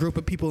any other group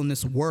of people in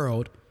this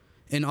world.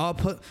 And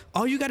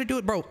all you got to do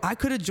it, bro. I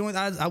could have joined.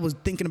 I was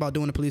thinking about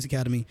doing a police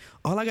academy.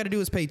 All I got to do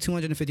is pay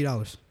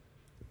 $250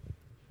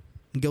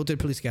 and go to the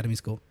police academy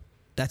school.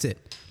 That's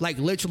it. Like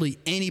literally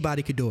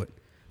anybody could do it.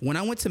 When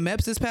I went to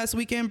MEPS this past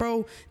weekend,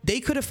 bro, they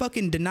could have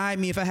fucking denied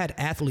me if I had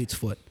athlete's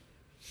foot.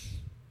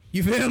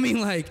 You feel me?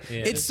 Like,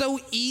 it's so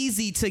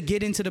easy to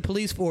get into the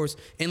police force.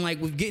 And, like,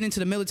 with getting into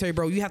the military,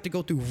 bro, you have to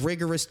go through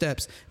rigorous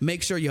steps.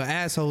 Make sure your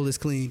asshole is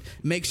clean.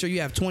 Make sure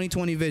you have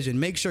 20/20 vision.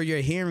 Make sure your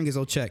hearing is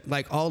on check.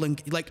 Like,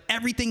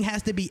 everything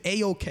has to be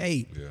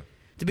A-okay. Yeah.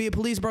 To be a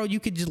police, bro, you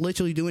could just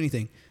literally do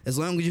anything. As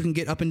long as you can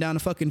get up and down the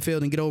fucking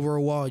field and get over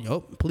a wall.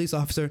 Police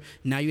officer,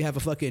 now you have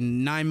a fucking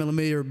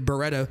 9mm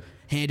Beretta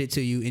handed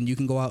to you, and you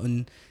can go out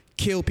and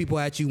kill people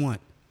that you want.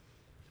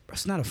 Bro,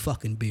 it's not a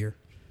fucking beer.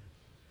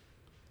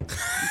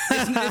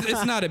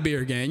 It's not a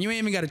beer, gang. You ain't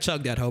even got to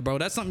chug that hoe, bro.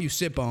 That's something you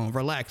sip on,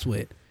 relax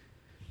with.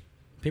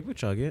 People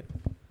chug it.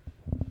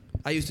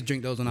 I used to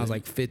drink those when I was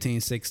like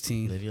 15,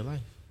 16. Live your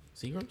life.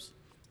 Seagrams?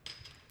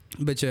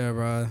 But yeah,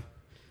 bro.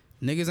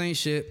 Niggas ain't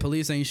shit.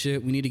 Police ain't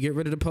shit. We need to get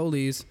rid of the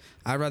police.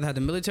 I'd rather have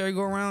the military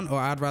go around, or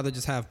I'd rather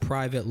just have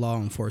private law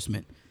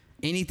enforcement.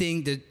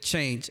 Anything to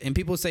change. And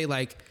people say,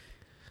 like,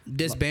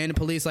 disband the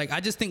police. Like,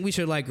 I just think we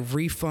should, like,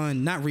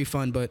 not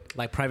refund, but...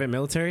 Like private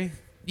military?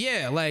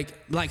 Yeah,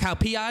 like how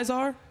PIs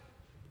are.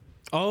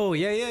 Oh,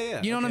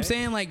 yeah. You know what I'm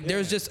saying? Like,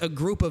 there's just a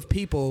group of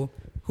people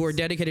who are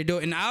dedicated to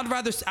it. And I'd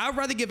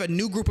rather give a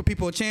new group of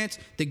people a chance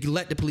to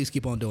let the police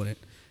keep on doing it.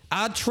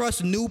 I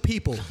trust new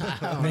people. You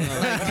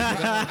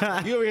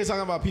over here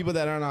talking about people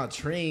that are not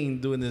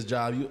trained doing this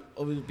job.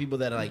 People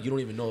that are like, you don't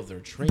even know if they're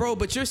trained. Bro,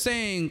 but you're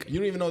saying... You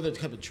don't even know the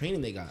type of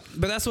training they got.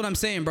 But that's what I'm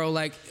saying, bro.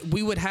 Like,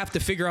 we would have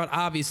to figure out,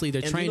 obviously,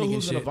 their training you know and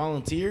who's shit. going to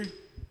volunteer?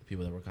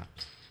 People that were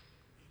cops.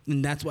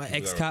 And that's why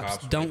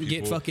ex-cops don't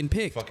get fucking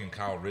picked. Fucking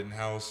Kyle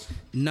Rittenhouse.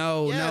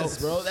 No.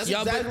 Bro. That's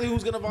exactly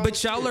who's going to volunteer.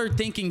 But y'all are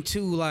thinking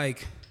too,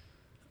 like,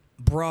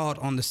 broad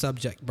on the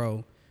subject,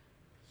 bro.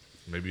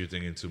 Maybe you're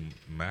thinking too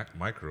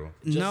micro.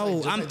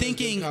 I'm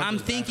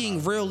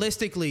thinking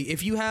realistically.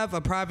 If you have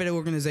a private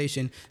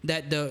organization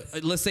that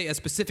let's say a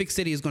specific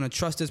city is going to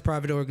trust this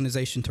private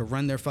organization to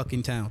run their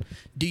fucking town,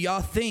 do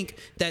y'all think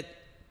that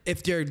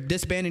if they're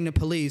disbanding the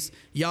police,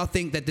 y'all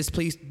think that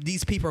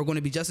these people are going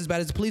to be just as bad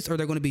as the police, or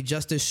they're going to be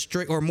just as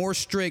strict or more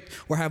strict,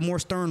 or have more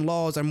stern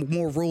laws and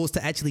more rules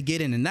to actually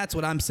get in? And that's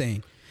what I'm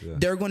saying. Yeah.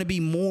 They're going to be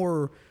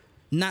more,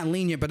 not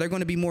lenient, but they're going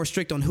to be more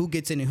strict on who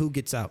gets in and who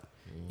gets out.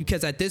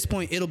 Because at this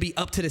point, it'll be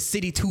up to the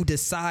city to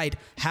decide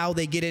how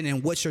they get in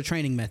and what's your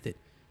training method.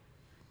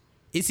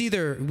 It's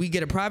either we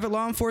get a private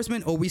law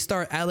enforcement or we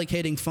start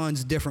allocating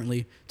funds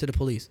differently to the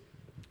police.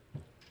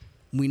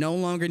 We no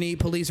longer need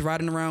police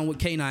riding around with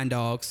canine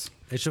dogs.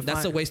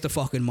 That's a waste of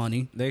fucking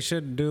money. They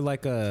should do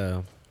like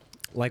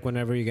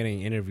whenever you're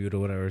getting interviewed or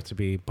whatever to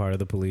be part of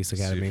the police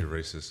academy. See if you're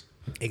racist.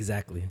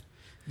 Exactly.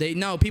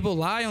 People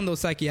lie on those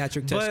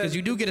psychiatric tests because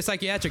you do get a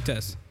psychiatric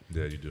test.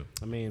 Yeah, you do.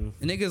 I mean,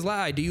 niggas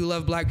lie. Do you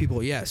love black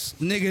people? Yes.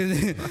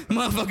 Niggas,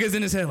 motherfuckers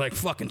in his head like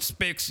fucking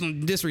spicks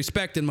and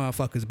disrespecting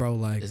motherfuckers, bro.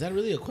 Like, is that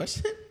really a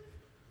question?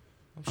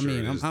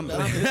 I'm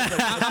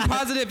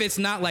positive it's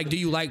not like, do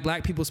you like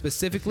black people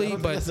specifically,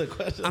 but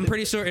I'm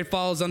pretty sure it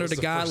falls under the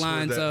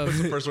guidelines of...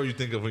 What's the first one you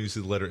think of when you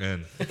see the letter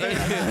N?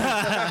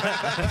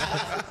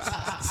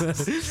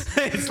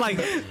 It's like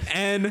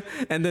N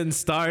and then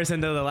stars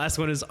and then the last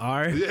one is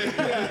R.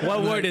 Yeah.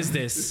 What word is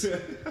this?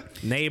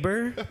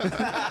 Neighbor?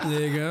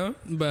 There you go.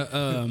 But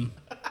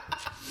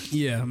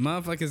Yeah,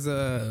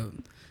 motherfuckers.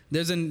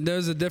 There's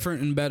a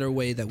different and better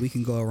way that we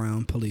can go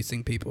around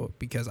policing people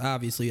because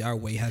obviously our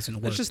way hasn't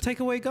worked. Let's just take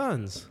away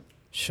guns.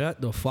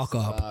 Shut the fuck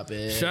up. Stop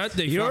it. Shut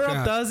the Europe fuck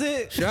up. does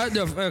it. Shut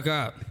the fuck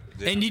up.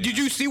 And did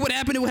you see what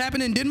happened? What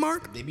happened in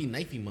Denmark? They be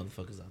knifing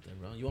motherfuckers out there,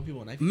 bro. You want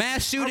people knifing?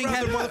 Mass shooting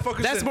I'd rather happened.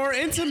 motherfuckers That's than- more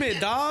intimate,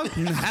 dog.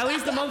 At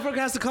least the motherfucker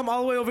has to come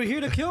all the way over here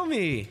to kill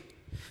me.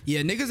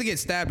 Yeah, niggas that get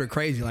stabbed are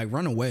crazy. Like,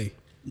 run away.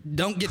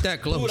 Don't get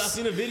that close. Dude, I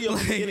seen a video of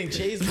people getting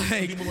chased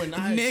by people with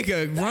knives.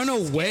 Nigga, run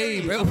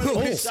away, bro. I'm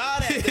gonna get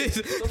shot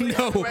at.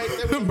 No, right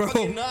there with a bro.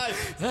 fucking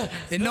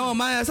knife. And no,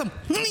 my ass, I'm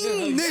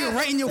nigga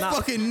right in your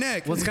fucking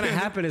neck. What's gonna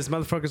happen is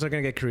motherfuckers are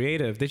gonna get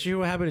creative. Did you hear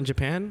what happened in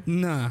Japan?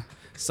 Nah.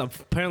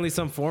 Apparently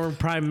some former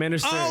prime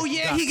minister. Oh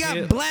yeah, he got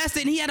killed.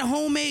 blasted and he had a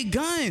homemade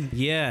gun.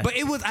 Yeah. But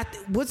it was I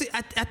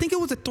think it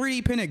was a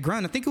 3D printed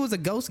gun. I think it was a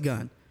ghost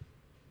gun.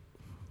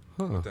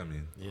 What that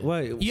mean?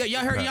 What? Yeah,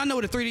 y'all know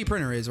what a 3D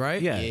printer is, right?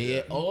 Yeah.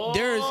 Yeah. Oh,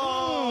 There's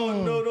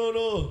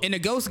no. in a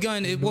ghost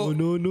gun. No.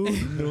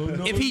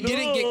 If he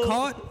didn't get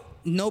caught,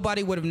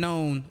 nobody would have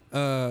known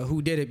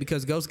who did it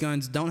because ghost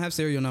guns don't have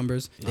serial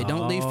numbers. They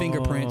don't leave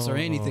fingerprints or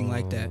anything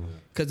like that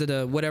because of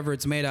the whatever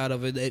it's made out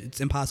of.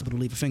 It's impossible to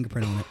leave a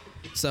fingerprint on it.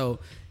 So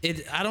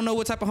I don't know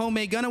what type of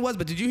homemade gun it was,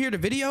 but did you hear the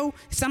video?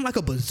 It sounded like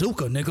a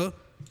bazooka, nigga.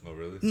 Oh,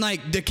 really?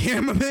 Like the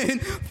cameraman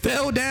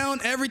fell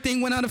down,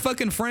 everything went out of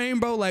fucking frame,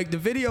 bro. Like the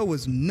video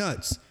was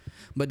nuts.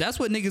 But that's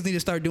what niggas need to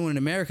start doing in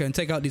America and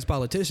take out these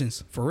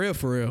politicians. For real,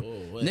 for real.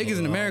 Niggas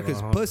in America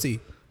is pussy.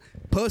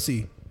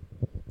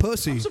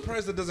 I'm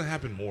surprised that doesn't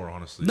happen more,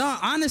 honestly. No,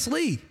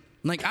 honestly.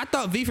 Like I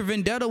thought V for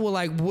Vendetta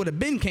would have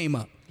been came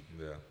up.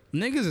 Yeah.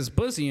 Niggas is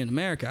pussy in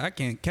America. I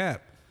can't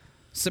cap.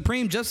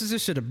 Supreme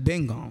justices should have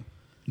been gone.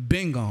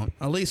 Been gone.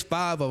 At least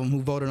 5 of them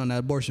who voted on that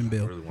abortion I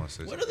bill. really want to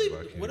say Where something. do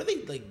but I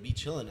can't. they like be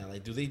chilling at?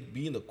 Like, do they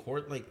be in the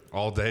court like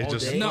All day,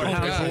 just day? No, fucking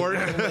God.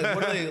 paperwork? Like,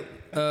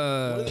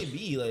 what do they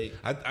be like?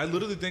 I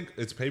literally think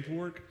it's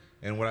paperwork,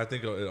 and what I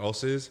think it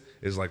also is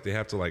like they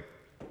have to like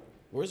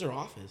Where's their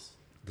office?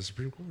 the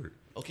Supreme Court.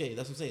 Okay,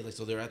 that's what I'm saying. Like,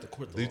 so they're at the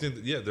court. Do you think?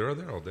 Yeah, they're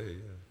there all day. Yeah.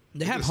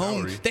 They Get have a homes.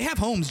 salary. They have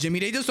homes, Jimmy.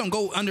 They just don't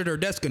go under their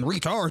desk and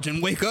recharge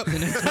and wake up the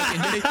next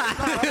fucking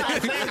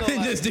day.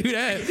 And just do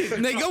that.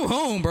 They go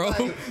home, bro.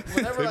 Whenever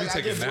They be like,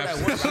 I taking get bored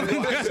at naps. work,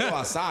 I just go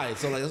outside.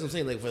 So like that's what I'm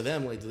saying. Like for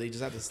them, like do they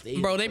just have to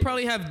stay? Bro, they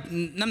probably have.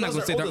 I'm not Those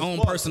gonna are say their old as own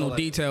fuck, personal so, like-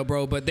 detail,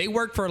 bro, but they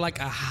work for like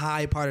a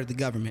high part of the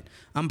government.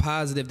 I'm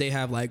positive they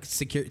have like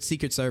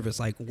Secret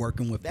Service like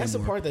working with That's the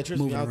them. or part that trips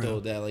me moving out around. though.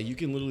 That like you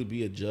can literally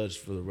be a judge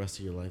for the rest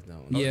of your life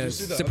now. Yeah, you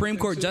see the Supreme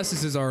other Court thing, too?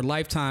 justices are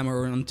lifetime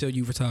or until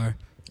you retire.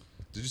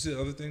 Did you see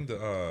the other thing?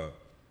 The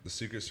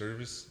Secret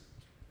Service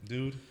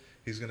dude.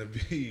 He's gonna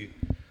be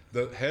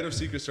the head of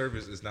Secret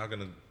Service. Is now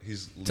gonna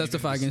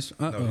Testify against-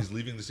 No, he's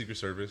leaving the Secret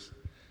Service,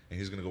 and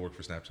he's gonna go work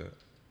for Snapchat.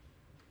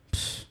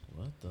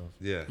 What the?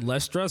 Yeah,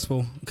 Less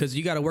stressful because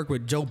you got to work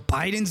with Joe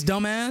Biden's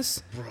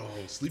dumbass. bro.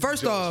 Sleepy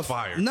First Joe is off,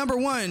 fire. number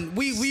one,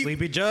 we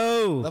Sleepy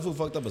Joe. That fool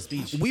fucked up a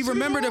speech. we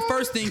remember the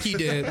first thing he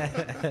did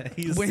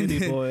He's a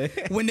city boy.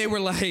 when they were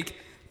like,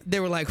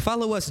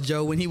 follow us,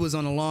 Joe, when he was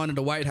on the lawn of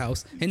the White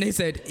House, and they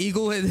said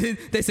Eagle is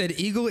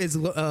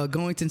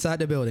going inside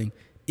the building.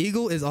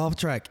 Eagle is off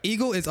track.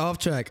 Eagle is off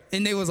track.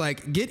 And they was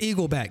like, get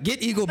Eagle back.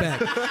 Get Eagle back.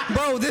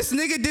 Bro, this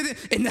nigga didn't.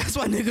 And that's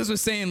why niggas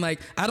was saying, like,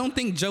 I don't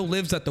think Joe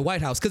lives at the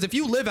White House. Because if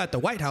you live at the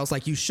White House,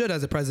 like you should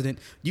as a president,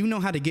 you know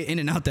how to get in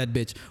and out that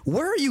bitch.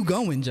 Where are you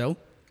going, Joe?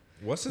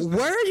 What's his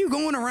Where are you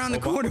going around the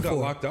corner Obama got for?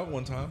 locked out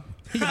one time.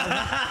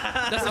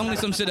 That's only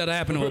some shit that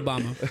happened to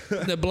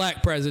Obama. The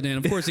black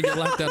president. Of course he got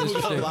locked out of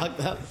Who got shit. locked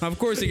up? Of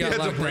course he got had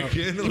to locked break out.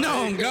 in,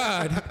 No, like-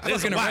 God. It's a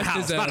Fucking black arrest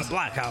house, his not a ass.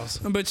 black house.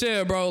 But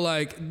yeah, bro,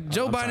 like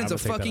Joe I'm sorry, Biden's I'm a gonna take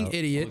that fucking out.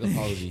 idiot.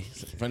 Apology.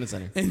 Front and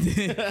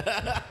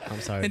center. I'm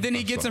sorry. And then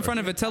he gets in front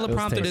of a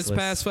teleprompter this tasteless.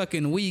 past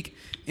fucking week,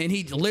 and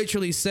he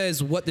literally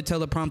says what the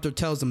teleprompter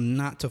tells him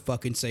not to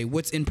fucking say.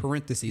 What's in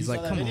parentheses? saw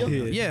Like, that come on.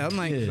 video? Yeah, I'm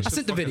like, Yeah. I That sent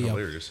shit's the fucking video.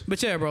 hilarious.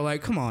 But yeah, bro,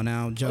 like, come on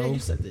now, Joe. you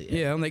said that, yeah.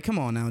 Yeah, I'm like, come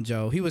on now,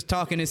 Joe. He was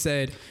talking and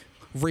said,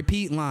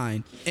 repeat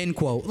line, end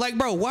quote. Like,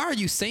 bro, why are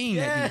you saying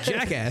that, you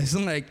jackass?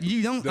 I'm like,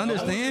 you don't He's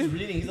understand?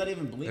 reading. He's not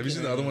even blinking. Have you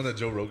seen the other one that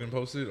Joe Rogan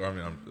posted? Or, I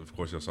mean, of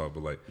course y'all saw it,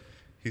 but like,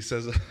 he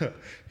said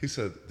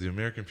the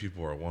American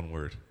people are one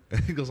word. And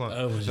he goes on.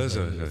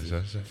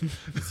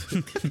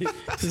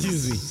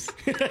 Excuse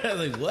me.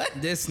 Like what?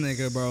 This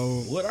nigga,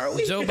 bro. What are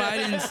we? Joe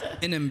Biden's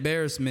an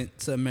embarrassment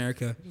to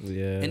America.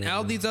 Yeah. And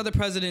all these other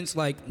presidents,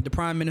 like the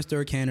Prime Minister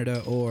of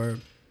Canada or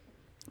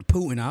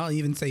Putin, I'll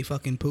even say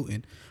fucking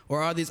Putin,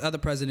 or all these other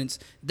presidents,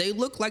 they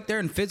look like they're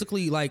in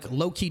physically like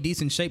low key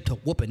decent shape to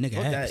whoop a nigga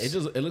Fuck ass.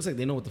 that. It looks like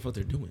they know what the fuck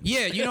they're doing.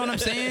 Yeah, you know what I'm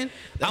saying?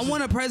 I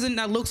want a president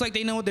that looks like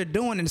they know what they're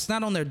doing and it's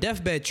not on their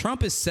deathbed.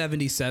 Trump is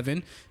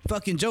 77.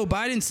 Fucking Joe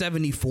Biden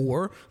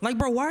 74. Like,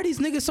 bro, why are these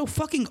niggas so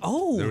fucking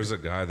old? There was a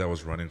guy that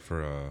was running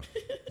for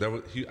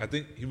I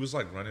think he was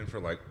like running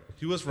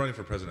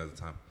for president at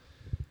the time.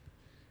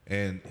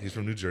 And he's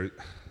from New Jersey.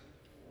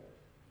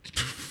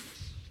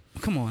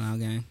 Come on now,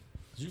 gang.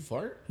 Did you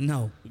fart?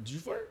 No. Did you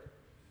fart?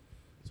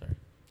 Sorry.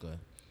 Go ahead.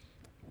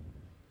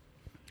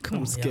 Come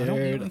I'm on,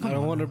 scared. y'all. I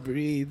don't want to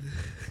breathe.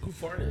 Who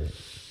farted?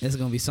 It's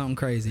gonna be something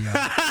crazy, y'all.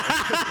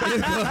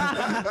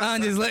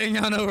 I'm just letting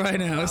y'all know right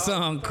now. It's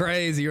something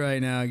crazy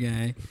right now,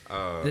 gang.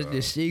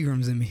 There's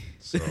Seagrams in me.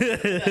 So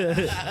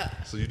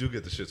you do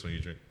get the shits when you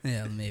drink.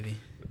 Yeah, maybe.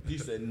 He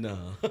said no.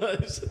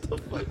 Shut the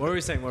fuck. What were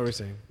we saying?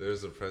 There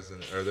was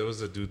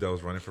a dude that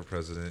was running for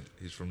president.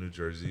 He's from New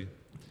Jersey,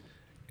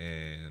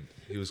 and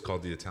he was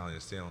called the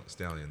Italian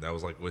Stallion. That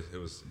was like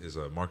his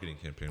marketing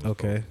campaign.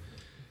 Okay.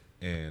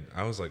 And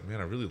I was like, man,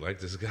 I really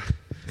like this guy.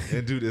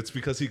 And dude, it's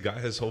because he got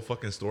his whole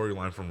fucking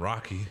storyline from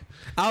Rocky.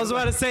 I was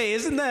about to say,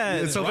 isn't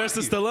that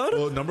Sylvester Stallone?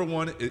 Well, number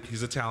one,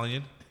 he's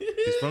Italian.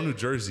 He's from New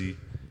Jersey.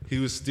 He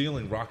was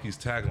stealing Rocky's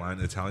tagline,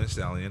 Italian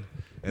Stallion.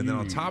 And then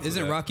on top of that,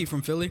 Isn't Rocky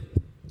from Philly?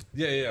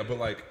 Yeah, but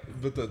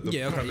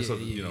the premise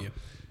of you know. Yeah.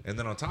 And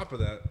then on top of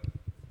that,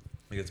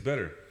 it gets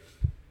better.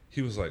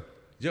 He was like,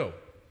 yo,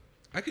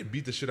 I could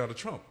beat the shit out of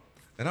Trump.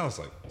 And I was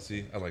like,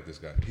 see, I like this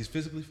guy. He's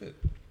physically fit.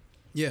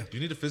 Yeah. You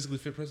need a physically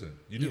fit president.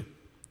 You do.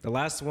 The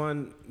last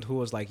one who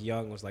was like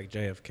young was like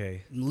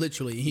JFK.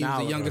 Literally, he was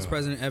the youngest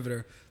president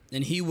ever,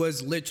 and he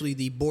was literally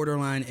the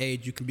borderline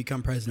age you can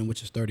become president,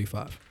 which is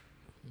 35.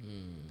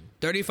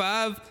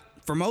 35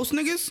 for most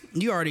niggas,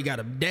 you already got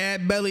a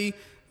dad belly,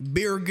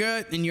 beer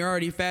gut, and you're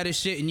already fat as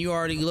shit, and you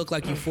already look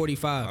like you're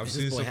 45. I've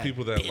seen some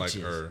people that like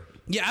are.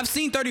 Yeah, I've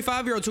seen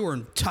 35-year-olds who are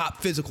in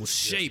top physical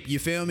shape, you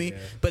feel me? Yeah.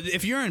 But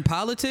if you're in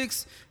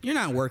politics, you're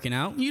not working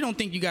out. You don't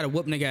think you got to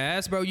whoop nigga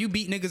ass, bro. You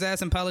beat niggas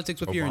ass in politics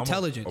with your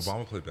intelligence.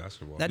 Obama played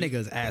basketball. That nigga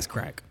is ass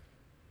crack.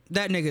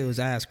 That nigga was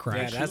ass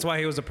crack. Yeah, that's why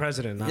he was the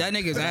president. That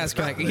nigga's ass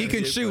crack. He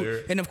can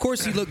shoot. And of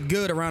course he looked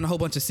good around a whole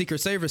bunch of Secret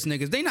Service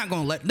niggas. They're not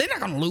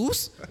gonna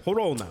lose. Hold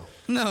on now.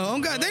 No,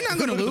 they're not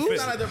gonna lose.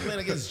 It's not like they're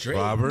playing against Drake.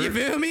 Robert. You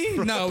feel me?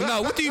 No.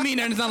 What do you mean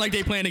that it's not like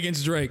they playing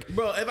against Drake?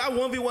 Bro, if I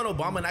 1v1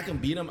 Obama and I can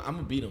beat him, I'm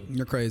gonna beat him.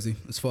 You're crazy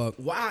as fuck.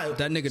 Why?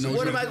 That nigga knows.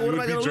 What am I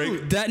gonna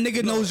lose? That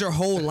nigga knows your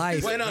whole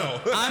life. Wait, no.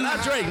 I'm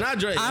not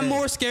Drake. I'm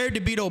more scared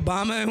to beat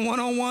Obama in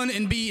one-on-one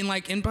and be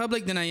in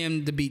public than I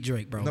am to beat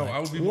Drake, bro. No, I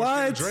would be more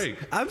scared of Drake.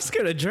 I'm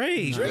scared of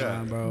Drake.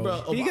 Nah,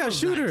 bro. He got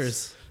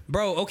shooters. Nice.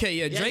 Bro, okay,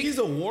 yeah, Drake. He's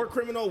a war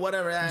criminal,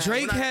 whatever.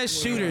 Drake has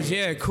shooters,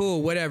 yeah,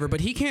 cool, whatever, but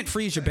he can't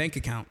freeze your bank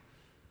account.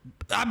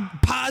 I'm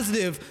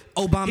positive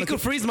Obama He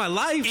could freeze my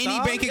life. Any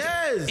dog. bank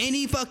account,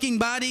 any fucking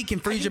body can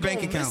freeze your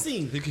bank account.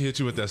 He can hit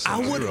you with that. I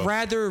would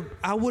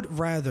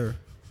rather,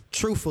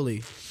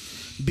 truthfully,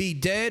 be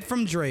dead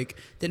from Drake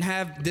than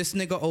have this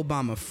nigga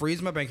Obama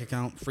freeze my bank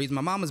account, freeze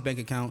my mama's bank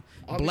account,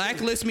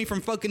 blacklist me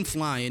from fucking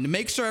flying, to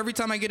make sure every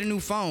time I get a new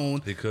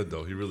phone. He could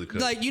though. He really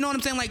could. Like, you know what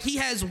I'm saying? Like, he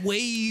has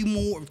way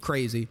more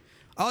crazy.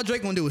 All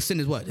Drake gonna do is send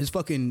his what? His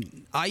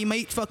fucking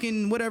mate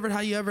fucking whatever, how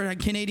you ever had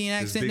Canadian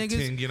accent big niggas.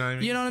 ting, you know what I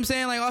mean? You know what I'm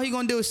saying? Like, all he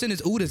gonna do is send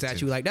his Udas at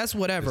you. Like, that's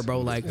whatever,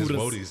 bro. Like, his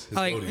woadies.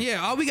 like,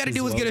 yeah, all we gotta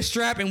do is get a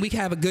strap and we can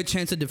have a good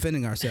chance of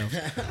defending ourselves.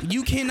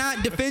 You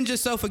cannot defend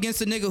yourself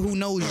against a nigga who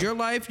knows your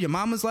life, your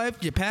mama's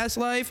life, your past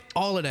life,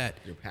 all of that.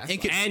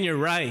 And your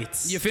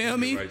rights. You feel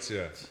me? Rights,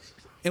 yeah.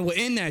 And we're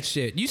in that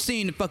shit. You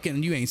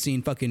ain't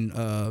seen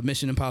fucking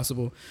Mission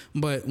Impossible,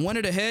 but one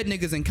of the head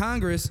niggas in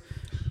Congress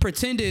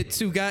pretended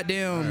to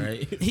goddamn.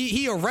 Right.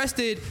 He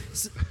arrested.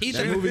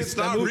 That movie's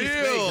not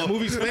real. That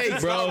movie's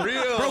fake, bro.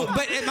 Bro,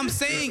 but I'm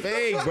saying,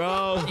 fake,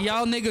 bro.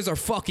 Y'all niggas are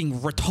fucking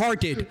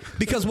retarded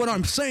because what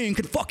I'm saying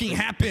could fucking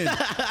happen.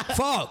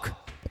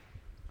 Fuck.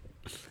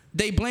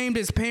 They blamed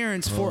his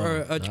parents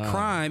for a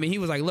crime, and he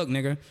was like, "Look,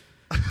 nigga."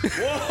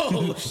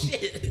 Whoa,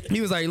 shit.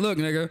 He was like, look,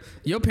 nigga,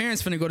 your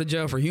parents finna go to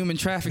jail for human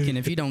trafficking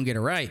if you don't get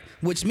it right.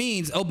 Which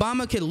means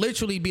Obama could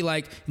literally be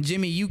like,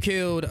 Jimmy, you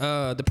killed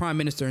the prime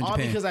minister in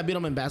Japan. All because I beat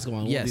him in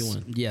basketball in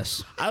 1v1.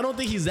 Yes. I don't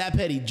think he's that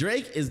petty.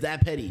 Drake is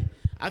that petty.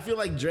 I feel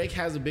like Drake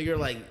has a bigger,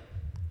 like,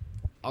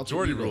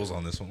 majority rules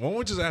on this one. Why don't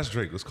we just ask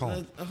Drake? Let's call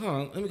him.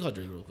 Let me call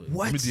Drake real quick.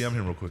 What? Let me DM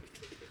him real quick.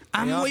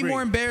 I'm way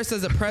more embarrassed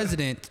as a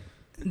president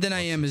than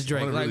I am as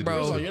Drake. Like,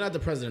 bro. You're not the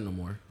president no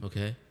more,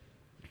 okay?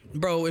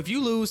 Bro, if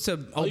you lose to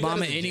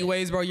Obama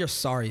anyways, bro, you're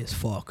sorry as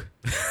fuck.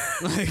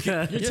 Like,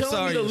 you're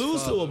telling me to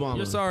lose to Obama.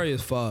 You're sorry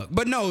as fuck.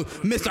 But no,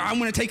 mister, I'm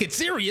going to take it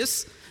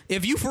serious.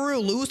 If you for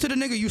real lose to the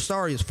nigga, you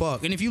sorry as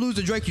fuck. And if you lose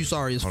to Drake, you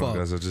sorry as fuck. On,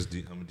 guys, I'm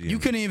DM. You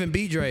couldn't even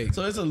beat Drake.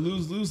 So it's a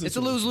lose-lose situation. It's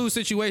a lose-lose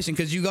situation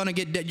because you're gonna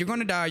get you're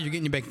gonna die. You're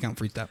getting your bank account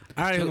freezed up.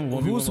 All right,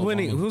 who's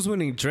winning? Who's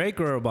winning,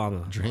 Drake or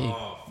Obama? Drake.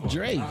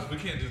 Drake. We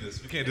can't do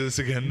this. We can't do this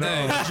again. No,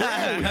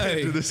 Hey. we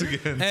can't do this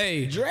again.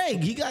 Hey,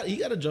 Drake. He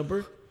got a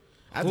jumper.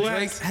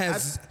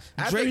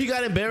 After he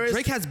got embarrassed.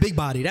 Drake has big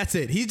body. That's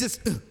it. He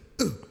just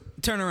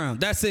turn around.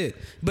 That's it.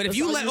 But if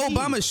you let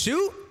Obama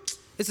shoot,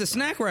 it's a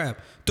snack wrap.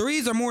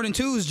 Threes are more than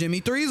twos, Jimmy.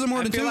 Threes are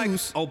more than twos. Like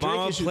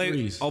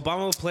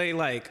Obama would play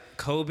like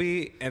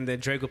Kobe, and then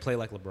Drake would play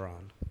like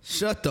LeBron.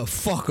 Shut the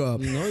fuck up.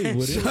 No, he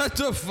wouldn't. Shut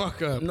the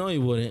fuck up. No, he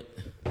wouldn't.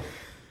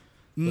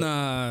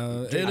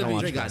 Nah.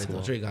 Drake got it,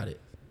 though. Drake got it.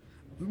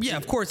 Yeah,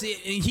 of course.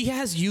 He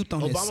has youth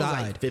on his Obama's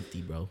side. like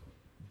 50, bro.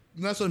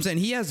 That's what I'm saying.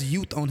 He has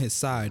youth on his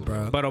side,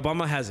 bro. But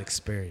Obama has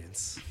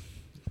experience.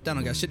 That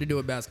don't got shit to do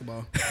with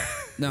basketball. That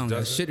don't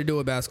got shit to do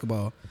with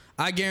basketball.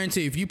 I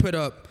guarantee if you put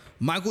up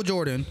Michael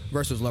Jordan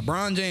versus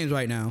LeBron James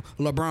right now,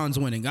 LeBron's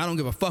winning. I don't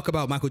give a fuck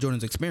about Michael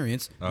Jordan's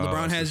experience.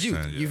 LeBron has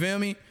youth. You feel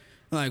me?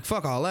 Like,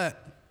 fuck all that.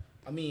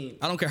 I mean,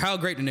 I don't care how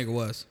great the nigga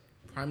was.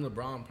 Prime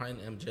LeBron, prime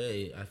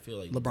MJ, I feel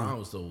like LeBron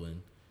will still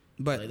win.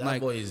 But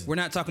like we're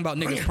not talking about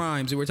niggas'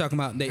 primes. We're talking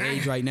about their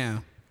age right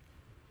now.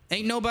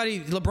 Ain't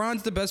nobody.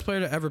 LeBron's the best player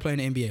to ever play in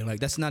the NBA. Like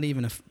that's not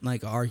even an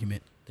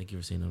argument. Thank you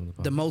for saying that on the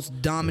podcast. The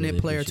most dominant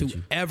player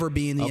to ever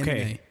be in the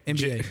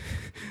NBA.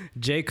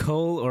 J.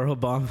 Cole or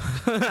Obama?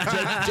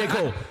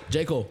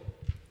 J. Cole.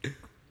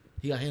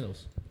 He got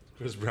handles.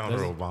 Chris Brown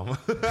or Obama?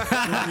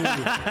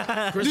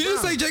 Did you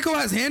just say J. Cole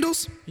has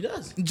handles? He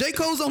does. J.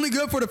 Cole's only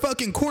good for the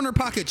fucking corner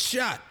pocket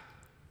shot.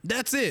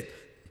 That's it.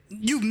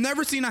 You've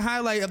never seen a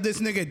highlight of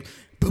this nigga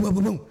boom, boom,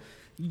 boom, boom,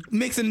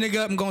 mixing a nigga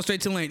up and going straight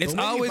to the lane. It's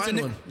always a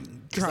nigga.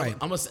 Try it.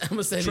 I'm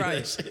gonna say try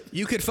it.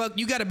 You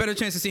got a better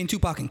chance of seeing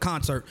Tupac in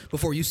concert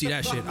before you see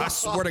that shit. I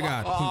swear to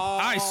God.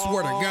 I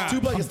swear to God.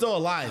 Tupac is still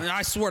alive.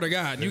 I swear to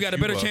God. You got a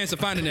better chance of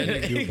finding that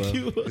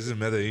nigga. He's in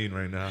Medellin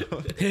right now.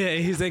 Yeah,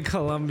 he's in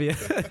Colombia.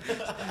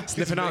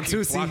 Sniffing on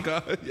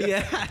Tusi.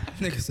 Yeah.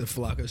 Nigga said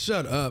Flocka.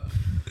 Shut up.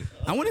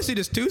 I want to see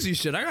this Tusi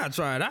shit. I gotta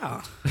try it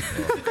out.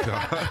 Oh,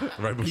 God.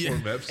 Right before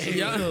Meps.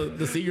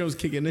 The Seagram's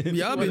kicking in.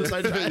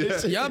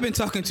 Y'all been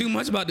talking too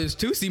much about this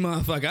Tusi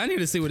motherfucker. I need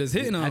to see what it's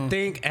hitting on. I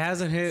think it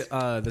hasn't hit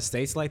the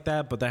States like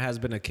that, but there has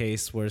been a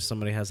case where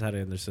somebody has had it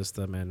in their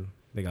system and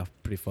they got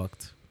pretty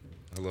fucked.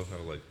 I love how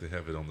like they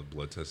have it on the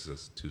blood test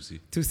as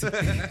Tusi.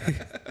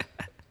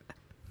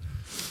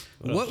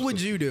 What would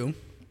you do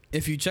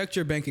if you checked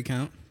your bank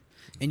account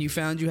and you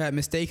found you had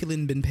mistakenly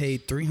been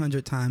paid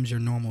 300 times your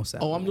normal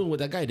salary? Oh, I'm doing what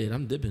that guy did.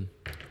 I'm dipping.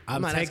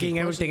 I'm taking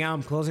everything out.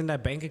 I'm closing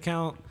that bank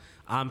account.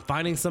 I'm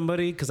finding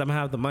somebody because I'm gonna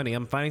have the money.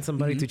 I'm finding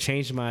somebody to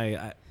change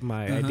my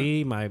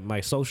ID,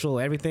 my social,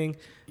 everything.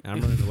 And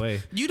I'm running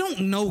away. You don't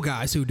know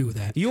guys who do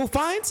that. You'll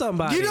find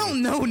somebody. You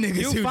don't know niggas who do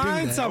that. You'll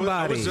find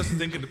somebody. I was just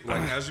thinking,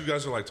 like, as you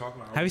guys are like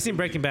talking about. Have you seen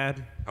Breaking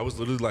Bad? I was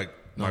literally like,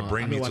 my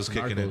brain meat was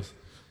kicking in,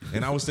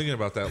 and I was thinking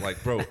about that.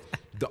 Like, bro,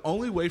 the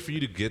only way for you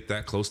to get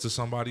that close to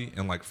somebody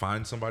and like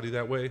find somebody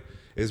that way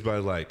is by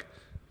like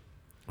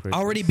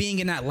already being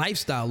in that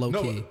lifestyle, low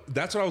key. No,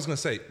 that's what I was gonna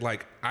say.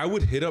 Like, I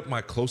would hit up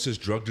my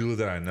closest drug dealer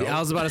that I know. Yeah, I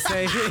was about to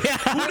say. Who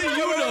do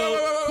you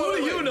know? Who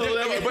do you know?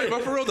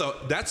 But for real though,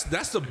 that's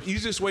the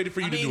easiest way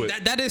for you to do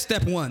it. That is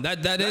step one.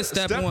 That is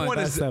step one.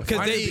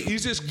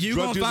 Because you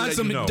gonna find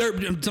some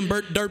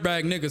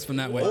dirtbag niggas from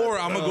that way. Or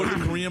I'm gonna go to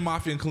the Korean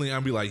Mafia and clean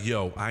and be like,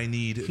 yo, I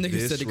need niggas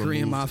this said the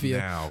Korean Mafia.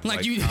 Now.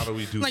 Like you, how do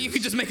we do like this? you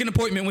could just make an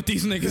appointment with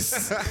these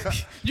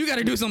niggas. You got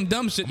to do some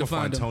dumb shit to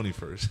find them. Tony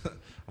first.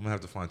 I'm gonna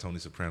have to find Tony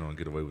Soprano and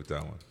get away with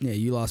that one. Yeah,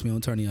 you lost me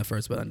on Tony at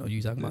first, but I know who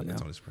you're talking about now.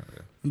 Tony Soprano.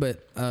 Yeah.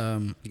 But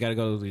you gotta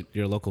go to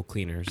your local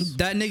cleaners.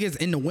 That nigga's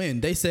in the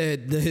wind. They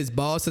said that his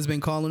boss has been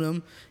calling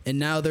him, and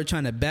now they're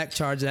trying to back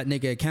charge that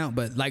nigga account.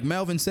 But like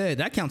Melvin said,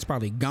 that account's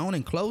probably gone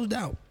and closed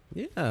out.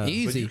 Yeah,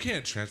 easy. But you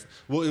can't transfer.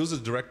 Well, it was a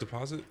direct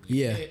deposit.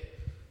 Yeah.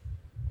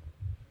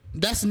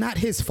 That's not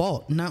his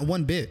fault, not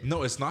one bit.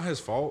 No, it's not his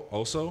fault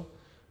also.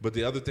 But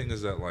the other thing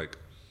is that, like,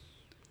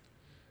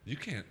 you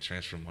can't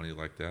transfer money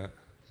like that.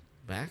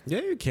 Back? Yeah,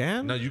 you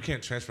can. No, you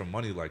can't transfer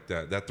money like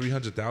that. That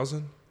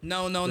 300,000?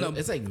 No.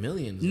 It's like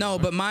millions. No,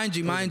 but mind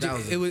you,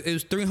 it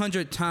was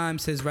 300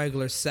 times his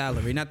regular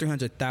salary, not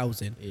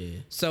 300,000. Yeah.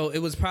 So it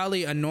was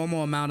probably a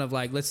normal amount of,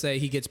 like, let's say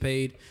he gets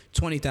paid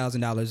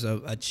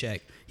 $20,000 a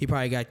check. He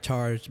probably got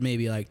charged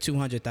maybe like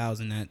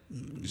 200,000. That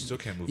you still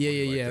can't move.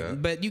 Yeah. Like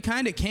that. But you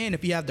kind of can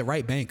if you have the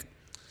right bank.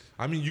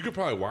 I mean, you could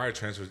probably wire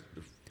transfer.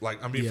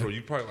 Like, I mean,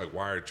 you probably like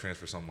wire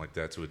transfer something like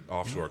that to an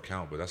offshore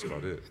account, but that's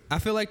about it. I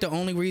feel like the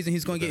only reason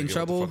he's going to get in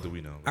trouble, what the fuck do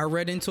we know? I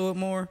read into it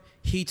more,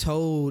 he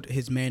told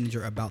his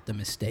manager about the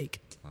mistake.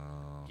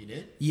 He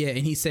did? Yeah,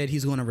 and he said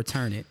he's going to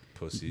return it.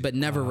 Pussy. But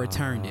never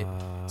returned it.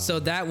 So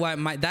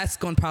that's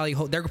going to probably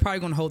they're probably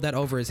going to hold that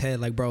over his head.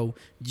 Like, bro,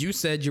 you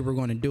said you were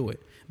going to do it.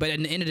 But at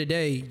the end of the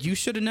day, you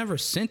should have never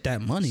sent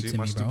that money to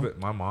me, bro.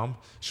 My mom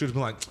should have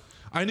been like,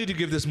 I need to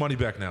give this money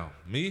back now.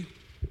 Me?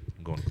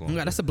 I'm going to Colombia.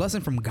 God, that's a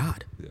blessing from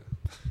God. Yeah.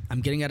 I'm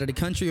getting out of the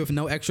country with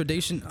no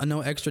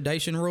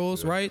extradition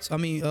rules, rights. I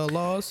mean,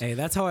 laws. Hey,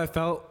 that's how I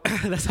felt.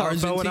 That's how I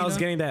felt when I was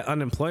getting that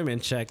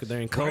unemployment check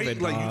during COVID.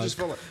 Right? Like, you just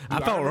felt like, I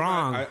felt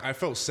wrong.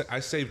 I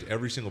saved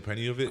every single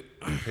penny of it,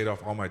 paid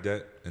off all my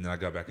debt, and then I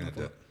got back into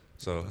debt.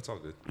 So that's all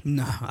good.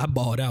 Nah, I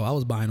balled out. I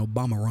was buying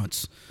Obama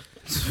runts.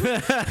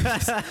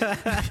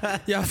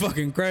 Y'all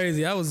fucking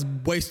crazy. I was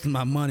wasting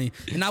my money,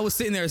 and I was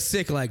sitting there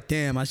sick, like,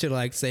 damn, I should have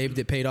like saved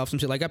it, paid off some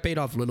shit. Like, I paid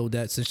off little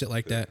debts and shit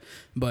like that,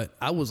 but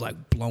I was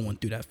like blowing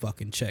through that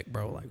fucking check,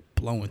 bro, like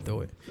blowing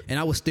through it, and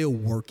I was still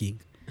working.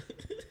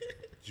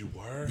 You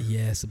were?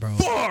 Yes, bro.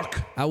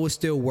 Fuck! I was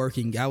still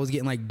working. I was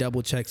getting like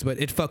double checks, but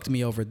it fucked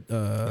me over.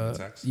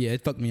 Tax? Yeah,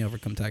 it fucked me over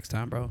come tax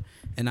time, bro.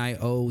 And I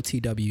owe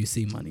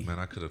TWC money. Man,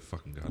 I could have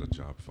fucking got a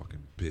job,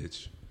 fucking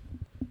bitch.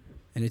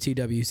 And the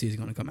TWC is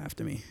going to come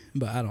after me,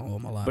 but I don't owe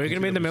them a lot. But you're going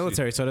to be in the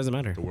military, so it doesn't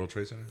matter. The World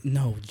Trade Center?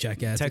 No,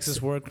 jackass.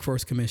 Texas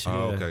Workforce Commission.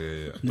 Oh,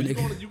 okay, yeah. But you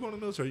going to the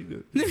military, you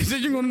good. Niggas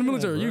said you're going to the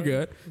military, you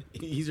good.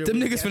 Them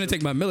niggas finna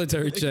take my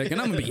military check, and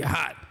I'm going to be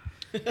hot.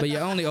 But you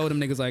only owe them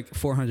niggas like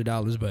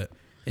 $400. But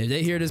if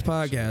they hear this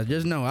podcast,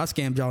 just know I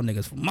scammed y'all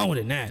niggas for more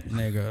than that,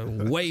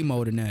 nigga. Way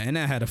more than that. And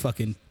I had a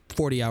fucking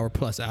 40-hour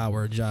plus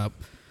hour job.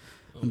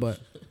 But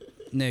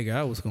nigga,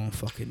 I was going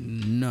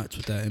fucking nuts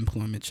with that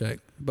employment check.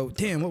 But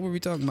damn, what were we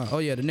talking about? Oh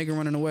yeah, the nigga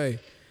running away.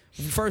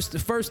 The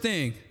first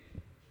thing,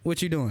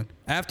 what you doing?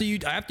 After you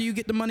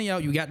get the money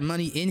out, you got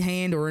money in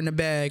hand or in the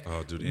bag.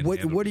 Oh, dude,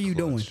 what are you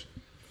doing?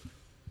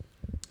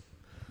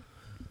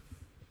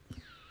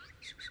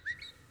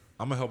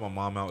 I'm gonna help my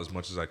mom out as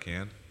much as I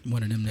can.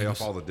 One of them pay niggas.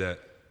 off all the debt,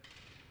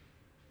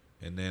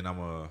 and then I'm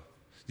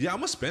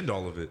gonna spend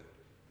all of it.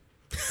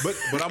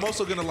 But I'm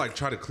also gonna like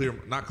try to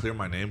not clear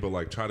my name, but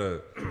like try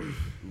to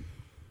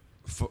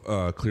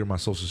clear my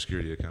Social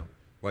Security account.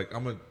 Like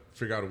I'm gonna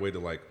figure out a way to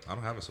like I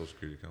don't have a Social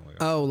Security account.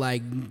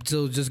 Like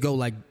so just go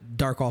like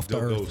dark off the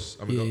earth. Ghost.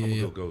 I'm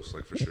gonna go ghost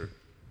like for sure.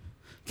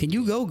 Can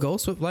you go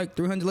ghost with like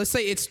 300? Let's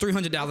say it's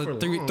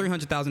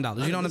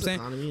 $300,000. You know what I'm saying?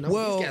 Economy,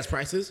 well, gas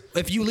prices.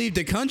 If you leave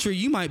the country,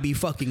 you might be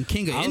fucking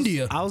king of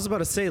India. I was about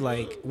to say,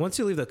 like, once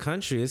you leave the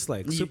country, it's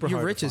like super You're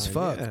hard rich to as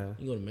find. fuck. Yeah.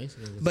 You go to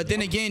Mexico. But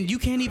then again, you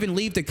can't even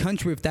leave the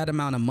country with that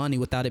amount of money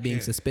without it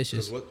being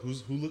suspicious.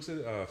 Who looks at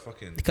it?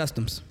 Fucking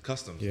Customs.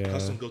 Yeah.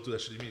 Customs go through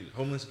that shit immediately.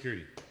 Homeland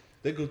Security,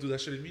 they go through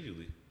that shit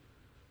immediately.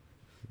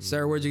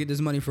 Sir, where'd you get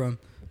this money from?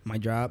 My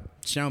job.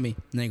 Show me.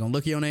 And they gonna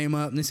look your name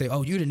up and they say,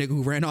 "Oh, you the nigga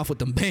who ran off with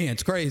them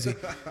bands. Crazy."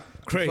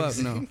 Crazy. Fuck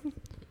no.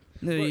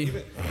 But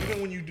even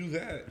when you do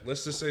that,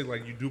 let's just say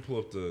like you do pull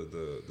up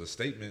the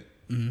statement,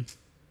 it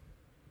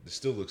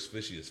still looks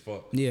fishy as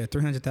fuck. Yeah,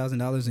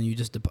 $300,000 and you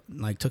just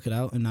like took it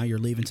out and now you're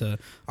leaving to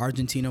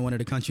Argentina, one of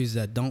the countries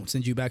that don't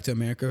send you back to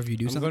America if you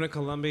do I'm something.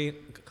 going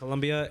to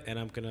Colombia, and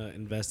I'm gonna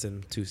invest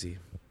in Tusi.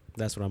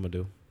 That's what I'm gonna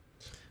do.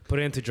 Put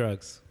it into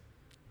drugs.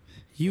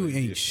 You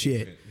ain't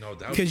shit. No,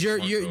 because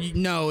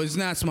no, it's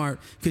not smart.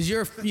 Because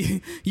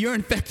you're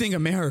infecting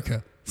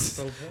America. That's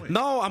the whole point.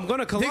 No, I'm going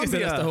to Colombia.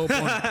 That's the whole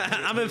point.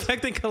 I'm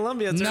infecting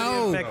Colombia. It's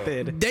already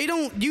infected. They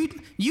don't.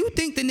 You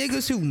think the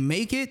niggas who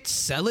make it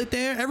sell it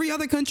there? Every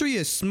other country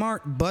is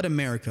smart, but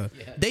America.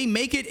 Yeah. They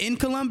make it in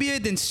Colombia,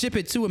 then ship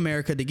it to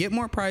America to get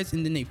more price,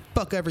 and then they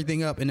fuck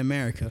everything up in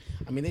America.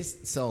 I mean, they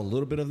sell a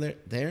little bit of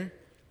there.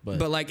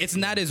 But like it's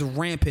not as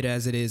rampant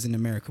as it is in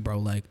America, bro.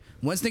 Like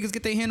once niggas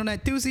get their hand on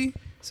that doozy,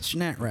 it's a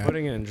snack wrap.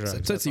 Putting it in drugs.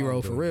 It's a Tootsie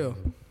Roll for real.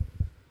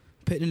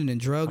 Putting it in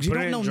drugs. You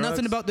don't know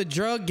nothing about the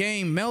drug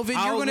game, Melvin.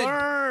 You're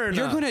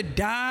gonna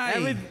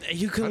die.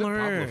 You can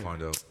learn. How did Pablo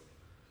find out?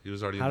 He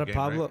was already How in the did game,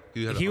 Pablo?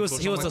 Right? He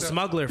was a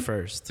smuggler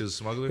first. He was a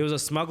smuggler? He was a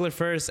smuggler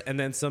first, and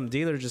then some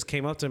dealer just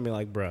came up to him and be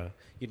like, bruh,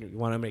 you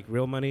want to make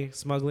real money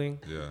smuggling?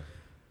 Yeah.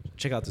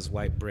 Check out this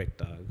white brick,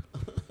 dog.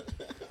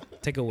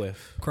 Take a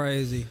whiff.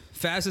 Crazy.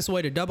 Fastest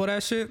way to double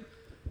that shit?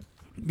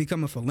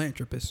 Become a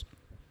philanthropist.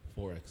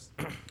 Forex.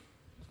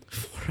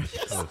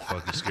 Oh,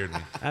 fuck, you scared me.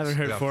 I haven't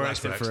heard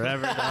Forex in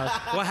forever, dog.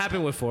 What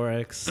happened with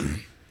Forex?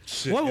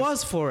 Shit, what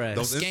was Forex?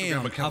 Those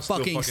Instagram accounts still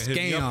fucking hit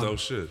me up, though.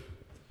 Shit.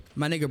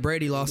 My nigga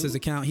Brady lost his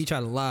account. He tried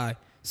to lie.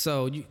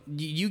 So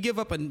you give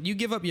up your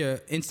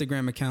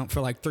Instagram account for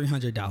like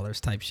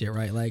 $300 type shit,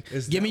 right? Like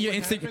give me your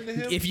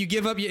Instagram. If you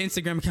give up your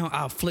Instagram account,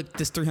 I'll flip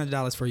this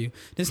 $300 for you.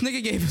 This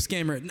nigga gave a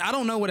scammer. I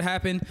don't know what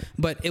happened,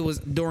 but it was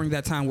during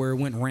that time where it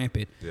went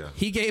rampant. Yeah.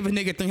 He gave a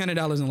nigga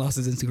 $300 and lost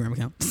his Instagram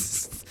account.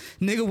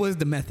 Nigga was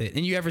the method.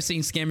 And you ever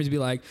seen scammers be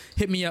like,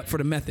 hit me up for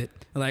the method,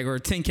 like, or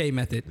 10K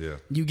method. Yeah.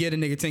 You get a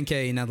nigga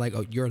 10K and I'm like,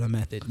 oh, you're the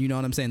method. You know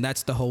what I'm saying?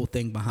 That's the whole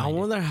thing behind it. I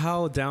wonder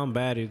how down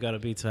bad you gotta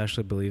be to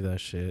actually believe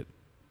that shit.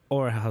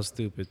 Or how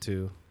stupid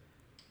too.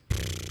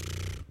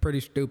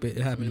 Pretty stupid.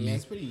 It happened to me.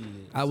 It's pretty.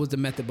 I was the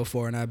method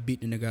before and I beat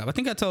the nigga up. I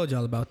think I told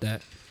y'all about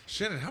that.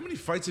 Shannon, how many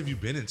fights have you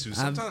been into?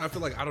 Sometimes I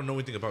feel like I don't know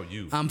anything about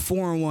you. I'm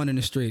 4-1 in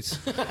the streets.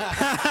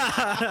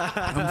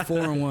 I'm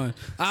 4-1.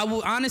 I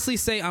will honestly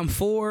say I'm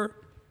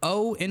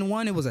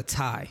 4-0-1. It was a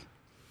tie.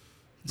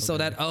 So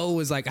that O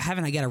is like,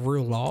 haven't I got a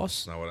real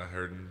loss? That's not what I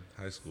heard in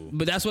high school.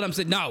 But that's what I'm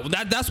saying. No,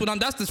 that's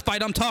the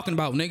fight I'm talking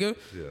about, nigga.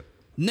 Yeah.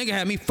 Nigga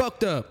had me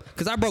fucked up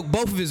because I broke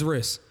both of his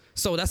wrists.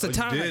 So that's a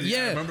tie. Did?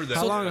 Yeah. I remember that.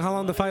 How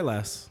long the fight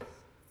last?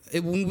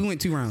 We went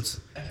 2 rounds.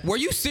 Were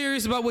you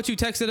serious about what you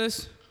texted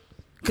us?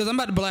 Because I'm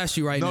about to blast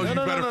you right now. No, you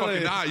better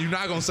fucking not. You're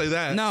not going to say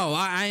that. No,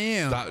 I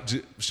am. Stop.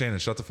 Shannon,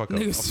 shut the fuck up.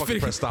 I'll Niggas fucking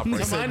press stop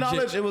right To my now.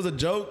 knowledge, it was a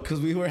joke because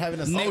we were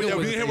having a Nigga Yeah,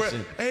 was- we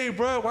were, hey,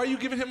 bro, why are you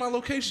giving him my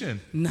location?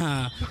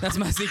 Nah, that's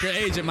my secret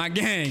agent, my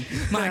gang.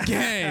 My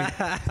gang.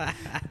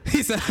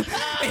 He said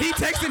he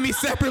texted me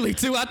separately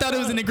too. I thought it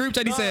was in the group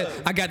chat. He said,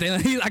 I got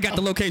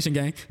the location,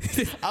 gang.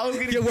 I was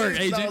getting Good work,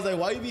 pissed. I agent. was like,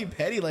 why you being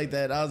petty like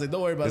that? I was like,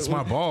 don't worry about it. It's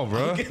my ball,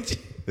 bro. I'll get you.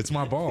 It's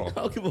my ball.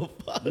 I don't give a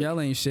fuck. Y'all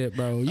ain't shit,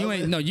 bro. You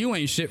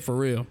ain't shit for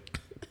real.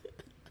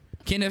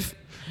 Kenneth,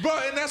 Bro,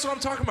 and that's what I'm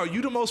talking about.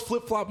 You the most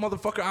flip-flop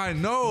motherfucker I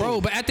know.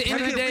 Bro, but at the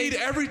end I of the day, can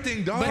read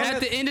everything, dog. But at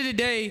the end of the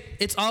day,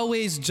 it's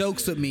always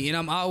jokes with me, and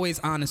I'm always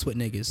honest with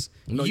niggas.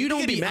 No, you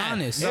don't be be mad.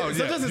 honest. No,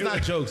 sometimes it's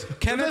not jokes.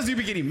 Sometimes you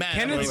be getting mad.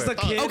 Kenneth's the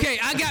kid. Okay,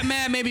 I got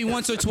mad maybe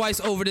once or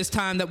twice over this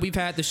time that we've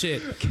had the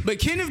shit. But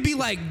Kenneth be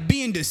like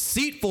being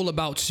deceitful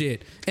about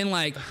shit and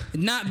like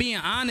not being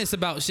honest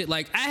about shit.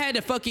 Like I had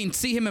to fucking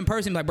see him in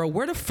person, like, bro,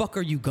 where the fuck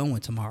are you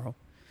going tomorrow?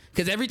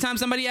 Because every time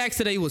somebody asked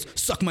today was,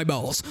 suck my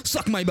balls,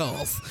 suck my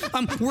balls.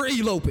 We're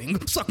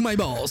eloping, suck my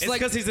balls. It's like,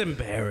 because he's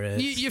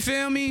embarrassed. you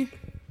feel me?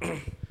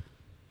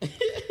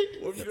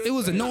 It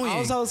was annoying.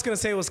 All I was going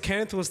to say was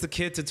Kenneth was the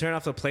kid to turn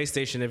off the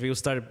PlayStation if he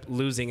started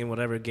losing in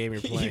whatever game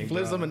you're playing. He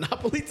flips a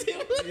Monopoly too.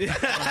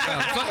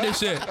 Fuck this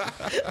shit.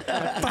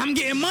 I'm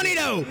getting money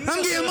though.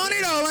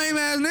 Lame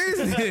ass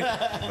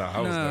niggas.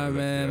 Nah,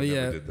 man, but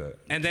yeah. Did that.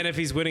 And then if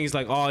he's winning, he's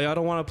like, oh, y'all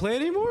don't want to play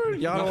anymore?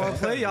 Y'all don't want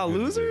to play? Y'all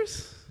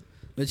losers?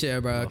 But yeah,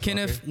 bro.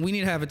 Kenneth, we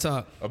need to have a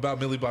talk. About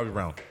Millie Bobby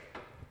Brown.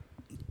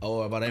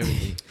 Oh, about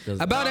everything.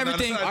 About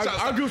everything.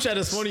 Our group chat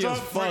is funny as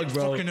fuck,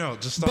 bro. Fucking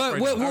out. Just stop But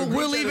right we'll, now.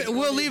 we'll leave it.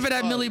 We'll leave it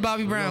at Millie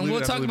Bobby Brown. leave We'll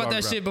it at talk Millie about Bobby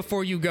that Brown. shit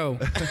before you go.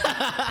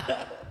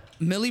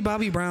 Millie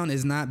Bobby Brown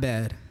is not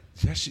bad.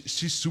 Yeah,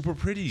 she's super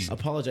pretty.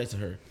 Apologize to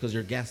her because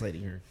you're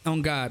gaslighting her.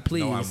 On God,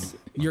 please. No, I'm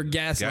You're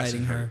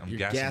gaslighting her. I'm You're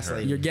gassing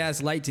her. gaslighting. You're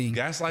gaslighting.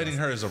 Gaslighting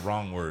her is a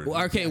wrong word.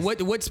 Well, okay,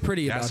 what's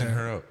pretty about Gassing her?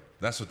 her up.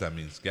 That's what that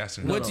means.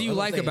 Gassing her What up. do you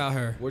like about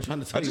her? We're trying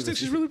to tell I just think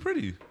she's really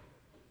pretty.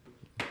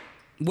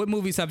 What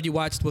movies have you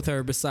watched with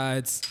her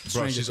besides Bro,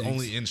 Stranger she's Things?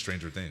 only in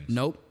Stranger Things.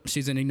 Nope,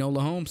 she's in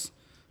Enola Holmes,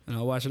 and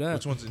I'll watch that.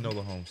 Which one's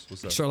Enola Holmes?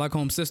 What's that? Sherlock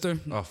Holmes' sister.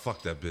 Oh,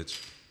 fuck that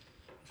bitch.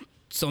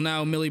 So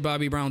now Millie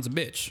Bobby Brown's a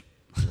bitch.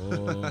 I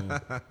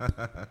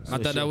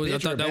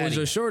thought that was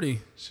your shorty.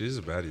 She's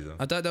a baddie, though.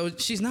 I thought that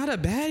was. She's not a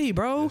baddie,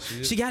 bro.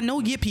 She got no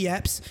yippee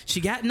apps.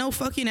 She got no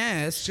fucking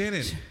ass.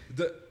 Shannon,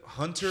 the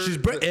Hunter. She's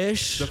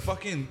British. The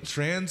fucking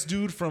trans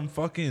dude from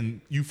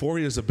fucking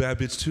Euphoria is a bad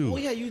bitch, too. Oh,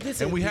 yeah, you did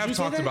say And we did have you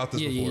say talked that? about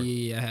this Yeah, before.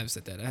 yeah, I have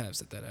said that.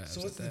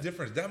 So what's the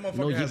difference? That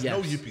motherfucker has yip no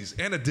yaps. yippies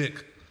and a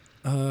dick.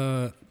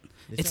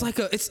 It's like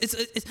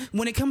it's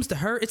when it comes to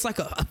her, it's like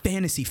a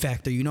fantasy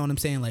factor. You know what I'm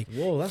saying? Like,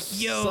 Whoa, that's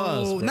sus,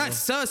 bro. not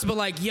sus, but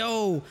like,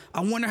 yo,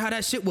 I wonder how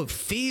that shit would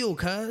feel,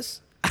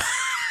 cuz.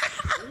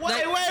 Wait,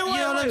 You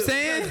know what I'm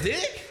saying?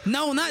 Dick?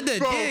 No, not the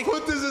Bro, dick.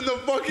 put this in the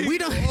fucking. We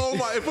don't- Oh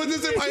my! Put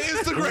this in my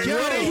Instagram. Yo,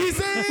 reel. he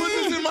said- Put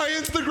this in my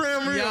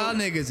Instagram reel. Y'all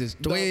niggas is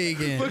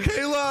twigging.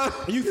 Michaela.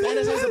 You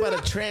fantasize about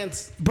a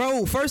trans.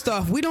 Bro, first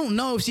off, we don't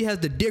know if she has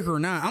the dick or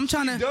not. I'm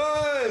trying to.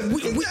 Does.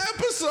 We- It's an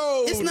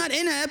episode. It's not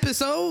in an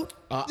episode.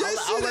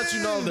 Yes, I'll it let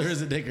you know if is. there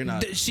is a dick or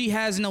not. She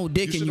has no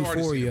dick You in should have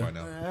already seen it by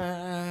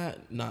Euphoria.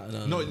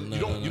 now. No,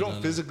 You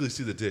don't physically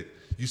see the dick.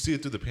 You see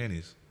it through the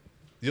panties.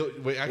 Wait, I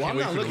Well, can't I'm wait not for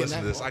you to looking listen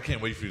to that this. far. I can't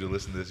wait for you to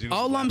listen to this. You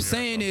All just laugh I'm your ass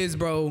saying off. is,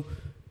 bro,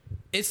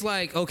 it's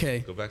like, okay,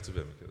 Go back to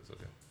Vivica. It's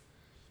okay.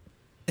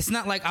 it's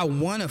not like I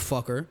want to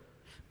fuck her,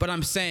 but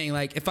I'm saying,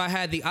 like, if I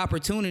had the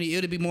opportunity,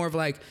 it would be more of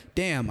like,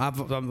 damn, I've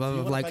You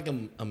want like, like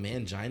a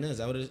mangina? Is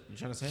that what you're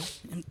trying to say?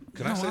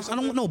 Can I say I something?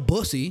 don't want no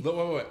bussy. Look,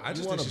 wait. I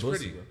just want think a she's pussy,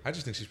 pretty. bro. I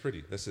just think she's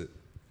pretty. That's it.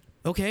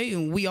 Okay,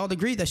 and we all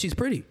agree that she's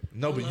pretty.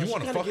 No, but you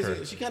want to fuck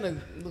her. She kind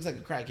of looks like a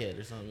crackhead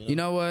or something. You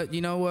know what?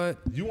 You know what?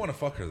 You want to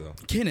fuck her though.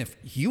 Kenneth,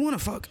 you want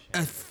to fuck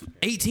a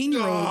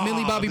 18-year-old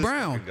Millie Bobby This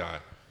Brown? fucking guy.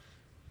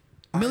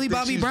 Millie think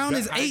Bobby she's Brown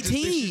is I just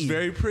think 18. she's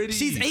very pretty.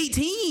 She's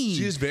 18.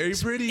 She is very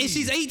pretty. And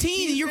she's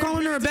 18, and you're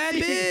calling her a bad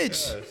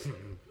bitch.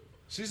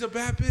 She's a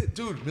bad bitch,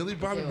 dude. Millie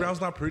Bobby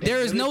Brown's not pretty. There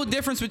is no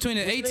difference between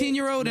an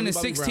 18-year-old and a Millie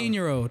Bobby Brown.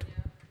 16-year-old.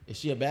 Is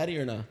she a baddie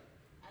or not?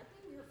 I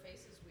think her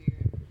face is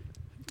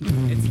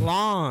weird. It's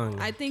long.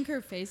 I think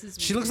her face is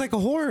weird. She looks like a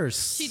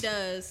horse. She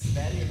does.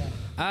 Baddie or not?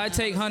 I'd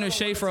take Hunter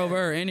Schafer over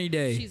her any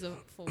day. She's a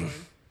Ford.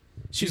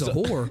 She's a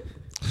whore.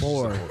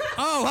 Four.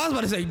 Oh, I was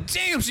about to say,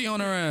 damn, she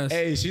on her ass.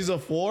 Hey, she's a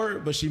 4,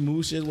 but she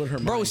moves shit with her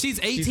Bro, mind. she's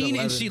 18 and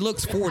 11. she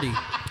looks 40.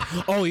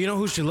 Oh, you know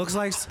who she looks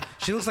like?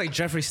 She looks like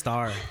Jeffree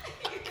Star.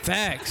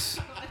 Facts.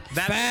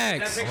 That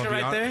Facts. picture I'm gonna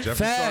be right there? honest, Jeffree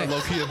Star Facts.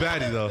 low-key a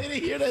baddie though.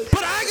 Didn't hear that.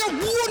 But I got,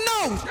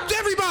 whoa, no,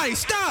 everybody,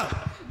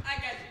 stop.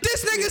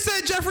 This nigga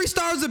said Jeffree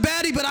Star's a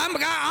baddie, but I'm the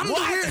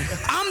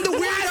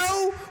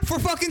weirdo for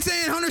fucking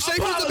saying Hunter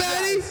Schafer's a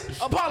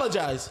baddie.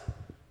 Apologize.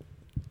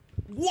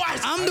 What?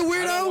 I'm the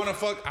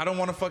weirdo. I don't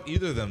want to fuck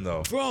either of them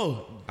though.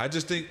 Bro. I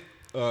just think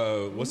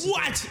what's his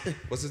What? name?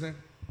 What's his name?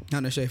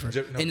 Hunter Schafer.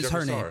 And it's Jeffree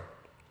her name. Star.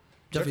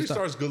 Jeffree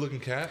Star's a good-looking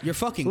cat. You're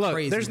fucking Look,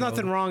 crazy. there's bro.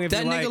 nothing wrong if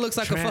that you nigga like looks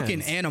like trans. a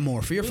fucking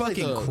animorph. You're Looks like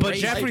fucking a- But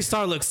crazy. Jeffree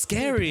Star looks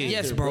scary.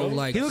 Yes, bro.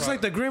 Like He looks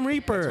like the Grim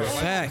Reaper.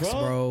 facts,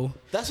 bro.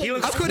 That's He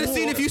what looks I could have cool.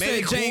 seen if you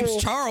Maybe said James cool.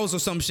 Charles or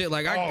some shit.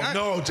 Like, Oh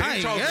no,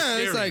 James Charles is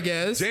scary. I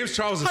guess. James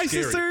Charles is Hi,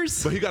 scary.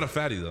 sisters. But he got a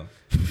fatty though.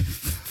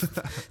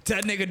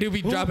 That nigga do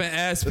be dropping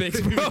ass pics,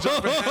 bro. That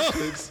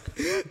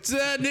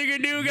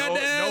nigga do got No-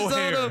 the ass no on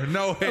hair, him.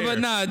 no hair. But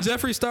nah,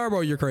 Jeffree Star,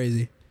 bro, you're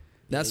crazy.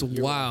 That's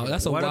wild.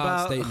 That's a What wild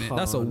about- statement.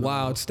 That's a oh, no.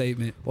 wild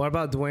statement. What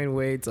about Dwayne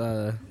Wade's?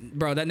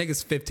 Bro, that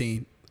nigga's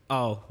 15.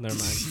 Oh, never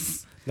mind.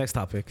 Next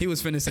topic. He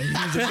was finna say he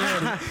was a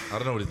baddie. I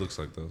don't know what he looks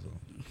like though. So.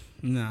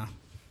 Nah.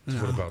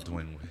 What about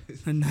Dwayne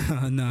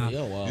Wade? Nah.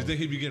 Yo, wow. You think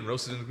he'd be getting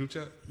roasted in the group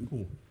chat?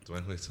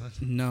 Dwayne Wade's son?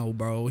 No,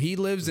 bro. He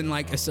lives in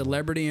like a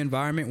celebrity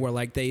environment where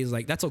like he's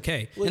like that's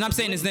okay. Wait, and I'm so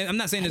saying Dwayne- I'm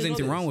not saying there's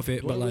anything wrong with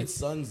it, but Dwayne like Wade's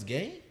son's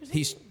gay?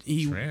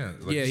 he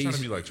Trans. Like, yeah, he's trying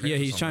to be like trans yeah, or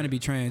he's trying to something. be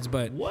trans,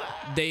 but What?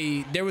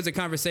 there was a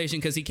conversation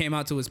because he came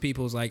out to his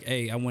people was like,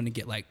 hey, I want to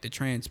get like the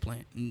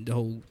transplant, and the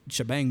whole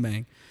shebang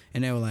bang,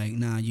 and they were like,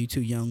 nah, you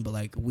too young, but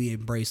like we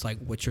embrace like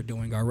what you're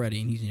doing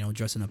already, and he's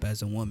dressing up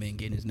as a woman,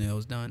 getting his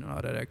nails done, and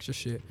all that extra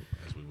shit.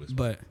 As we whisper.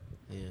 But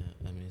Yeah,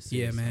 I mean,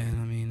 yeah, man,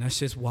 I mean that's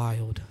just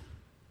wild.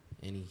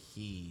 And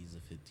he's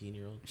a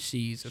 15-year-old.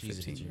 She's a She's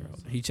a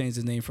 15-year-old. He changed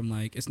his name from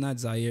like it's not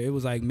Zaire. It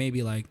was like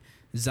maybe like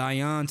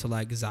Zion to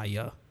like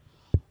Zaya.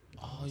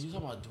 Oh, you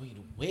talking about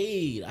Dwayne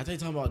Wade? I thought you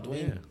talking about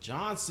Dwayne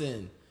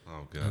Johnson.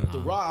 Oh, God. The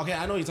Rock. Okay,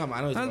 I know what you're talking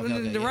about.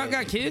 Okay, The Rock yeah,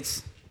 got yeah.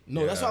 kids.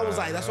 No, that's why I was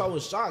like, that's why I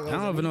was shocked. I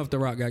don't even know if The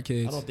Rock got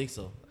kids. I don't think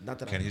so. Not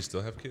that Can he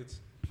still have kids?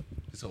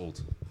 He's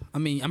old. I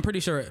mean, I'm pretty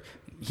sure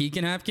he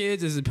can have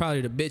kids. This is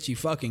probably the bitch he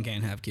fucking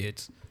can't have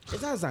kids.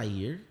 It's not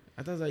Zaire.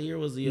 I thought Zaire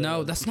was the.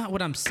 No, that's not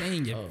what I'm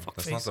saying. You That's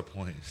fuckface. not the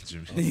point,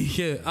 Jimmy.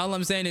 Yeah, all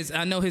I'm saying is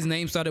I know his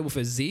name started with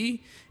a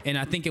Z, and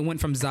I think it went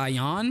from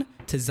Zion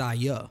to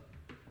Zaya.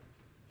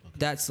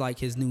 That's like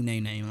his new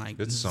name. Like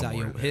It's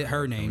somewhere in there.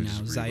 her Can name we now,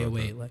 just read Zaya about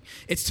Wade. that? Like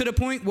it's to the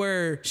point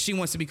where she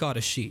wants to be called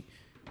a she.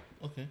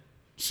 Okay.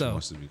 She So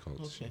wants to be called.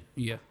 Okay.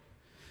 yeah,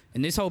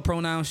 and this whole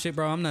pronoun shit,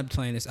 bro. I'm not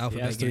playing this He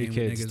alphabet has 3 game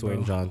kids, with niggas, Dwayne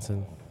bro.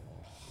 Johnson.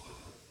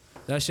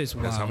 That shit's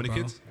wild. That's how many bro.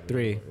 kids?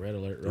 3. Red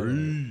alert. Red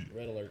alert.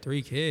 Red alert.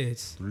 3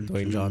 kids.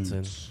 Dwayne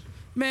Johnson.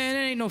 Man, it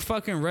ain't no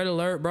fucking red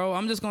alert, bro.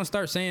 I'm just gonna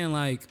start saying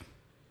like,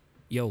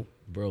 yo,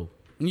 Bro.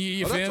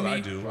 you Oh, that's feel what me? I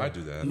do. I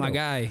do that. My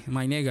guy,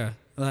 my nigga.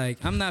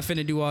 Like, I'm not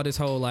finna do all this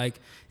whole like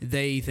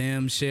they,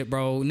 them shit,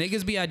 bro.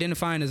 Niggas be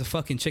identifying as a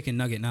fucking chicken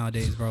nugget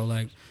nowadays, bro.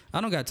 Like, I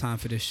don't got time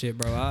for this shit,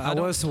 bro. I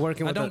was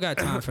working. With I don't got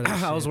time for that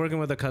shit. I was working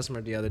with a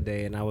customer the other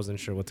day, and I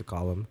wasn't sure what to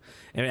call him.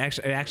 And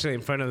actually,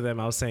 in front of them,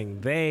 I was saying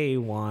they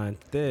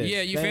want this.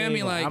 Yeah, you They feel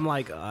me? want-" Like I'm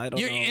like, I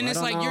don't know. And it's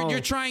I like don't know. you're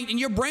trying, and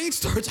your brain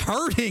starts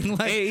hurting.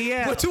 Like, Hey,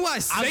 yeah. what do I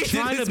say? I'm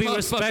trying to to be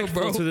this motherfucker,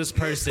 respectful bro? to this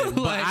person,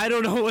 but Like- I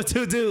don't know what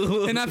to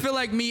do. And I feel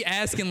like me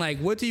asking, like,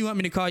 what do you want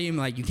me to call you? I'm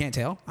like, you can't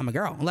tell. I'm a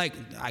girl. Like,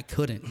 I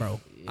couldn't, bro.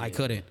 I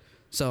couldn't.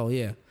 So,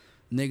 yeah.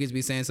 Niggas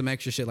be saying some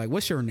extra shit like,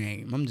 what's your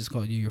name? I'm just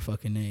calling you your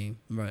fucking name.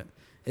 But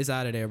it's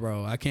out of there,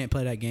 bro. I can't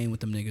play that game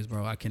with them niggas,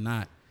 bro. I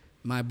cannot.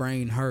 My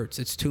brain hurts.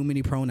 It's too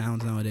many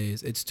pronouns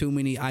nowadays. It's too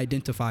many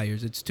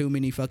identifiers. It's too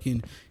many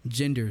fucking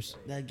genders.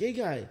 That gay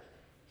guy,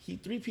 he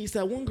 3-pieced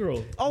that one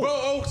girl.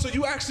 Oh, so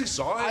you actually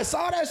saw it? I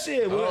saw that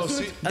shit. Oh, as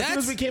soon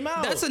as we came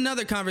out. That's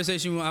another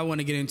conversation I want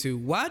to get into.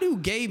 Why do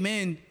gay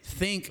men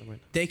think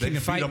they can can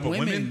beat fight up a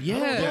women?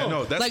 Yeah. Yeah,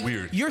 no, that's like,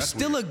 weird. You're That's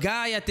still weird. a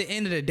guy at the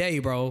end of the day,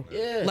 bro.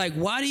 Yeah. Like,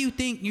 why do you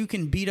think you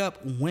can beat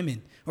up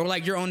women? Or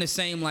like you're on the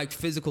same like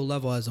physical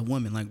level as a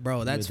woman? Like,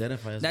 bro, that's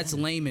identify as a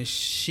woman. lame as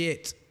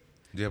shit.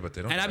 Yeah, but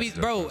they don't. And I be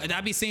have bro, that. and I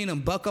be seeing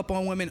them buck up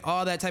on women,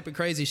 all that type of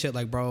crazy shit.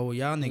 Like, bro,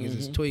 y'all niggas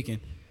is tweaking.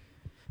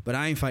 But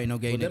I ain't fighting no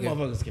gay But them nigga.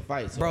 motherfuckers can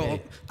fight. So Bro,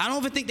 hey. I don't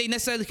even think they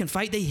necessarily can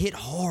fight. They hit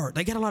hard.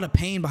 They got a lot of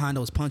pain behind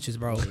those punches,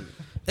 bro.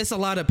 It's a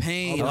lot of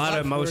pain. A lot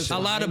of emotion. A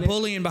lot of behind it.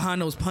 bullying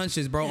behind those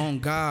punches, bro. On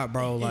God,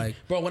 bro. Like,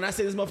 Bro, when I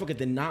say this motherfucker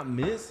did not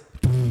miss,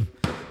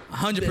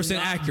 100%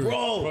 accurate.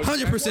 Bro.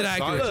 100%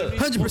 accurate.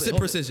 100%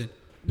 precision.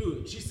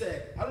 Dude, she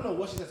said, I don't know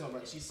what she said to him,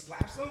 but she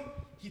slaps him,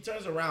 he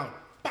turns around,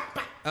 bop,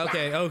 bop,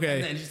 Okay, bop, okay.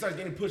 and then she starts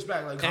getting pushed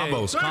back like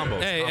Combos,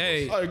 combos. Hey, combos.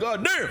 hey. Oh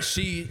god damn!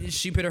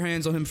 She put her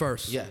hands on him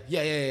first.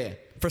 Yeah.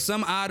 For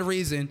some odd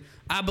reason,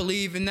 I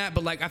believe in that,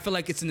 but like I feel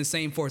like it's in the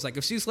same force. Like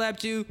if she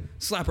slapped you,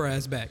 slap her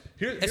ass back.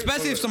 Here's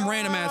Especially if some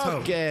random ass hoe.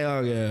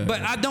 Okay.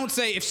 But I don't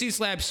say if she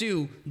slaps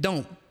you,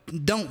 don't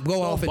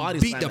go off body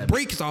and beat slam the that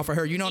brakes off of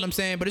her. You know what I'm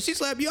saying? But if she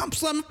slap you, I'm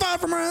slapping fire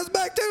from her ass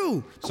back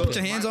too. So Put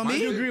your hands on Do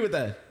you me. agree with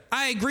that?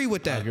 I agree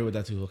with I that. agree with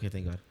that too. Okay,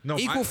 thank God. No,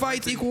 Equal my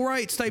fights, thing- equal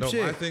rights type no,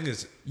 shit. my thing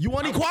is, You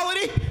want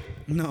equality?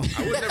 No.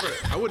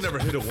 I would never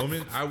hit a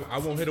woman. I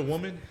won't hit a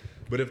woman.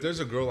 But if there's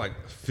a girl like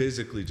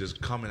physically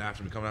just coming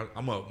after me,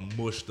 I'm gonna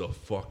mush the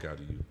fuck out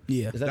of you.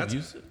 Yeah. Is that That's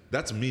abusive?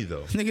 That's me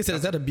though. Nigga said,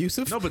 is that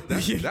abusive? No, but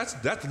that's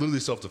literally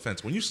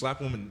self-defense. When you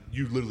slap a woman,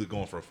 you literally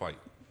going for a fight.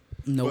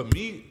 Nope. But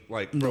me,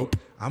 like, bro, Nope.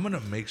 I'm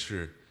gonna make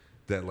sure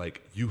that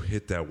like you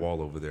hit that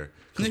wall over there.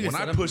 'Cause Nigga when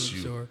said, I I'm push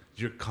pretty you,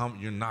 sure.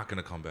 you're not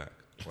gonna come back.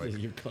 Like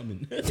You're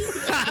coming. you're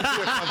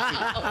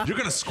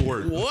gonna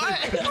squirt. What?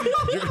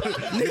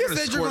 Nigga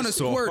said you're gonna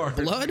so squirt hard.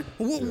 blood?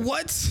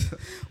 What?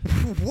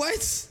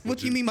 What? What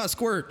do you mean by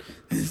squirt?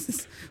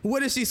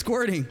 What is she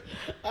squirting?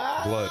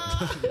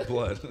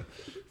 Blood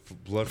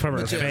From her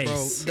Yeah,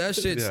 face. bro, that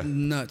shit's Yeah.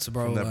 nuts,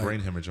 bro. From that like- brain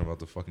hemorrhage I'm about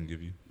to fucking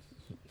give you.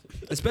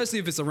 Especially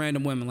if it's a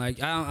random woman.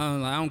 Like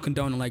I don't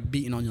condone like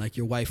beating on like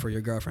your wife or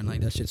your girlfriend.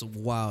 Like that shit's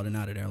wild and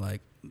out of there.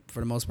 Like for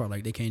the most part,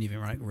 like they can't even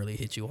like really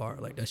hit you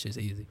hard. Like that shit's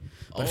easy.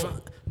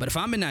 But if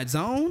I'm in that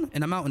zone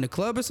and I'm out in the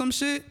club or some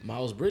shit,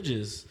 Miles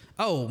Bridges.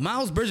 Oh,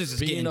 Miles Bridges is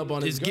Beating up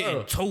on his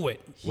girl. getting to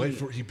it. Wait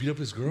for he beat up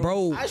his girl,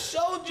 Bro. I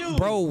showed you,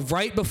 bro.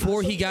 Right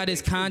before he got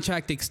his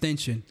contract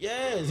extension.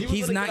 Yes,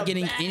 he's not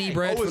getting any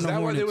bread Oh, from is the that why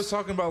Hornets. they was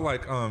talking about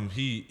like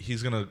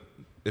he's gonna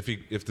if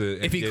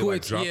the if he NBA,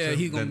 quits, like, drops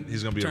him, then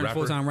he's gonna be a turn rapper.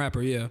 full-time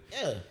rapper. Yeah,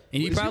 Yeah.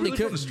 and he Is probably really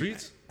could. from the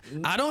streets.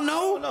 I don't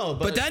know,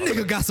 but that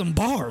nigga got some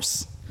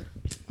bars.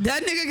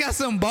 That nigga got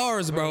some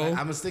bars, bro. I'm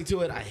gonna stick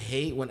to it. I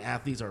hate when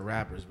athletes are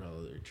rappers, bro.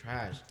 They're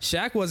trash.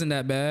 Shaq wasn't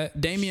that bad.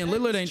 Damian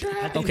Lillard ain't.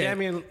 trash. Okay,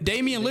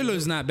 Damian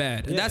Lillard's not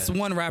bad. Yeah. That's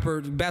one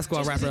rapper,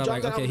 basketball rapper. I'm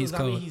like, okay, he's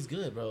cold. He's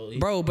good, bro.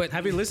 Bro, but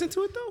Have you listened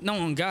to it though? no,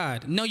 on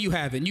God, no, you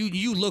haven't.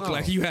 You look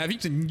like you have. You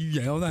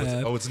yell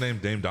that. Oh, it's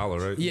named Dame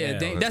Dollar, right? Yeah,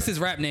 that's his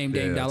rap name,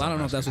 Dame yeah, Dollar. I don't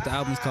know that's if that's what the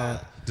album's called.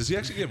 Does he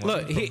actually get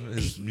money from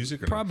his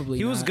music? Or Probably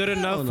He was not. good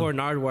enough for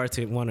Nardwuar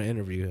to want to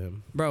interview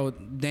him. Bro,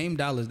 Dame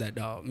Dollar's that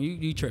dog.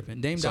 You tripping?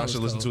 Dame So I Dollar's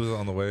should listen cold. to it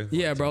on the way.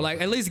 Yeah, bro. Like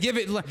at least give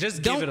it. Like,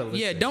 Just don't, give it a listen.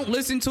 Yeah, don't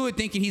listen to it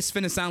thinking he's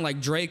finna sound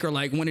like Drake or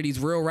like one of these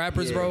real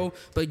rappers, bro.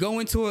 But go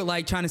into it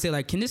like trying to say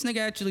like, can this nigga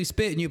actually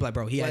spit? And you be like,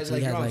 bro, he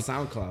actually has like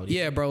SoundCloud.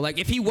 Yeah, bro. Like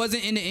if he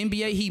wasn't in the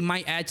NBA, he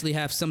might actually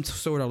have some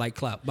sort of like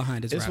clout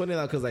behind his It's rap. funny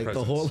now because like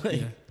Presence. the whole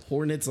like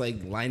Hornets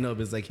like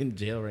lineup is like in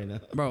jail right now.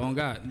 Bro, on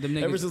God, them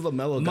niggas. Ever since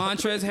LaMelo got-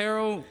 Montrezl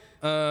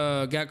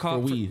Harrell got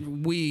caught For for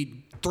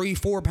weed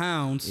 3-4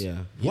 pounds. Yeah.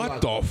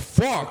 What the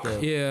fuck?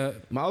 Yeah.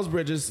 Miles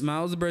Bridges.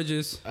 Miles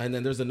Bridges. And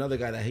then there's another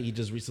guy that he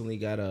just recently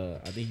got I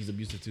think he's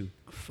abusive too.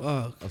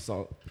 Fuck.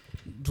 Assault.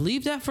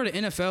 Leave that for the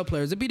NFL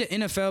players. It'd be the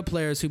NFL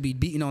players who be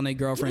beating on their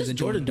girlfriends and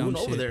doing Jordan dumb doing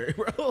shit. over there,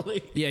 bro?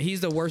 Like, Yeah,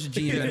 he's the worst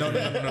GM.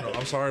 No.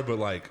 I'm sorry, but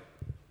like,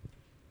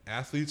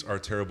 athletes are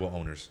terrible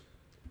owners.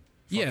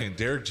 Yeah. Fucking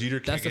Derek Jeter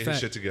can't That's a get his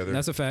fact. shit together.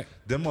 That's a fact.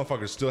 Them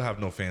motherfuckers still have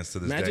no fans to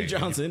this day. Magic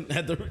Johnson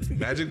had the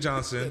Magic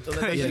Johnson. He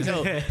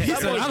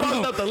said, I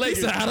don't know. He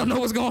said, I don't know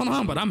what's going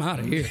on, but I'm out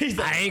of here.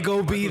 I ain't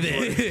gonna be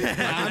there.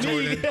 Michael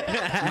Jordan.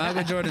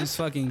 Michael Jordan's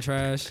fucking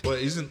trash. But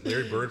isn't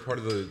Larry Bird part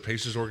of the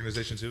Pacers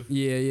organization too?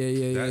 Yeah.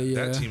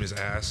 That team is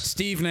ass.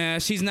 Steve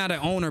Nash, he's not an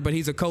owner, but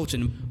he's a coach,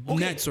 and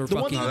Nets are the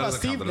one fucking thing about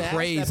doesn't count Steve that. Nash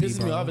crazy, that pisses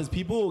me bro. off is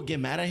people get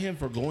mad at him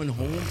for going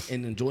home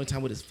and enjoying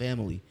time with his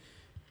family.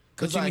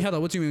 What you mean? Hold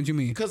on, what you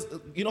mean? Because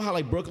you know how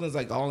like Brooklyn's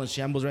like all in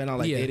shambles right now.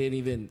 Like Yeah.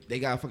 they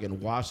got fucking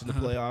washed in the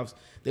playoffs.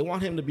 They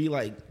want him to be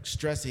like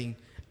stressing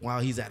while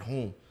he's at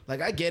home.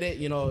 Like I get it,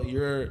 you know,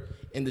 you're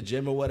in the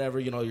gym or whatever,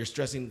 you know, you're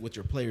stressing with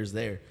your players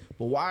there.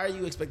 But why are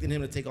you expecting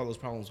him to take all those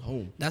problems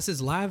home? That's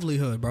his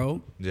livelihood,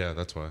 bro. Yeah,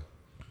 that's why.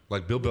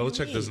 Like Bill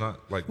Belichick does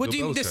not like. What do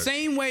Bill you, the Belichick.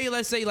 same way,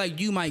 let's say,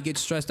 like you might get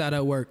stressed out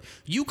at work.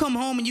 You come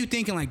home and you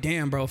thinking like,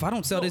 damn, bro, if I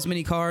don't sell this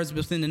many cars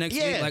within the next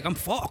week, like I'm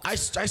fucked. I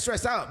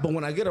stress out, but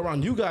when I get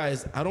around you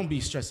guys, I don't be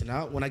stressing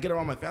out. When I get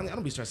around my family, I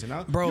don't be stressing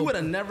out. Bro, you would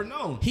have never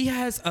known. He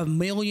has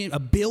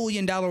 $1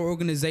 billion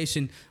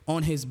organization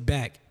on his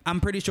back. I'm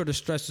pretty sure the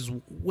stress is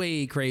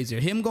way crazier.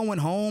 Him going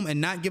home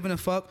and not giving a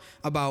fuck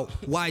about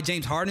why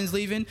James Harden's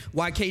leaving,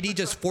 why KD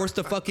just forced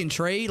the fucking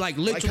trade, like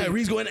literally,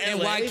 Kyrie's going to and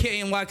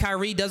LA. why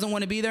Kyrie doesn't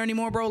want to be there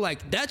anymore, bro.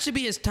 Like that should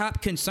be his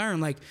top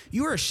concern. Like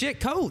you're a shit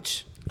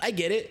coach. I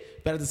get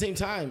it, but at the same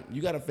time,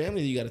 you got a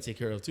family that you got to take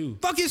care of too.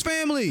 Fuck his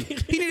family.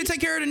 He need to take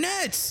care of the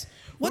Nets.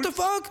 What the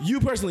fuck? You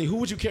personally, who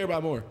would you care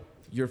about more?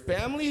 Your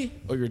family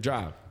or your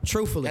job?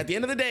 Truthfully, At the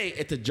end of the day,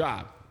 it's a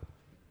job.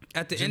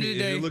 at the Jimmy, end of the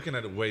day, you're looking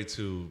at it way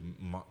too.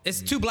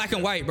 it's too black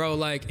and white, bro.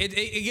 Like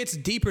it gets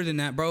deeper than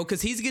that, bro.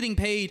 Because he's getting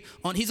paid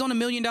he's on $1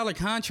 million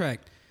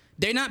contract.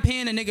 They're not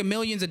paying a nigga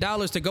millions of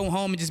dollars to go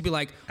home and just be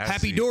like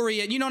happy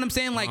dory. You know what I'm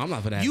saying? Like I'm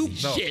not for that. You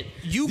Shit.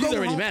 You He's go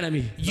already home, mad at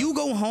me. You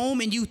go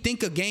home and you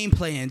think of game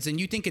plans and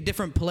you think of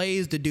different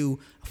plays to do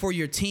for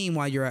your team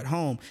while you're at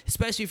home.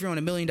 Especially if you're on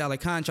 $1 million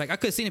contract. I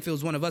could have seen if it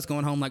was one of us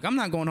going home. Like I'm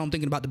not going home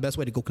thinking about the best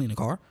way to go clean a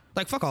car.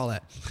 Like fuck all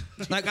that.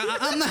 Like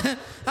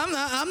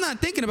I'm not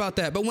thinking about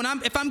that. But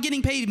if I'm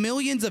getting paid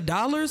millions of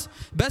dollars,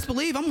 best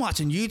believe I'm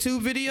watching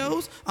YouTube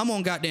videos. I'm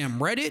on goddamn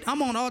Reddit.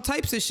 I'm on all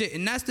types of shit,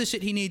 and that's the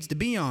shit he needs to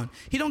be on.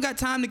 He don't got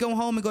time to go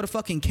home and go to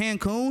fucking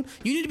Cancun.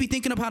 You need to be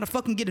thinking of how to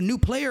fucking get a new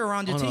player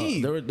around your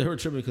team. They were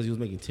tripping because he was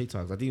making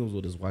TikToks. I think it was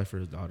with his wife or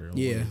his daughter.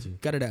 Yeah,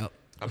 cut it out.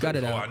 Cut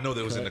it out. I know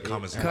they was in the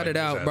comments. Cut it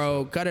out,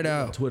 bro. Cut it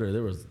out. Twitter.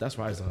 That's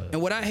why I saw it.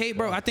 And what I hate,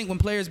 bro, I think when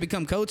players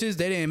become coaches,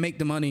 they didn't make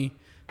the money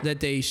that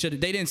they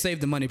should. They didn't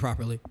save the money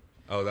properly.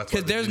 Oh, that's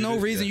because there's no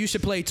reason you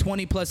should play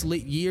 20 plus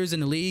years in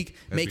the league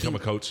and become a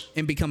coach.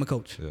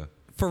 Yeah,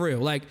 for real.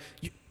 Like,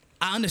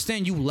 I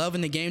understand you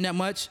loving the game that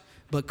much,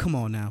 but come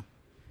on now.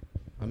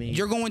 I mean,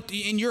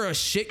 you're a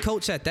shit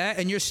coach at that,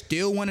 and you're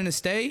still wanting to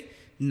stay.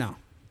 No,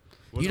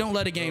 you don't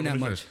love the game that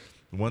much.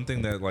 One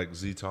thing that like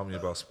Z taught me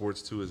about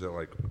sports too is that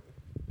like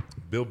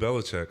Bill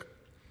Belichick,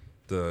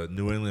 the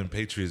New England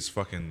Patriots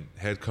fucking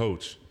head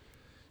coach,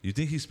 you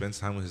think he spends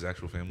time with his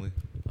actual family?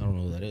 I don't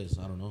know who that is.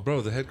 I don't know.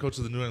 Bro, the head coach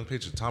of the New England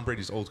Patriots, Tom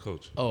Brady's old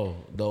coach. Oh,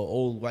 the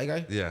old white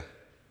guy? Yeah.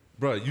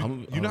 Bro,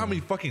 you know how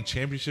many fucking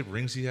championship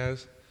rings he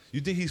has? You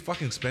think he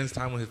fucking spends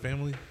time with his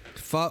family?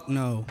 Fuck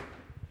no.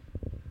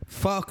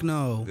 Fuck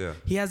no. Yeah.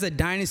 He has a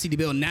dynasty to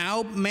build.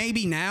 Now,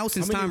 maybe now,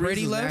 since How many Tom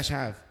Brady rings does left. Nash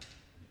have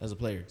as a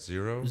player?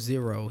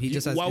 0. He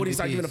just has Why would he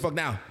start MVPs. giving a fuck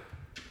now?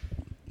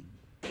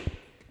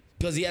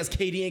 Because he has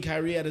KD and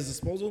Kyrie at his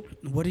disposal?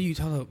 What are you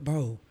talking about,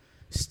 bro?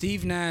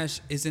 Steve Nash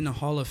is in the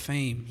Hall of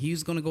Fame.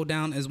 He's going to go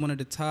down as one of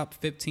the top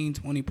 15,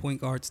 20 point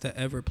guards to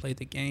ever play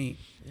the game.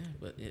 Yeah,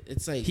 but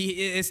it's like...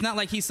 It's not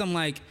like he's some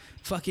like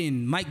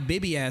fucking Mike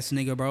Bibby ass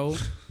nigga, bro.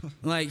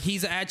 Like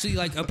he's actually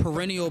like a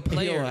perennial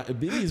player.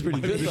 Bibby's pretty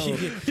good,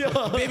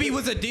 though. Bibby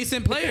was a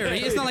decent player.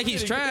 It's not like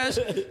he's trash,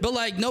 but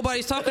like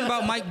nobody's talking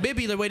about Mike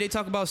Bibby the way they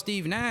talk about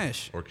Steve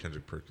Nash. Or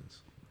Kendrick Perkins.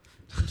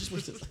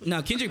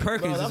 No, Kendrick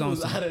Perkins is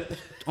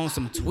on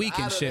some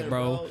tweaking shit,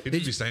 bro. He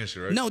did be saying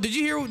shit, right? No, did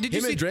you hear? Did you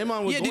Him see? and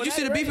Draymond was yeah, did going you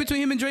see at the it, beef right?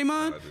 between him and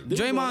Draymond? did.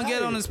 Draymond They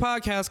get were on his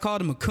podcast,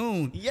 called him a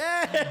coon.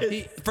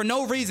 Yes! For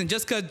no reason,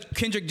 just because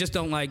Kendrick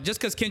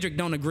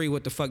don't agree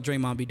what the fuck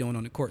Draymond be doing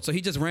on the court. So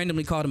he just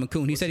randomly called him a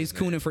coon. He said he's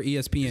cooning for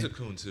ESPN. He's a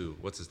coon too.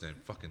 What's his name?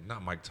 Fucking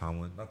not Mike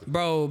Tomlin. Not the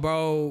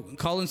Bro,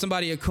 calling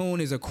somebody a coon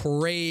is a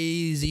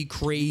crazy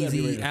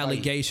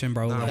allegation,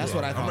 bro. Like, That's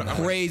what I thought.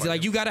 crazy.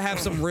 Like you gotta have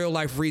some real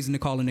life reason to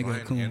call a nigga a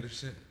Ryan coon.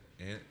 Anderson.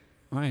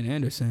 Ryan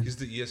Anderson. He's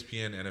the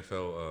ESPN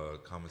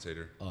NFL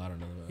commentator. Oh, I don't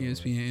know.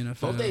 ESPN NFL.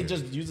 Don't they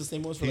just use the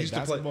same ones for He like used to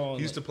play. basketball?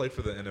 He used to play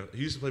for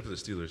the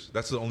Steelers.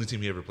 That's the only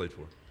team he ever played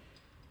for.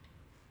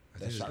 I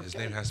think his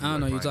name has to be. I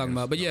don't know like what you're talking Ryan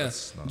about, but yeah,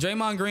 Anderson. No,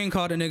 Draymond Green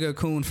called a nigga a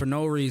coon for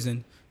no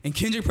reason, and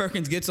Kendrick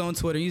Perkins gets on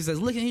Twitter. He says,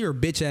 "Look at here,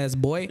 bitch ass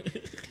boy.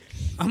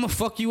 I'm gonna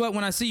fuck you up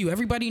when I see you.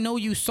 Everybody know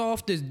you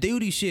soft as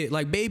duty shit,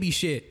 like baby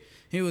shit."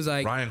 He was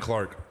like, Ryan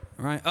Clark.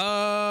 "Right,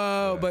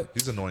 oh, but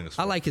He's annoying as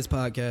I fuck. like his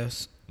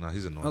podcast. Nah,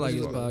 he's annoying. I like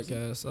as his fuck.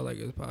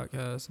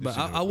 podcast, but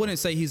seen him I wouldn't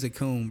say he's a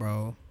coon,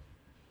 bro.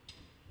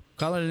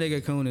 Calling a nigga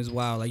a coon is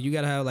wild. Like you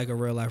gotta have like a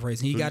real life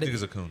reason. He Who do you got think it.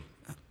 is a coon?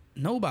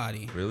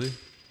 Nobody. Really?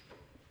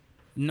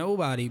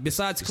 Nobody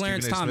besides Is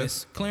Clarence Stephen A. Thomas.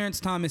 Smith? Clarence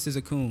Thomas is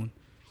a coon.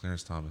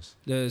 Clarence Thomas.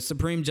 The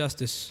Supreme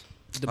Justice,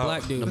 the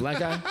black dude. The black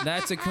guy?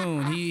 That's a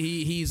coon.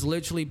 He's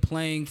literally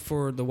playing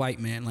for the white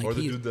man. Like Or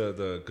the dude,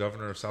 the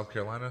governor of South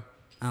Carolina.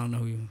 I don't know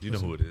who You know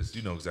who it is.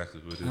 You know exactly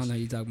who it is. I don't know who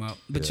you're talking about.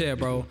 But Yeah, yeah, you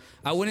bro. do.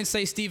 I wouldn't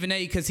say Stephen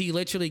A. because he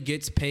literally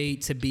gets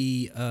paid to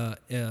be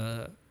a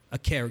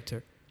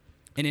character,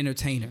 an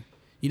entertainer.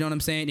 You know what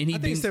I'm saying? And he I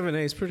think brings- Stephen A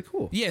is pretty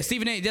cool. Yeah,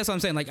 Stephen A. That's what I'm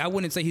saying. Like I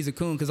wouldn't say he's a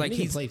coon because like he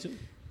can he's play too.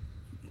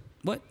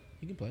 what?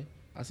 He can play.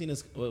 I seen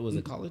this. What was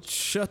it? College?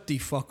 Shut the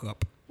fuck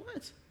up.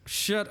 What?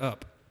 Shut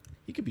up.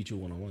 He could beat you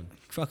 1-on-1.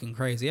 Fucking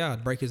crazy.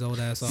 I'd break his old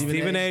ass off.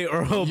 Stephen A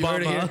or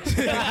Obama.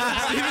 Stephen A.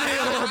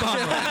 or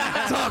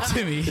Obama. Talk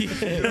to me.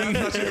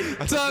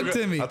 Talk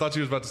to me. I thought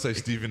you was about to say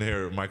Stephen A.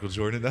 or Michael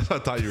Jordan. That's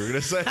what I thought you were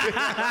gonna say.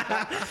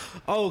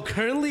 Oh,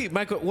 currently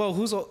Michael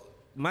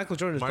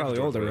Jordan is Michael probably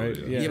Jordan, older, right?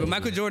 yeah. Yeah, but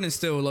Michael Jordan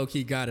still low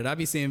key got it. I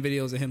be seeing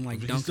videos of him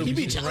like dunking. He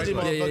be challenging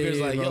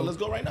motherfuckers like, yo, bro. let's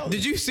go right now.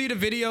 Did you see the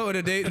video of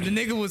the day? The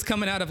nigga was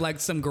coming out of like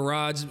some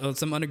garage, or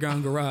some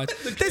underground garage.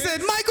 They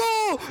said,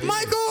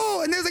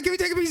 Michael! And they was like, can we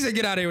take a picture? He said,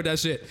 get out of here with that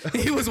shit.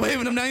 He was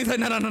waving them down. He's like,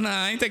 no,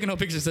 I ain't taking no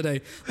pictures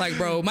today. Like,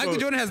 bro, Michael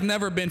Jordan has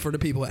never been for the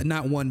people,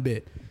 not one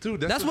bit. Dude,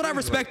 that's the what I thing,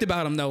 respect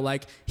about him though.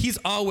 Like, he's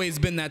always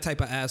been that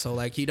type of asshole.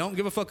 Like, he don't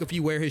give a fuck if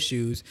you wear his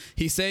shoes.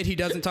 He said he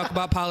doesn't talk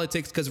about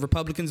politics because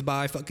Republicans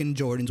buy fucking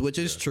Jordans, which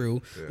is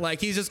true. Yeah. Like,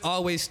 he's just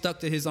always stuck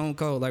to his own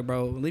code. Like,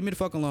 bro, leave me the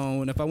fuck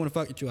alone. If I want to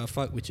fuck with you, I'll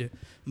fuck with you.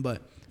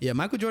 But yeah,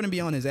 Michael Jordan be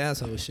on his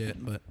asshole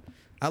shit. But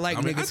I like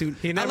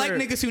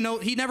niggas who know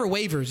he never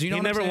wavers. You know, He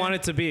what I'm never saying?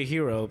 wanted to be a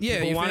hero. Yeah, you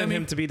People feel wanted me?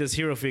 him to be this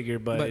hero figure,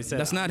 but he said,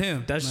 that's not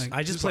him. That's Like,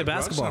 I just He's play like, bro, I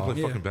just basketball. wanna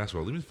play Yeah. fucking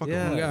basketball. Leave me the fuck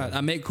Yeah. Oh alone. God,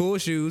 I make cool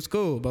shoes,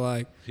 cool, but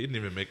like, He didn't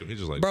even make them. He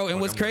just like, bro, and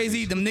fuck, what's I'm gonna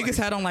crazy, do them niggas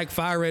had on like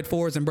fire red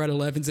 4s and bread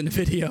 11s in the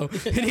video,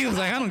 and he was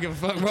like, I don't give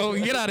a fuck, bro,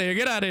 get out of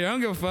here, I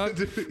don't give a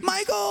fuck,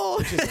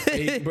 Michael.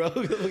 Hey, bro,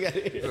 look at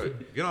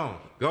it. Get on,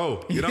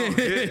 go, get on,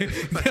 get.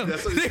 Like,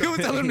 that's what he's Nigga was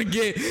telling him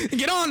to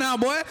get on now,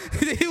 boy.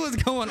 He was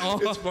going It's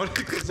off. funny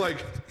because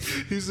like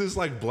he's this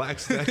like black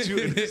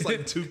statue and it's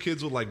like two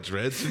kids with like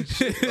dreads and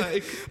shit.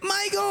 Like,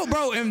 Michael,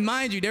 bro, and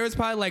mind you, there was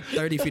probably like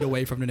 30 feet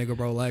away from the nigga,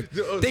 bro. Like,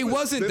 they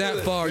wasn't that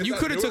far. You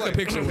could have took a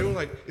picture with They were him.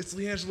 like, it's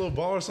LeAngelo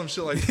Ball or some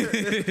shit like that.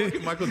 And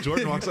fucking Michael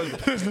Jordan walks up,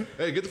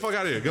 hey, get the fuck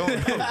out of here, go on,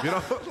 get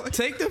on. Like,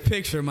 Take the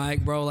picture,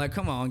 Mike, bro. Like,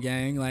 come on,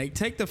 gang. Like,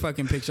 take the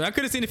fucking picture. I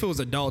could have seen if it was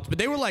adults, but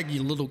they were like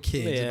you little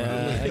kids,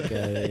 Yeah, bro.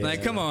 okay.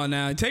 Like, come on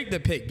now. Take the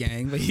pic,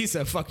 gang. But he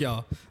said, fuck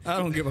y'all. I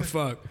don't give a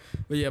fuck.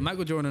 But yeah,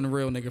 Michael Jordan a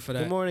real nigga for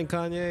that. Good morning,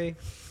 Kanye.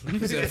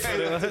 He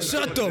said,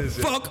 shut the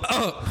fuck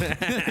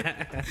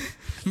up.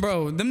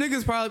 Bro, them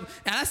niggas probably,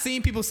 and I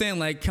seen people saying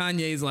like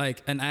Kanye's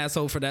like an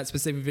asshole for that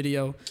specific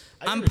video.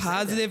 I'm understand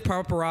positive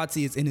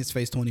paparazzi is in his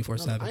face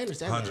 24/7. I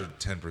understand that.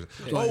 110%.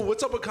 Oh,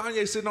 what's up with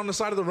Kanye sitting on the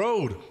side of the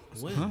road?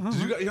 When? Did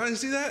you guys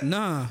see that?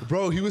 Nah.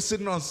 Bro, he was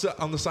sitting on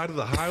the side of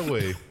the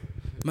highway.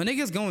 My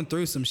nigga's going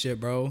through some shit,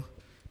 bro.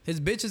 His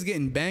bitch is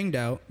getting banged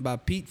out by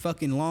Pete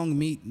fucking Long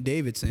Meat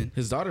Davidson.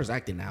 His daughter's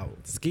acting out.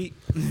 Skeet.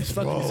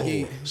 Fucking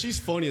Skeet. She's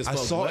funny as I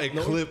fuck. saw What? a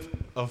No?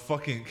 clip a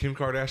fucking Kim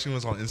Kardashian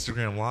was on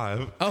Instagram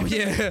Live. Oh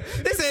yeah,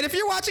 they said if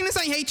you're watching this,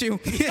 I hate you.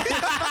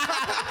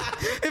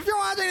 If you're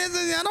watching this,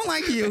 I don't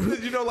like you.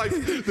 You know, like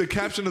the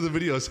caption of the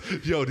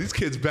videos, yo, these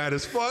kids bad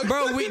as fuck.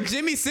 Bro,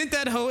 Jimmy sent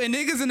that hoe, and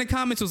niggas in the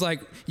comments was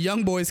like,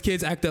 young boys'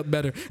 kids act up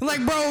better.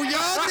 Like, bro,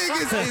 y'all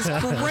niggas is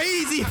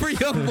crazy for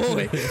young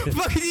boy.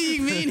 Fuck do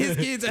you mean his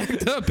kids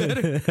act up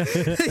better?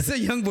 They said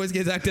young boys'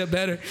 kids act up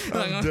better.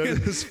 Like,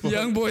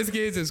 young boys'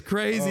 kids is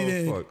crazy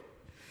then. Fuck.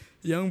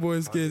 Young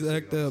boys' kids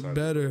act up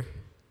better.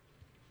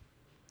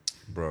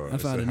 Bro, I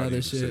found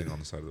another shit. Sitting on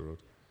the side of the road.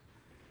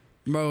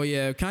 Bro,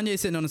 yeah, Kanye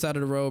sitting on the side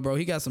of the road, bro.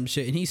 He got some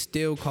shit, and he's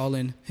still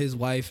calling his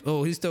wife.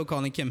 Oh, he's still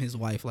calling Kim his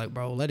wife. Like,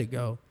 bro, let it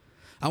go.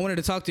 I wanted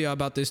to talk to y'all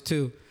about this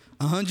too.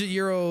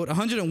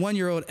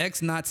 101-year-old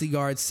ex-Nazi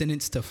guard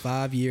sentenced to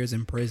 5 years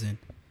in prison.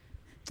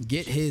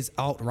 Get his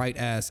alt-right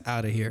ass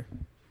out of here.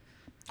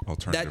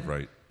 Alternative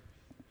right.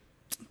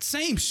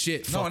 Same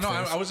shit. No,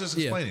 I was just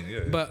explaining.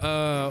 Yeah.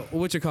 But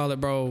what you call it,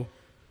 bro?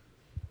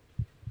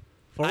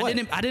 For what?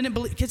 I didn't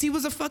believe because he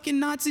was a fucking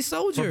Nazi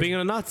soldier. For being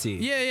a Nazi.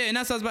 Yeah, and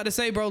that's what I was about to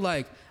say, bro.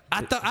 Like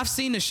I've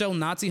seen the show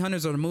Nazi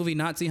Hunters or the movie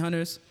Nazi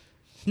Hunters.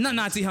 Not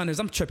Nazi Hunters.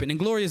 I'm tripping.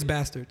 Inglourious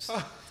Bastards.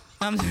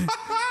 I'm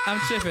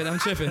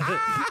tripping.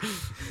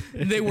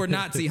 They were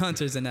Nazi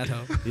hunters in that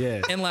hoe.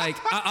 Yeah. And like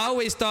I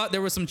always thought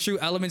there were some true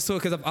elements to it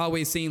because I've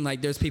always seen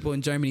like there's people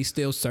in Germany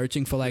still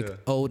searching for like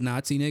old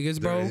Nazi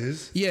niggas, bro. There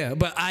is? Yeah,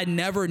 but I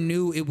never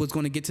knew it was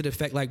going to get to the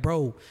fact like,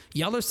 bro,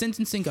 y'all are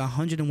sentencing a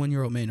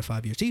 101-year-old man to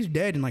 5 years. He's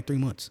dead in like 3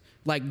 months,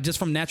 like just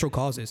from natural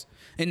causes.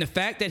 And the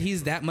fact that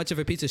he's that much of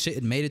a piece of shit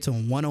and made it to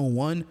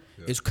 101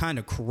 is kind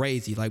of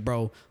crazy. Like,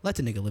 bro, let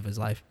the nigga live his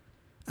life.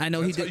 I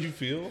know That's he did. how you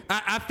feel?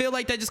 I feel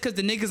like that just because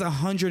the nigga's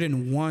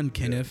 101,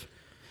 Kenneth. Yeah.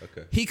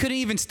 Okay. He couldn't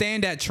even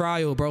stand that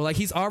trial, bro. Like,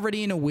 he's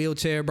already in a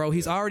wheelchair, bro.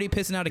 He's already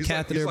pissing out a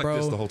catheter, he's like bro.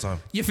 this the whole time.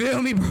 You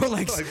feel me, bro?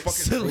 Like fucking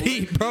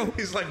sleep, drooling. bro.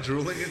 He's like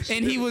drooling and shit.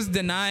 And he was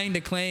denying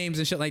the claims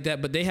and shit like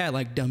that, but they had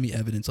like dummy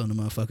evidence on the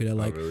motherfucker that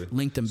like really?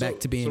 linked him back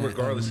to being. So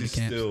regardless, in the he's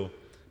camps.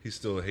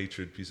 still a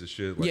hatred piece of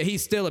shit. Like, Yeah,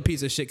 he's still a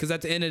piece of shit. Because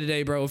at the end of the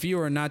day, bro, if you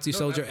were a Nazi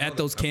soldier at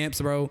those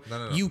camps, bro,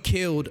 you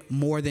killed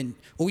more than,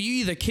 or you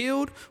either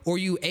killed or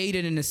you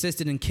aided and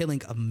assisted in killing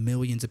of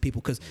millions of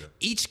people. Because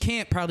each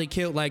camp probably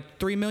killed like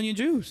 3 million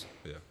Jews.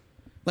 Yeah.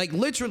 Like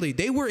literally,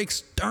 they were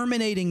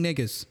exterminating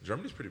niggas.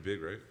 Germany's pretty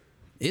big, right?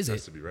 Is it?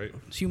 Has to be, right?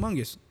 It's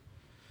humongous.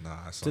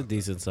 Nah, It's a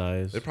decent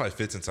size. It probably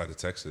fits inside of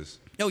Texas.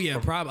 Oh yeah,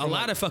 probably a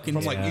lot of fucking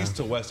From like east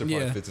to west, it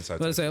probably yeah. fits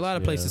inside. Let's say a lot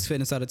of places fit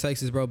inside of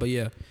Texas, bro. But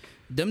yeah,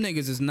 them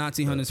niggas is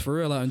Nazi hunters for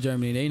real out in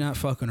Germany. They not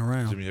fucking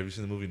around. Jimmy, have you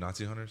seen the movie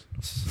Nazi Hunters?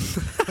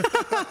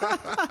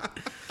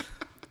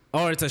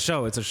 Oh, it's a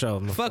show. It's a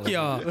show. Fuck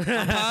y'all.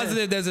 I'm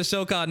positive there's a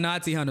show called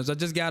Nazi Hunters. I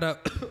just got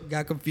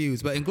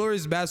confused. But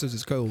Inglourious Bastards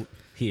is cold.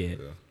 Yeah.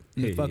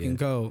 It's fucking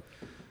cold.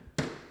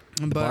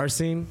 The bar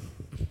scene.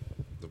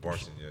 The bar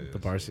scene, yeah. The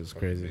bar scene was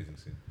crazy. Amazing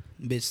scene.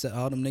 Bitch set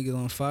all them niggas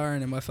on fire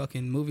and in my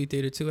fucking movie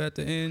theater too at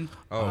the end.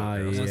 Oh,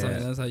 yeah.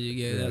 That's how you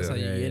get it. That's how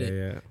you get it.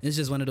 Yeah. It's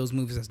just one of those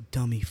movies that's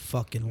dummy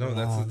fucking No, long,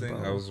 that's the thing.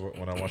 bro.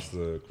 When I watched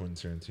the Quentin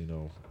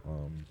Tarantino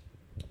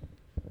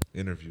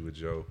interview with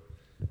Joe,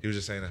 he was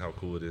just saying how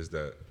cool it is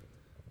that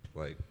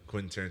like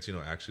Quentin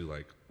Tarantino actually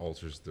like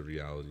alters the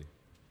reality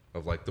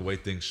of like the way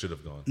things should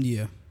have gone.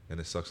 Yeah. And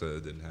it sucks that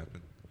it didn't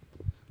happen.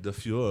 The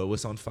Fuhrer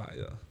was on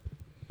fire.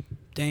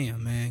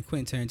 Damn, man.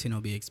 Quentin Tarantino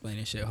be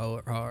explaining shit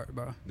hard,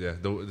 bro. Yeah,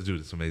 the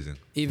dude, it's amazing.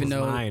 Even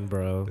though mine,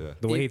 bro. Yeah.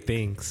 The way he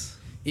thinks.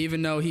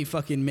 Even though he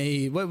fucking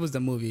made, what was the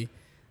movie?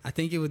 I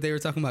think it was, they were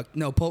talking about,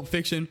 no, Pulp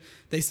Fiction.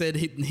 They said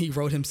he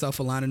wrote himself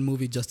a line in the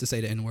movie just to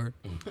say the N-word.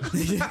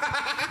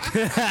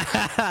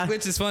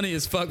 Which is funny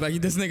as fuck. Like,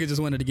 this nigga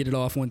just wanted to get it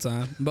off one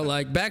time. But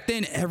like, back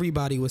then,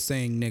 everybody was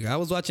saying nigga. I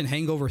was watching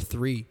Hangover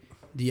 3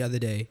 the other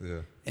day. Yeah.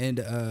 And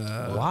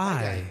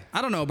Why?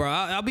 I don't know, bro.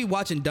 I'll be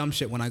watching dumb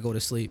shit when I go to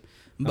sleep.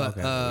 But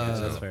Okay. Yeah,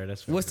 that's fair.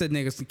 That's fair. what's the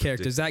nigga's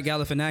character? Zach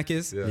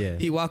Galifianakis. Yeah.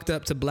 He walked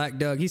up to Black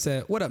Doug. He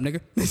said, "What up, nigga?"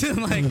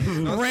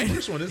 like, ran.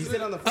 First one, isn't it?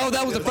 Oh,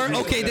 that was the first.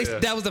 Okay, Yeah.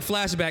 that was the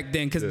flashback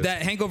then, because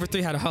that Hangover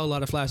 3 had a whole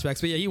lot of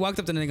flashbacks. But yeah, he walked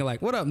up to the nigga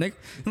like, "What up, nigga?"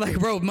 Like,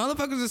 bro,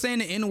 motherfuckers are saying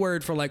the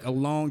N-word for like a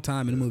long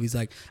time in the movies.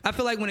 Like, I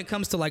feel like when it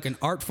comes to like an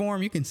art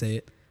form, you can say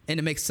it,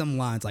 and it makes some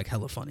lines like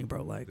hella funny,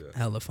 bro. Like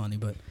hella funny,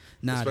 but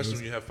not. Especially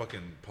when you have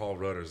fucking Paul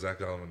Rudd or Zach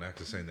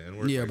Galifianakis saying the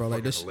N-word. Yeah, bro.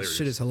 Like this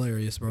shit is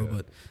hilarious, bro.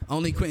 But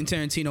only Quentin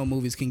Tarantino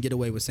movies can get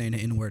away with saying the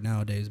N-word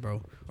nowadays,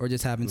 bro, or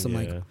just having some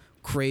like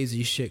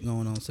crazy shit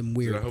going on, some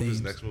weird Dude, I hope things.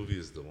 his next movie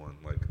is the one.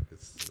 Like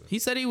it's. He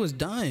said he was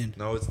done.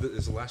 No, it's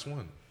the last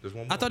one. There's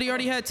one more. I thought he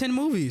already had 10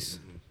 movies.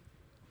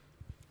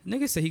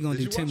 Nigga said he gonna Did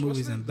do you 10 watch movies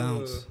what's and that?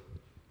 bounce.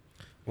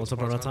 Once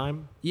Upon a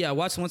Time? Yeah, I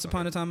watched Once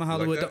Upon a Time in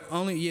Hollywood. that? The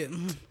only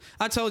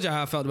I told you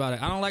how I felt about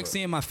it. I don't like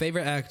seeing my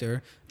favorite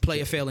actor play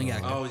a failing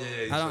actor. Oh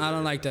yeah. I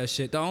don't like that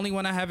shit. The only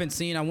one I haven't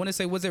seen, I want to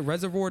say, was it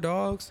Reservoir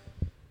Dogs?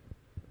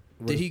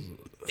 Did he?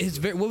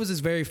 What was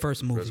his very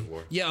first movie?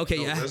 Reservoir. Yeah. Okay.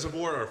 No, Yeah.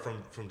 Reservoir or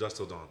from Dusk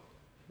Till Dawn.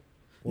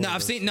 No,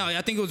 I've seen. No,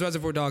 I think it was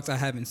Reservoir Dogs. I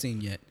haven't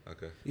seen yet.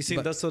 Okay. You seen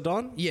But- Dusk Till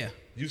Dawn? Yeah.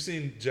 You've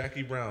seen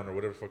Jackie Brown or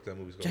whatever the fuck that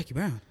movie's called. Jackie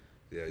Brown.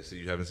 Yeah, so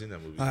you haven't seen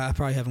that movie. I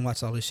probably haven't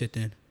watched all this shit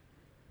then.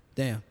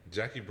 Damn.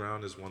 Jackie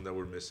Brown is one that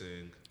we're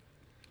missing.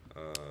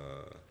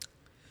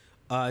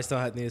 I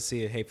still need to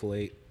see it. Hateful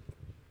Eight.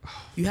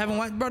 You haven't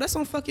watched, bro? That's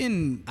on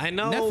fucking. I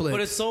know, Netflix.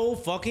 but it's so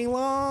fucking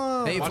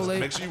long. Hateful Eight.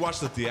 Make sure you watch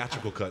the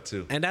theatrical cut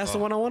too. And that's the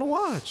one I want to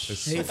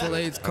watch. Hateful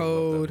Eight's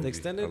cold.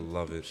 Extended? I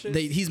love it.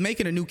 He's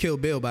making a new Kill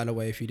Bill, by the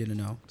way, if you didn't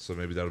know. So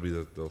maybe that'll be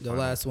the The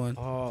last one.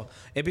 Oh,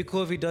 it'd be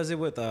cool if he does it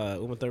with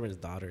Uma Thurman's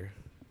daughter.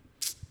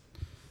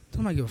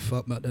 Don't give a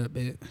fuck about that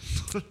bit.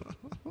 Just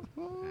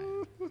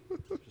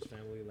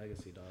family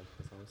legacy, dog.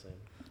 That's all I'm saying.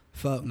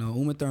 Fuck no.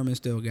 Uma Thurman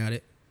still got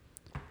it.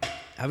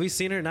 Have you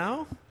seen her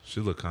now? She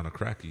look kind of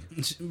cracky.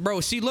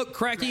 Bro, she looked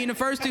cracky in the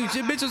first two.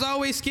 She bitch was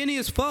always skinny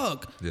as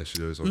fuck. Yeah, she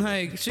does.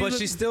 Like,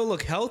 She still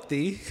look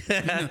healthy.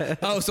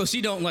 Oh, so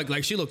she don't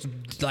like she looks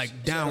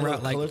like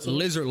downright like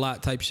lizard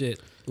lot type shit.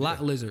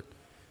 Lizard.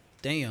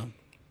 Damn.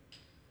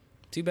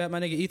 Too bad my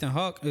nigga Ethan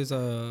Hawke is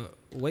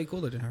way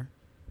cooler than her.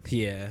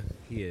 Yeah,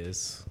 he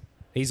is.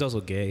 He's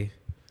also gay.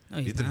 No,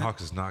 he's Ethan not.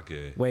 Hawke is not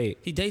gay. Wait.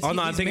 He dates. Oh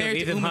no, I'm he's thinking of married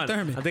to Ethan Uma Hunt.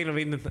 Thurman. I'm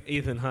thinking of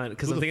Ethan Hunt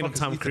because Who I'm the thinking of fuck is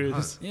Tom Ethan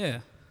Cruise. Hunt? Yeah.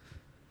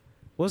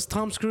 What's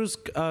Tom Cruise's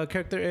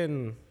character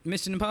in?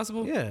 Mission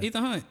Impossible? Yeah.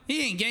 Ethan Hunt.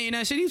 He ain't gay in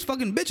that shit. He's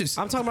fucking bitches.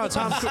 I'm talking about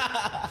Tom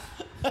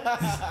Cruise.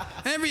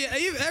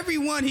 Every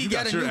one he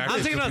got a your new. actor I'm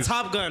thinking about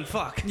Top Gun.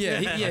 Fuck. Yeah,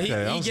 he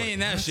Okay, I was gay like, in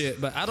that shit,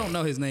 but I don't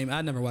know his name.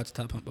 I never watched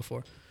Top Hunt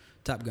before.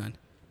 Top Gun.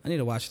 I need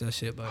to watch that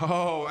shit, but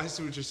Oh, I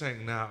see what you're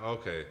saying now.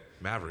 Okay,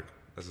 Maverick.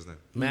 That's his name.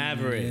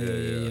 Maverick.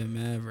 yeah,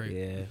 Maverick.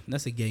 Yeah.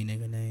 That's a gay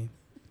nigga name,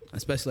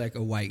 especially like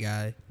a white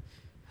guy.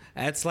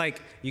 That's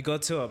like you go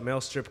to a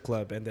male strip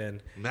club and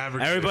then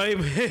Maverick. everybody.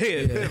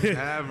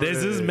 Maverick. This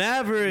is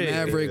Maverick.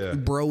 Maverick, Yeah.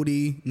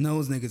 Brody,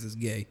 those niggas is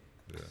gay.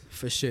 Yeah.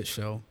 For shit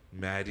show.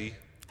 Maddie.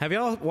 Have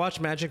y'all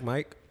watched Magic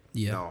Mike?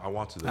 Yeah. No, I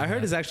want to. Though. I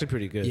heard it's actually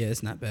pretty good. Yeah,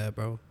 it's not bad,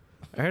 bro.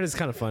 I heard it's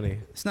kind of funny.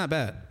 It's not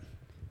bad.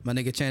 My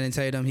nigga Channing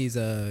Tatum, he's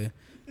a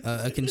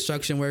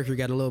construction worker,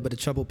 got a little bit of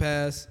trouble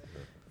past.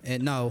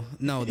 And no,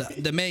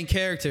 the main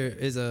character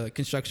is a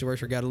construction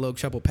worker, got a little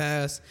trouble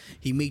past.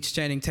 He meets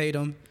Channing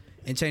Tatum,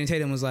 and Channing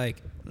Tatum was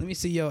like, "Let me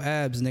see your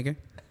abs, nigga."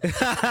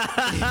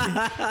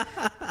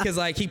 Cause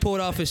like he pulled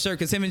off his shirt,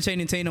 cause him and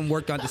Channing Tatum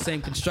worked on the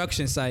same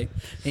construction site,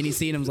 and he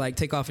seen him like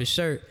take off his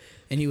shirt,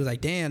 and he was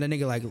like, "Damn, that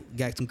nigga like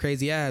got some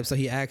crazy abs." So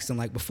he asked him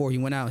like before he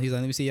went out, he's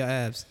like, "Let me see your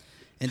abs,"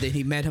 and then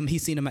he met him. He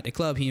seen him at the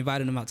club. He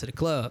invited him out to the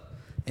club,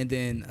 and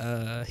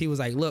then he was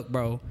like, "Look,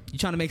 bro, you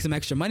trying to make some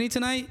extra money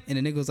tonight?" And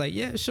the nigga was like,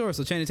 "Yeah, sure."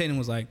 So Channing Tatum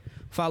was like,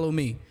 "Follow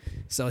me."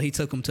 So he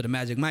took him to the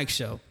Magic Mike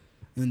show,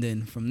 and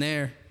then from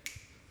there.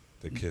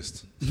 They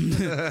kissed.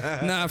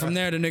 Nah, from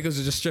there the niggas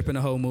was just stripping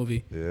the whole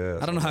movie. Yeah.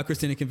 I don't know how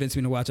Christina convinced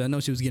me to watch it. I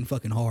know she was getting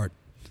fucking hard.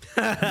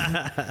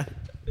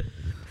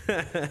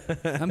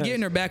 I'm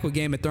getting her back with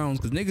Game of Thrones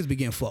because niggas be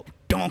getting fucked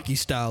donkey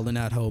style in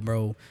that hole,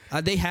 bro.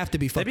 They have to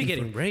be fucking. They be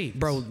getting raped,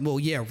 bro. Well,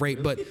 yeah,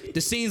 rape. But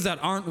the scenes that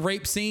aren't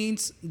rape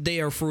scenes,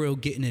 they are for real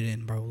getting it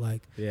in, bro.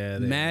 Like, Yeah,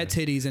 they mad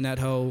titties in that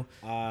hole.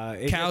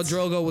 Cal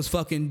Drogo was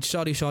fucking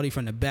shawty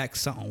from the back,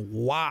 something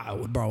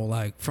wild, bro.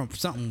 Like from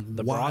something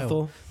The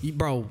wild.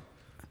 brothel?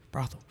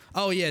 Brothel.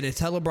 Oh yeah, there's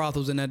hella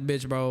brothels in that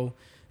bitch, bro.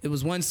 It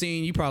was one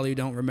scene you probably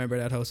don't remember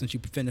that hoe since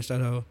you finished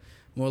that hoe.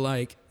 More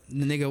like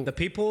the nigga. The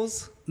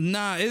peoples.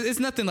 Nah, it's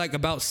nothing like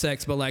about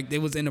sex, but like it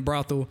was in a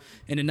brothel,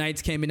 and the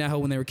knights came in that hoe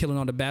when they were killing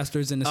all the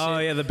bastards and the Oh,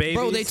 shit. yeah, the babies.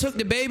 Bro, they took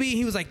the baby.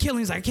 He was like killing.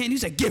 He's like, "Can't."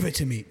 He's like, "Give it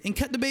to me," and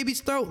cut the baby's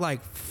throat.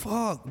 Like,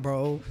 fuck,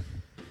 bro.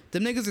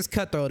 Them niggas is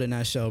cutthroat in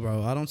that show,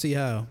 bro. I don't see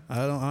how.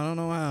 I don't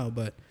know how,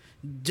 but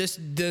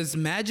just does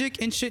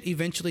magic and shit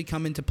eventually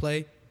come into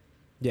play?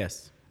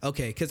 Yes.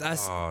 Okay, because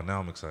Oh, now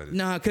I'm excited.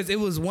 Nah, because it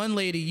was one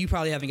lady. You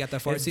probably haven't got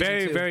that far. It's season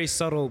very, two. very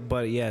subtle,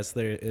 but yes,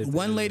 there.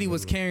 One lady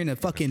was carrying a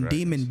fucking Dragons.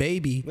 demon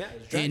baby, Yeah,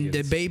 it's and the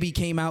dragons. baby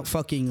came out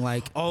fucking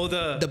like Oh,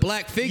 the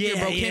black figure,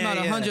 bro, came out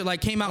 100,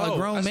 like came out Oh, a I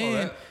grown saw man,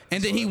 that.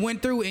 and then he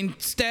went through and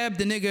stabbed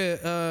the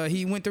nigga.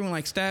 He went through and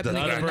like stabbed the The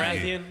nigga.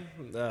 Dothraki.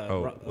 Baratheon.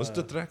 Oh, what's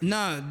the track?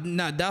 Nah,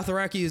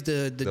 Dothraki is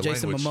the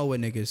Jason language. Momoa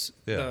niggas.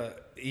 Yeah.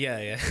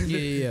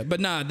 Yeah. But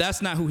nah, that's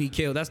not who he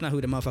killed. That's not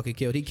who the motherfucker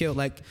killed. He killed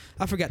like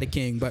I forgot the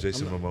king, but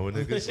Jason Momoa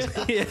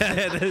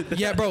niggas.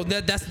 yeah, bro,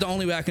 that's the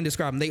only way I can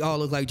describe them. They all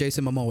look like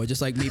Jason Momoa,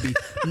 just like maybe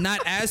not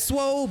as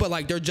swole, but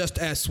like they're just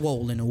as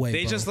swole in a way.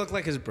 They bro. just look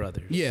like his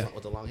brother. yeah,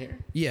 With the long hair.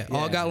 yeah,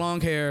 all got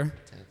long hair,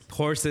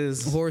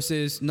 Horses.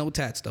 horses, no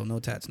tats though, no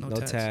tats.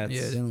 tats.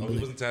 Yeah, they don't Oh, he believe.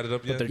 wasn't tatted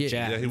up yet. they're Yeah,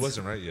 jacked. he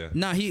wasn't right. Yeah.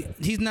 Nah,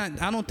 he's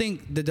not. I don't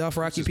think the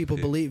Dothraki just people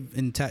pig. believe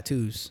in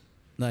tattoos.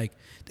 Like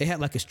they had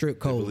like a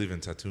strict I code. believe in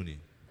Tatooine.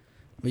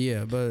 But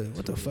yeah, but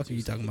what the fuck are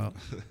you talking about,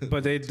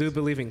 But they do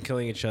believe in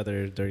killing each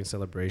other during And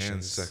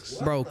celebrations. sex.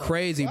 bro?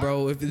 Crazy,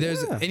 bro. If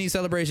there's any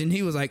celebration,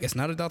 he was like, it's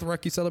not a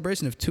Dothraki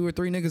celebration if 2 or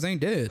 3 niggas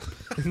ain't dead.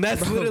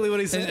 That's literally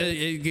what he said.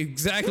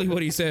 Exactly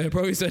what he said,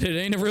 bro. He said it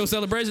ain't a real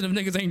celebration if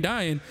niggas ain't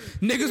dying.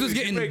 Niggas was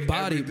getting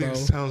bodied, bro.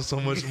 Everything sounds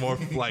so much more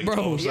like.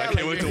 Bro. I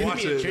can't wait to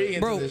watch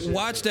it. Bro,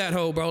 watch that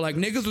hoe, bro. Like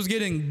niggas was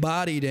getting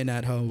bodied in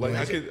that hoe.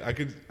 Like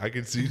Bro. I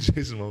could see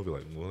Jason Momoa be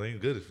like, well, it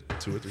ain't good if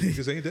 2 or 3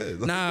 niggas ain't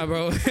dead. Nah,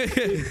 bro.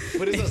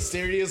 But it's a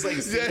serious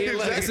like scene.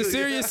 Like, It's a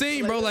serious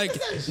scene, bro. Like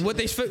what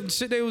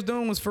shit they was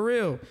doing was for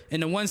real.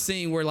 And the one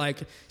scene where like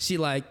she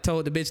like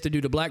told the bitch to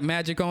do the black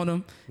magic on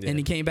him, and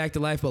he came back to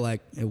life, but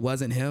like it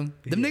wasn't him.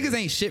 Them niggas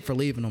ain't shit for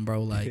leaving him,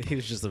 bro. Like he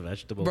was just a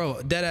vegetable.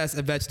 bro, dead ass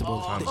a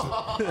vegetable.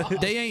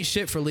 They ain't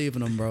shit for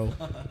leaving them, bro.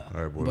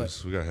 All right,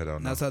 boys, we gotta head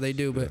out now. That's how they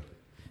do. But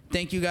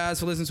thank you guys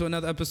for listening to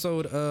another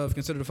episode of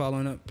Consider the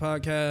Following Up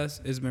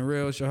podcast. It's been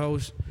real. It's your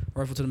host,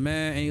 Rifle to the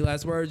Man. Any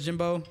last words,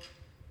 Jimbo?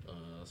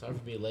 Sorry for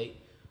being late.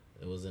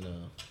 It wasn't a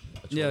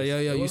choice. Yeah.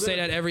 You say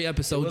that every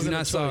episode. You're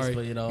not sorry.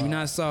 But, you know, You're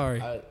not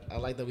sorry. I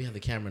like that we have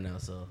the camera now,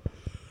 so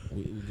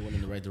we're going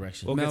in the right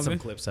direction. We'll get Melvin? some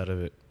clips out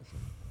of it.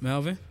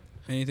 Melvin,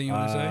 anything you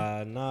want to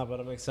say? Nah, but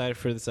I'm excited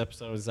for this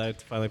episode. I'm excited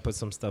to finally put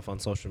some stuff on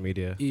social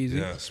media. Easy.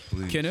 Yes,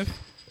 please. Kenneth?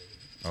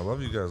 I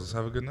love you guys. Let's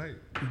have a good night.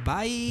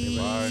 Bye.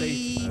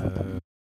 Bye.